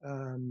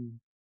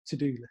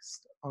to-do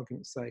list,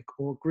 argument's sake,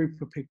 or a group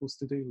of people's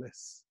to-do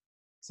lists.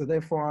 So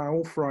therefore I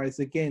authorize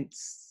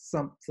against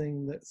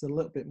something that's a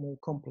little bit more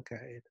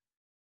complicated.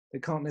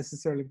 It can't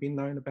necessarily be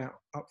known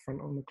about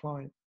upfront on the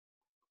client.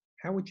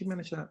 How would you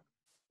manage that?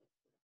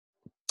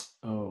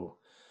 Oh,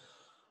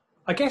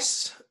 I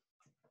guess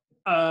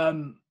I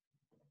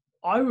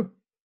would.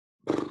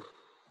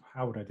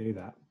 How would I do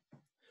that?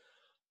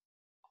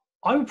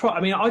 I would probably.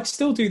 I mean, I'd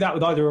still do that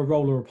with either a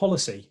role or a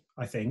policy.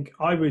 I think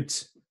I would.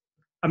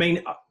 I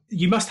mean,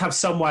 you must have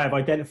some way of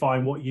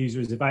identifying what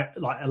user is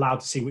allowed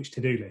to see which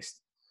to-do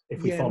list.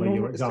 If we follow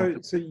your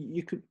example, so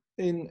you could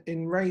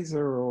in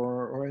Razor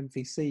or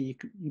MVC,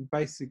 you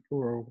basically,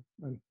 or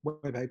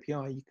Web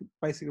API, you could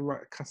basically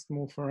write a custom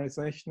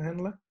authorization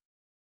handler.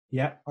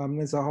 Yeah.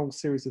 There's a whole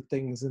series of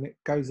things, and it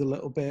goes a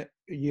little bit.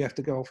 You have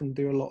to go off and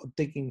do a lot of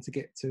digging to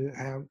get to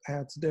how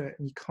to do it,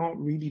 and you can't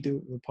really do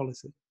it with a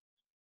policy.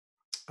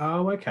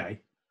 Oh,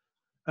 okay.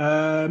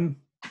 But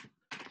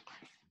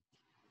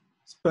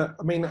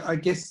I mean, I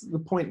guess the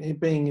point here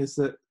being is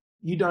that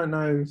you don't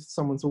know if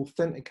someone's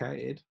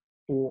authenticated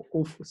or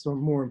so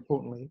more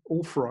importantly,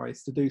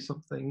 authorized to do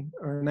something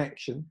or an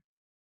action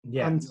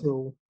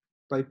until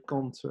they've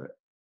gone to it.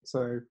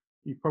 So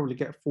you probably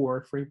get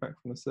 403 back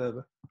from the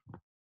server.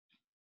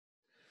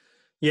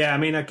 Yeah, I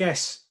mean, I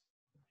don't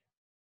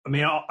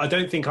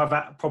think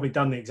I've probably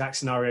done the exact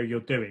scenario you're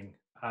doing.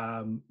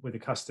 with a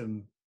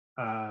custom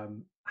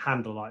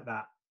handle like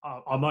that.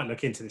 I might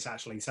look into this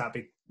actually. So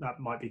that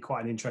might be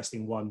quite an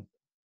interesting one,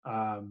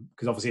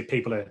 because obviously if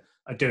people are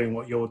doing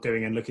what you're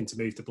doing and looking to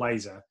move to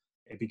Blazor,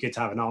 it'd be good to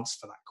have an answer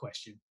for that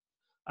question.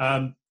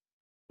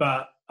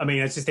 But I mean,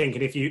 I was just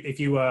thinking, if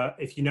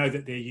you know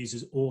that the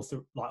user's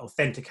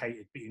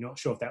authenticated, but you're not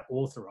sure if they're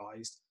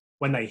authorized,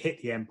 when they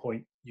hit the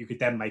endpoint, you could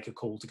then make a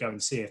call to go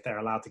and see if they're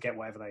allowed to get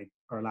whatever they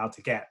are allowed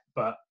to get.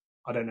 But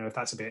I don't know if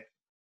that's a bit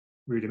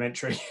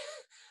rudimentary.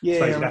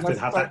 Yeah, you'd have to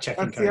have that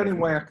checking that's code. the only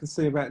way I can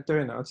see about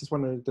doing it. I just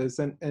wondered if there's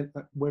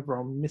whether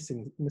I'm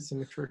missing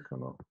a trick or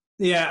not.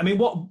 Yeah, I mean,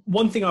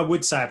 one thing I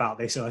would say about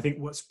this, and I think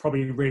what's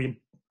probably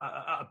really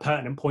a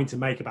pertinent point to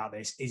make about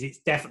this, is it's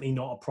definitely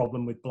not a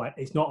problem with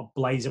it's not a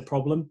Blazor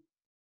problem.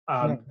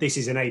 No. This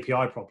is an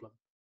API problem,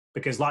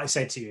 because, like I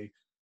said to you,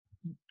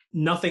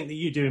 nothing that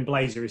you do in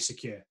Blazor is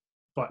secure.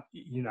 But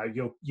you know,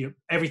 your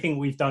everything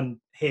we've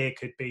done here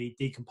could be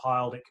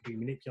decompiled, it could be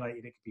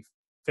manipulated, it could be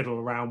fiddled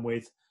around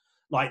with,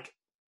 like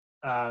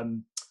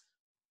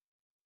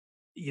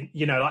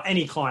you know, like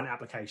any client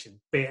application,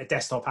 be it a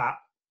desktop app,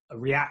 a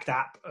React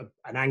app,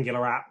 an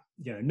Angular app,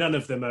 you know, none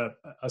of them are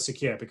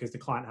secure because the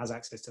client has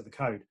access to the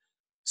code.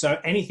 So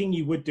anything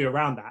you would do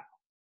around that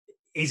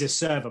is a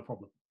server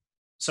problem.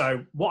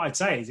 So what I'd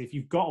say is, if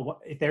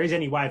there is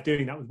any way of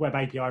doing that with Web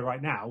API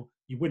right now,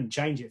 you wouldn't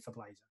change it for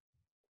Blazor.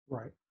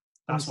 Right.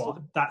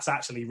 That's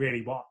actually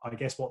really what I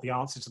guess what the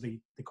answer to the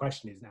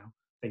question is now,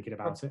 thinking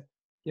about it.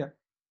 Yeah.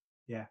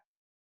 Yeah.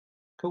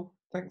 Cool.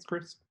 Thanks,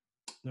 Chris.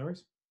 No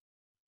worries.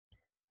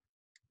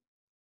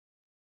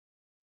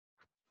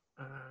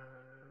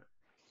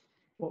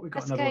 What we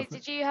got? SK, another one.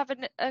 did you have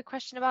a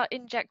question about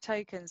inject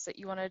tokens that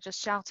you want to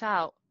just shout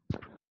out?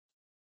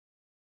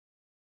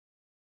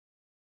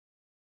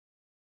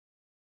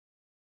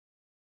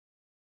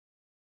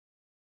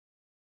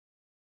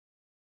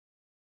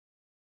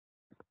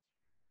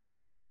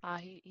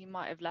 He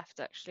might have left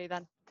actually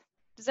then.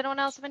 Does anyone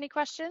else have any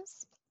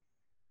questions?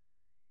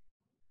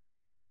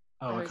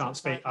 Oh, I can't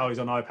speak. Oh, he's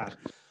on iPad.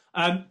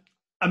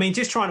 I mean,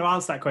 just trying to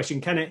answer that question,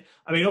 can it?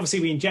 I mean, obviously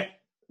we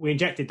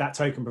injected that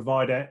token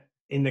provider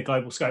in the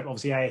global scope.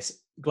 Obviously,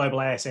 global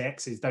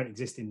ASAXs don't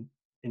exist in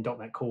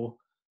 .NET Core.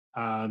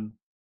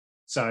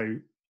 So,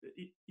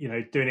 you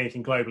know, doing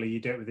anything globally, you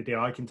do it with a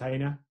DI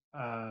container.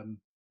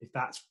 If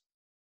that's,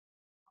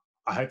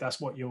 I hope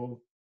that's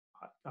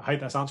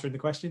answering the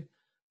question.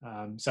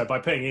 So by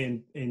putting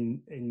it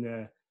in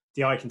the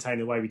DI container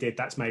the way we did,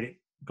 that's made it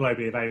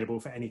globally available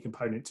for any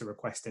component to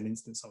request an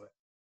instance of it.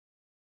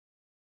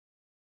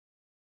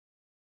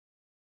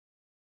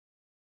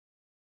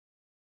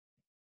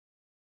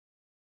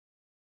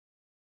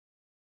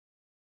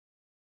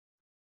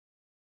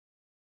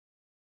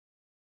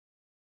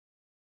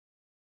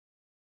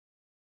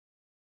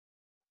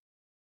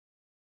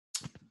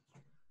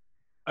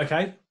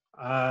 Okay.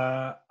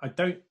 I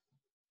don't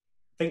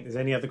think there's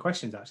any other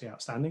questions actually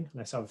outstanding,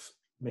 unless I've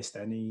missed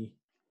any.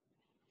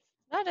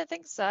 No, I don't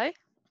think so.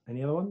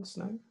 Any other ones?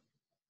 No.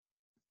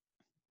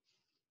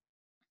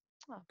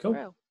 Oh, cool.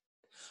 Real.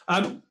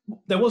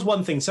 There was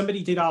one thing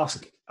somebody did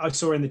ask. I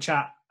saw in the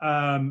chat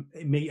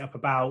meetup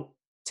about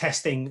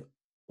testing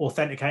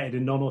authenticated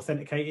and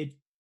non-authenticated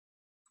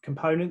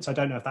components. I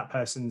don't know if that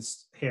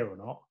person's here or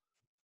not.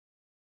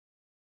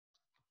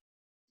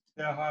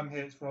 Yeah, hi, I'm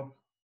here. It's Rob.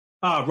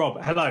 Ah,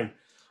 Rob, hello.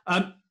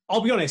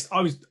 I'll be honest.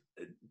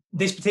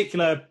 This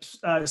particular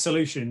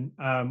solution,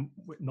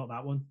 not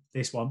that one,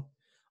 this one.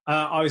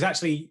 I was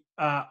actually,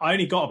 I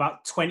only got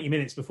about 20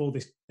 minutes before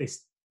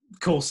this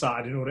call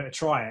started in order to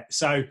try it.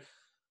 So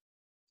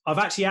I've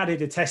actually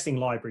added a testing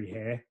library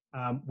here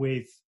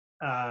with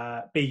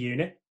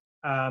BUnit.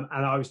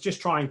 And I was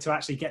just trying to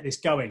actually get this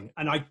going.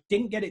 And I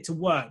didn't get it to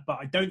work, but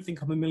I don't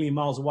think I'm a million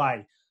miles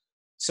away.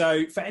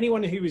 So for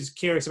anyone who is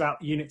curious about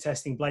unit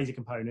testing Blazor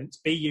components,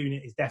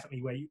 BUnit is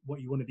definitely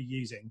what you want to be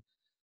using.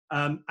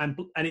 And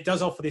it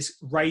does offer this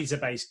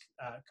razor-based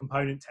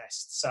component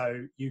test.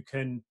 So you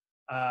can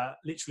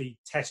literally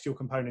test your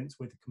components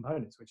with the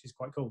components, which is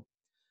quite cool.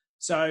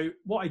 So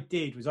what I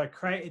did was I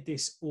created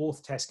this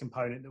auth test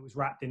component that was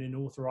wrapped in an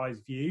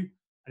authorized view,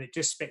 and it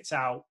just spits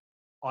out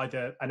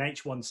either an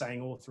H1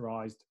 saying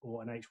authorized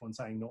or an H1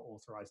 saying not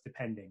authorized,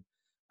 depending.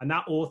 And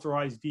that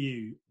authorized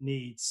view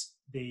needs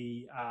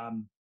the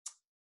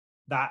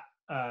that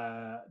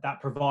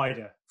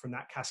provider from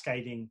that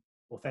cascading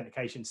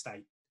authentication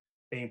state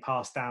being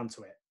passed down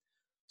to it.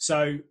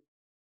 So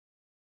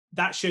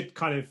that should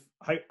kind of,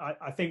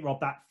 I think,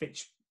 Rob, that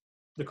fits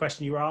the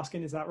question you were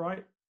asking. Is that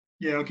right?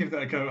 Yeah, I'll give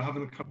that a go. I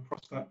haven't come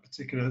across that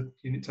particular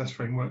unit test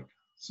framework.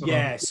 So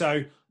yeah,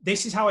 so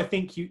this is how I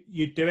think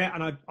you do it.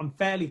 And I'm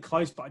fairly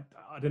close, but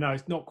I don't know,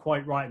 it's not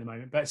quite right at the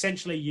moment. But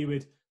essentially you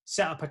would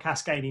set up a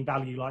cascading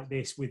value like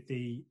this with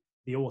the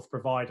auth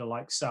provider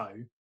like so.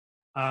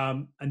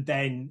 And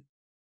then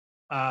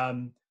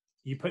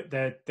you put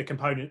the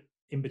component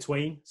in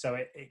between, so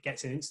it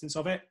gets an instance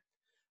of it.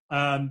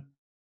 And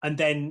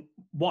then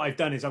what I've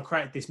done is I've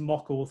created this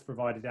mock auth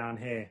provider down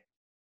here.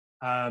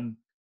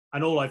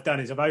 And all I've done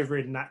is I've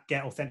overridden that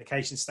get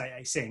authentication state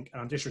async,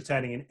 and I'm just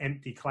returning an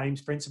empty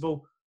claims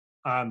principle,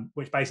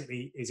 which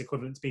basically is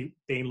equivalent to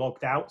being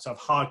logged out. So I've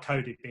hard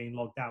coded being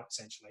logged out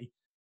essentially.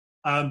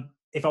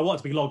 If I want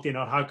to be logged in,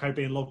 I'd hard code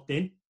being logged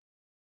in.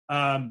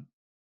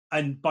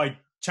 And by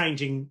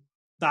changing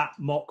that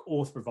mock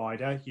auth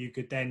provider, you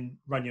could then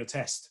run your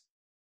test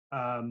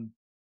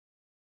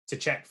to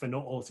check for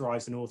not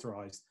authorized and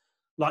authorized.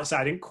 Like I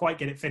said, I didn't quite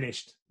get it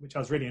finished, which I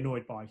was really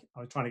annoyed by. I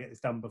was trying to get this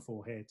done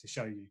before here to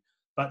show you.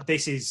 But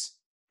this is,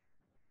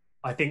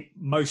 I think,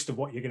 most of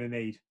what you're going to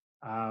need.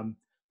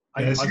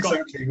 That's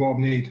exactly what I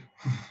need.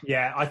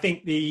 Yeah, I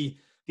think the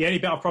only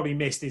bit I've probably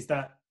missed is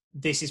that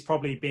this is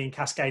probably being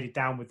cascaded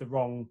down with the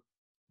wrong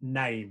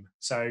name.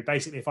 So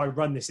basically, if I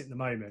run this at the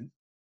moment,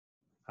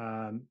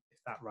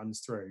 if that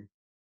runs through,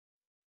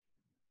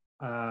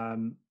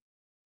 and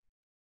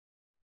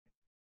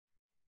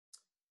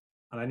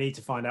I need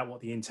to find out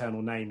what the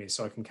internal name is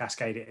so I can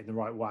cascade it in the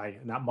right way,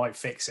 and that might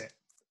fix it.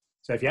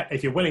 So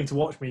if you're willing to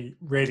watch me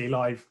really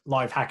live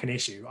hack an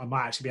issue, I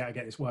might actually be able to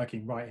get this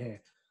working right here.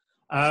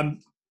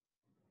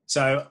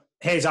 So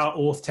here's our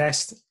auth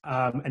test,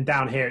 and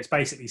down here it's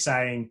basically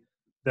saying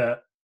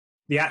that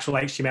the actual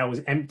HTML was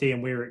empty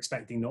and we were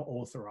expecting not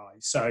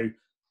authorized. So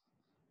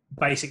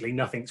basically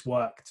nothing's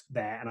worked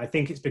there, and I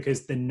think it's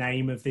because the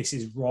name of this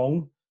is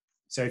wrong.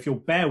 So if you'll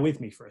bear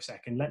with me for a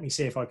second, let me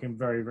see if I can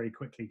very, very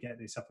quickly get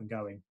this up and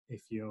going,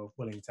 if you're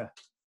willing to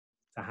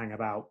hang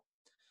about.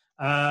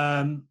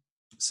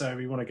 So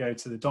we want to go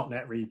to the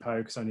 .NET repo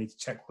because I need to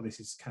check what this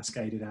is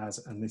cascaded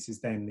as, and this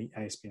is then the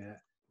ASP.NET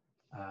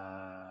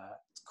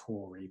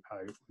core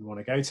repo we want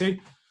to go to.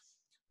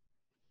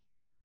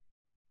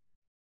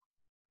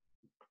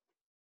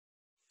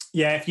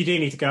 Yeah, if you do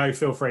need to go,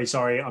 feel free.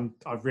 Sorry, I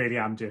really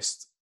am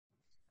just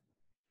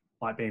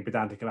like being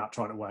pedantic about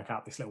trying to work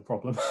out this little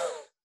problem.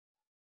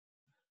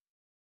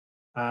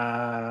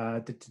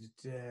 I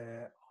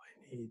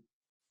need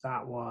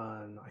that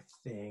one, I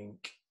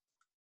think.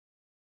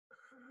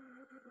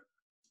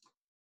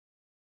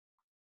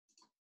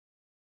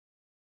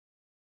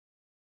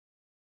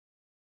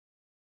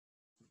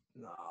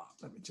 No,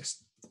 let me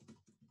just.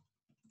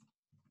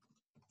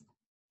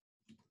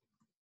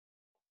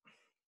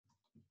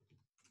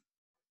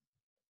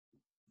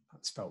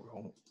 That's spelled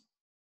wrong.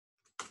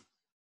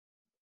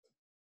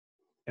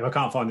 If I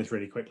can't find this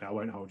really quickly, I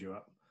won't hold you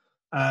up.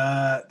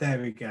 There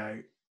we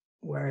go.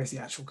 Where is the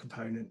actual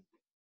component?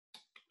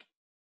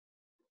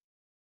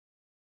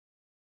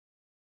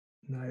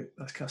 No,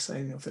 that's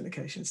cascading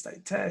authentication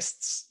state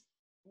tests.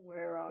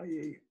 Where are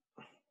you?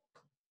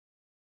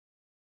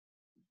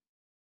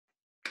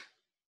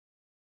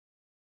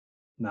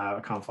 No,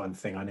 I can't find the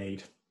thing I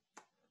need.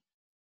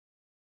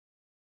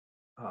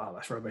 Oh,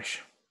 that's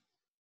rubbish.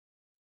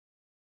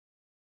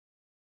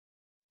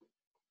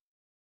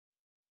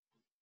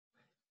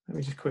 Let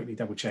me just quickly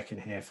double check in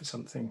here for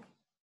something.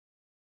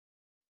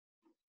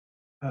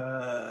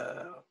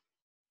 Where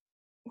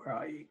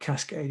are you?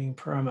 Cascading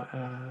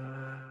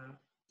parameter.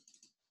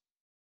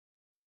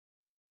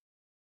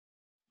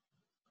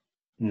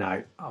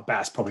 No, I bet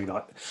that's probably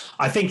like,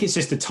 I think it's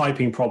just a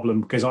typing problem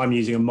because I'm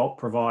using a mock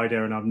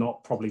provider and I've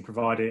not probably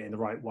provided it in the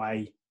right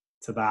way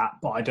to that,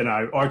 but I don't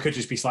know. Or it could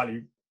just be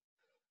slightly,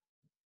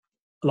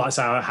 like I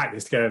say, I hacked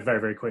this together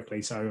very, very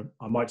quickly. So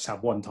I might just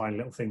have one tiny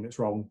little thing that's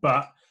wrong.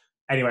 But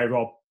anyway,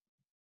 Rob,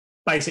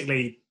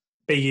 basically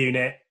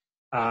bunit,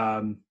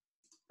 and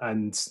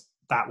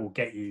that will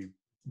get you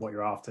what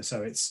you're after.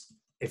 So it's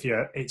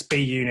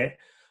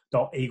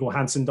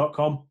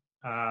bunit.eaglehansen.com.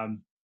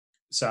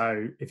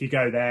 So if you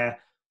go there,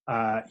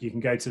 you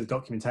can go to the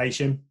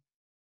documentation,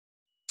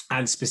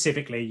 and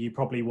specifically you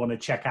probably want to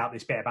check out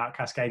this bit about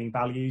cascading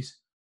values,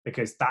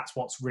 because that's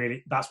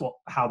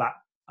how that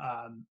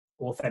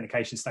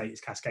authentication state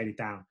is cascaded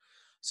down.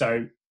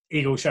 So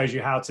Eagle shows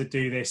you how to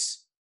do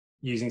this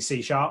using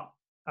C#,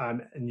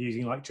 and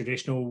using like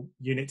traditional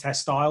unit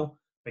test style,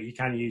 but you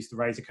can use the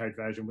Razor code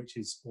version, which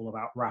is all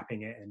about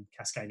wrapping it and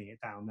cascading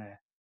it down there.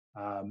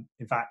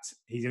 In fact,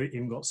 he's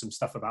even got some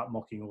stuff about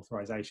mocking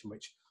authorization,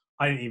 which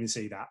I didn't even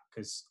see that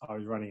because I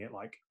was running it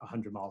like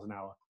 100 miles an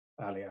hour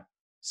earlier.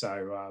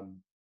 So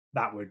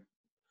that would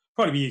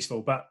probably be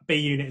useful, but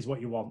bunit is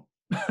what you want.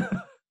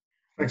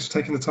 Thanks for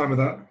taking the time with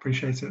that.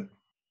 Appreciate it.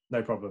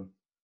 No problem.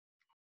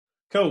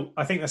 Cool.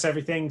 I think that's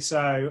everything.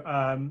 So,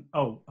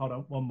 oh, hold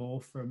on. One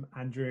more from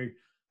Andrew.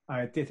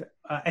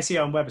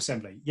 SEO and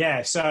WebAssembly.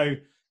 Yeah, so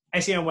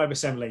SEO and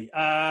WebAssembly.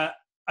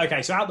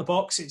 Okay, so out the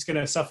box, it's going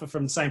to suffer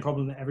from the same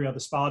problem that every other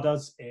SPA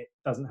does. It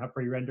doesn't have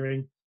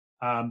pre-rendering,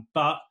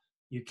 but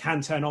you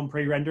can turn on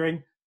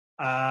pre-rendering,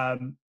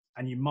 and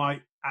you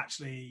might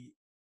actually,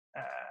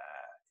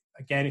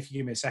 again, if you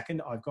give me a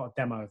second, I've got a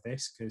demo of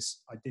this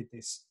because I did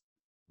this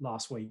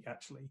last week,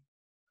 actually.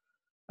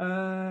 Where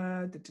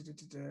are we?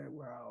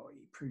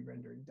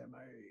 Pre-rendering demo,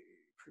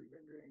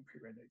 pre-rendering.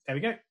 There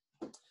we go.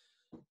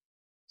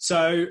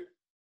 So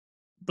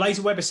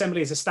Blazor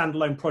WebAssembly is a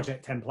standalone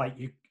project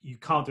template. You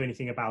can't do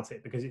anything about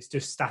it because it's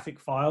just static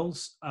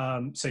files.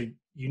 So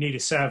you need a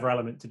server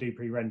element to do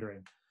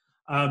pre-rendering.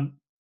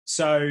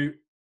 So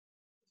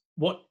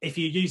what if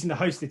you're using the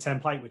hosted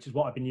template, which is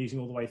what I've been using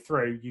all the way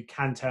through, you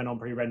can turn on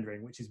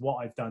pre-rendering, which is what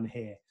I've done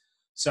here.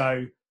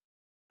 So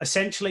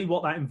essentially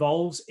what that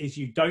involves is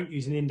you don't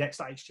use an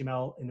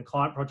index.html in the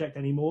client project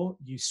anymore.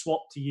 You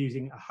swap to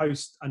using a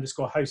host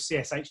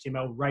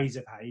 _host.cs.html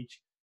razor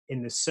page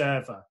in the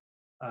server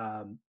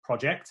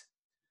project.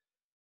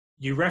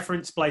 You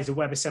reference Blazor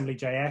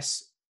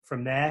WebAssembly.js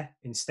from there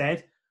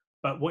instead.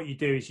 But what you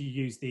do is you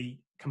use the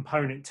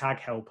component tag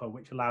helper,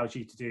 which allows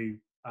you to do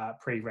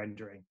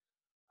pre-rendering.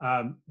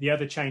 The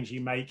other change you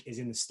make is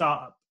in the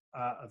startup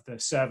of the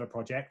server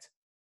project,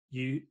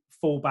 you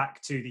fall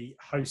back to the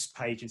host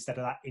page instead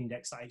of that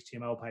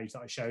index.html page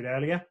that I showed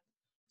earlier.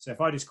 So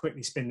if I just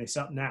quickly spin this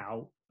up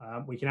now,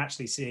 we can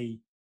actually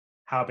see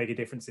how big a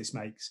difference this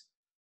makes.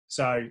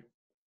 So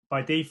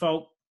by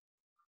default,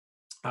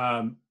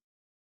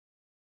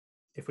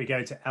 if we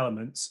go to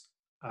elements,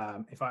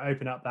 if I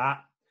open up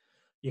that,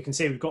 you can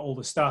see we've got all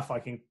the stuff. I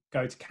can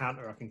go to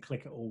counter, I can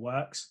click it all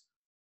works.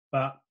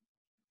 But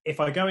if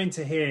I go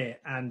into here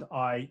and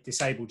I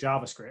disable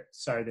JavaScript,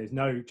 so there's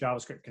no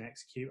JavaScript can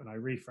execute, and I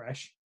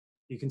refresh,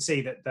 you can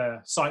see that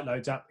the site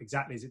loads up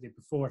exactly as it did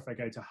before. If I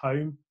go to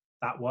home,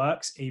 that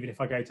works. Even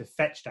if I go to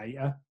fetch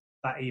data,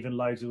 that even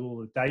loads with all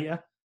the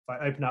data. If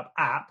I open up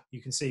app,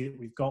 you can see that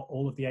we've got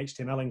all of the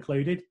HTML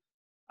included.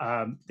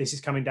 This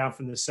is coming down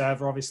from the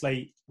server.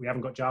 Obviously, we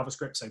haven't got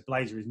JavaScript, so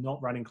Blazor is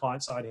not running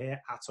client side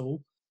here at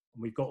all.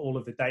 And we've got all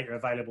of the data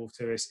available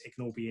to us. It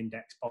can all be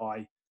indexed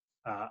by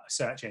a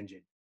search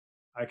engine.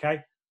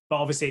 Okay, but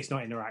obviously it's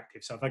not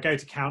interactive. So if I go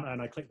to counter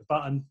and I click the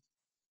button,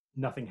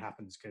 nothing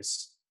happens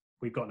because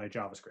we've got no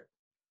JavaScript.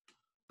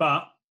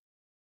 But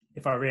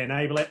if I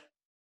re-enable it,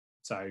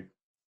 so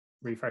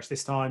refresh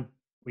this time,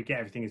 we get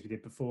everything as we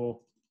did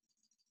before.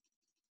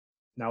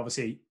 Now,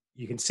 obviously,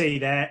 you can see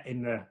there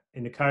in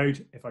the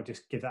code, if I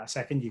just give that a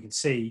second, you can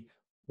see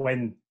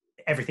when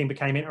everything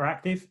became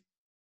interactive,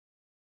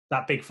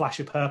 that big flash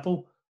of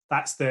purple,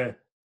 that's the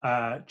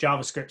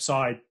JavaScript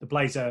side, the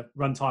Blazor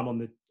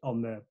runtime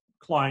on the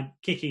client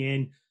kicking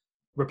in,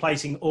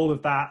 replacing all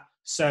of that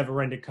server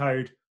rendered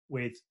code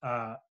with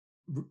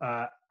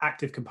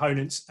active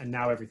components, and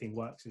now everything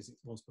works as it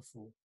was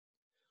before.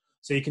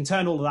 So you can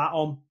turn all of that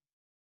on.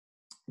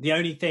 The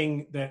only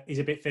thing that is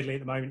a bit fiddly at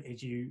the moment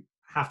is you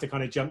have to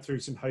kind of jump through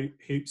some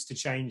hoops to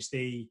change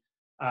the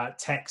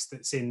text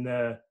that's in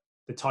the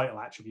title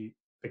attribute,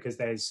 because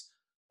there's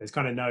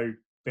kind of no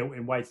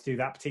built-in way to do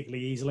that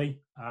particularly easily.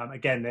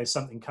 Again, there's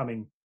something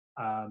coming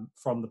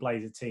from the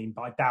Blazor team,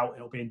 but I doubt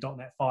it'll be in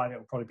 .NET 5.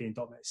 It'll probably be in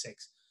 .NET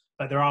 6.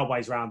 But there are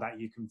ways around that.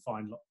 You can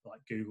find, like,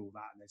 Google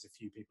that, and there's a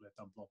few people who've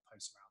done blog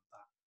posts around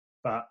that.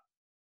 But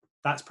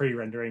that's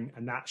pre-rendering,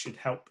 and that should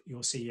help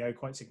your CEO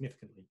quite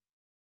significantly.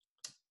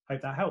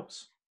 Hope that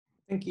helps.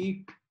 Thank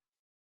you.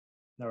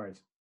 No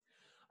worries.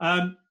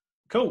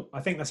 Cool.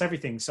 I think that's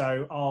everything.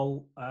 So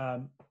I'll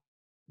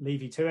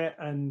leave you to it,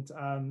 and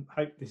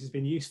hope this has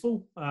been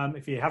useful.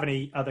 If you have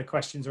any other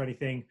questions or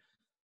anything,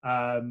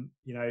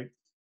 you know,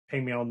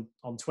 ping me on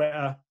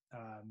Twitter.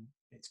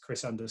 It's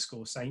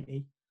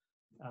Chris_Sainty.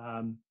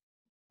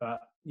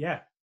 But yeah,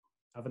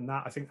 other than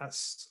that, I think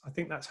that's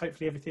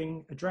hopefully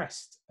everything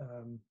addressed.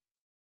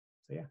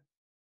 So yeah.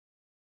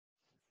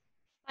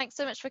 Thanks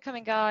so much for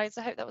coming, guys.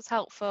 I hope that was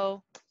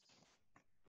helpful.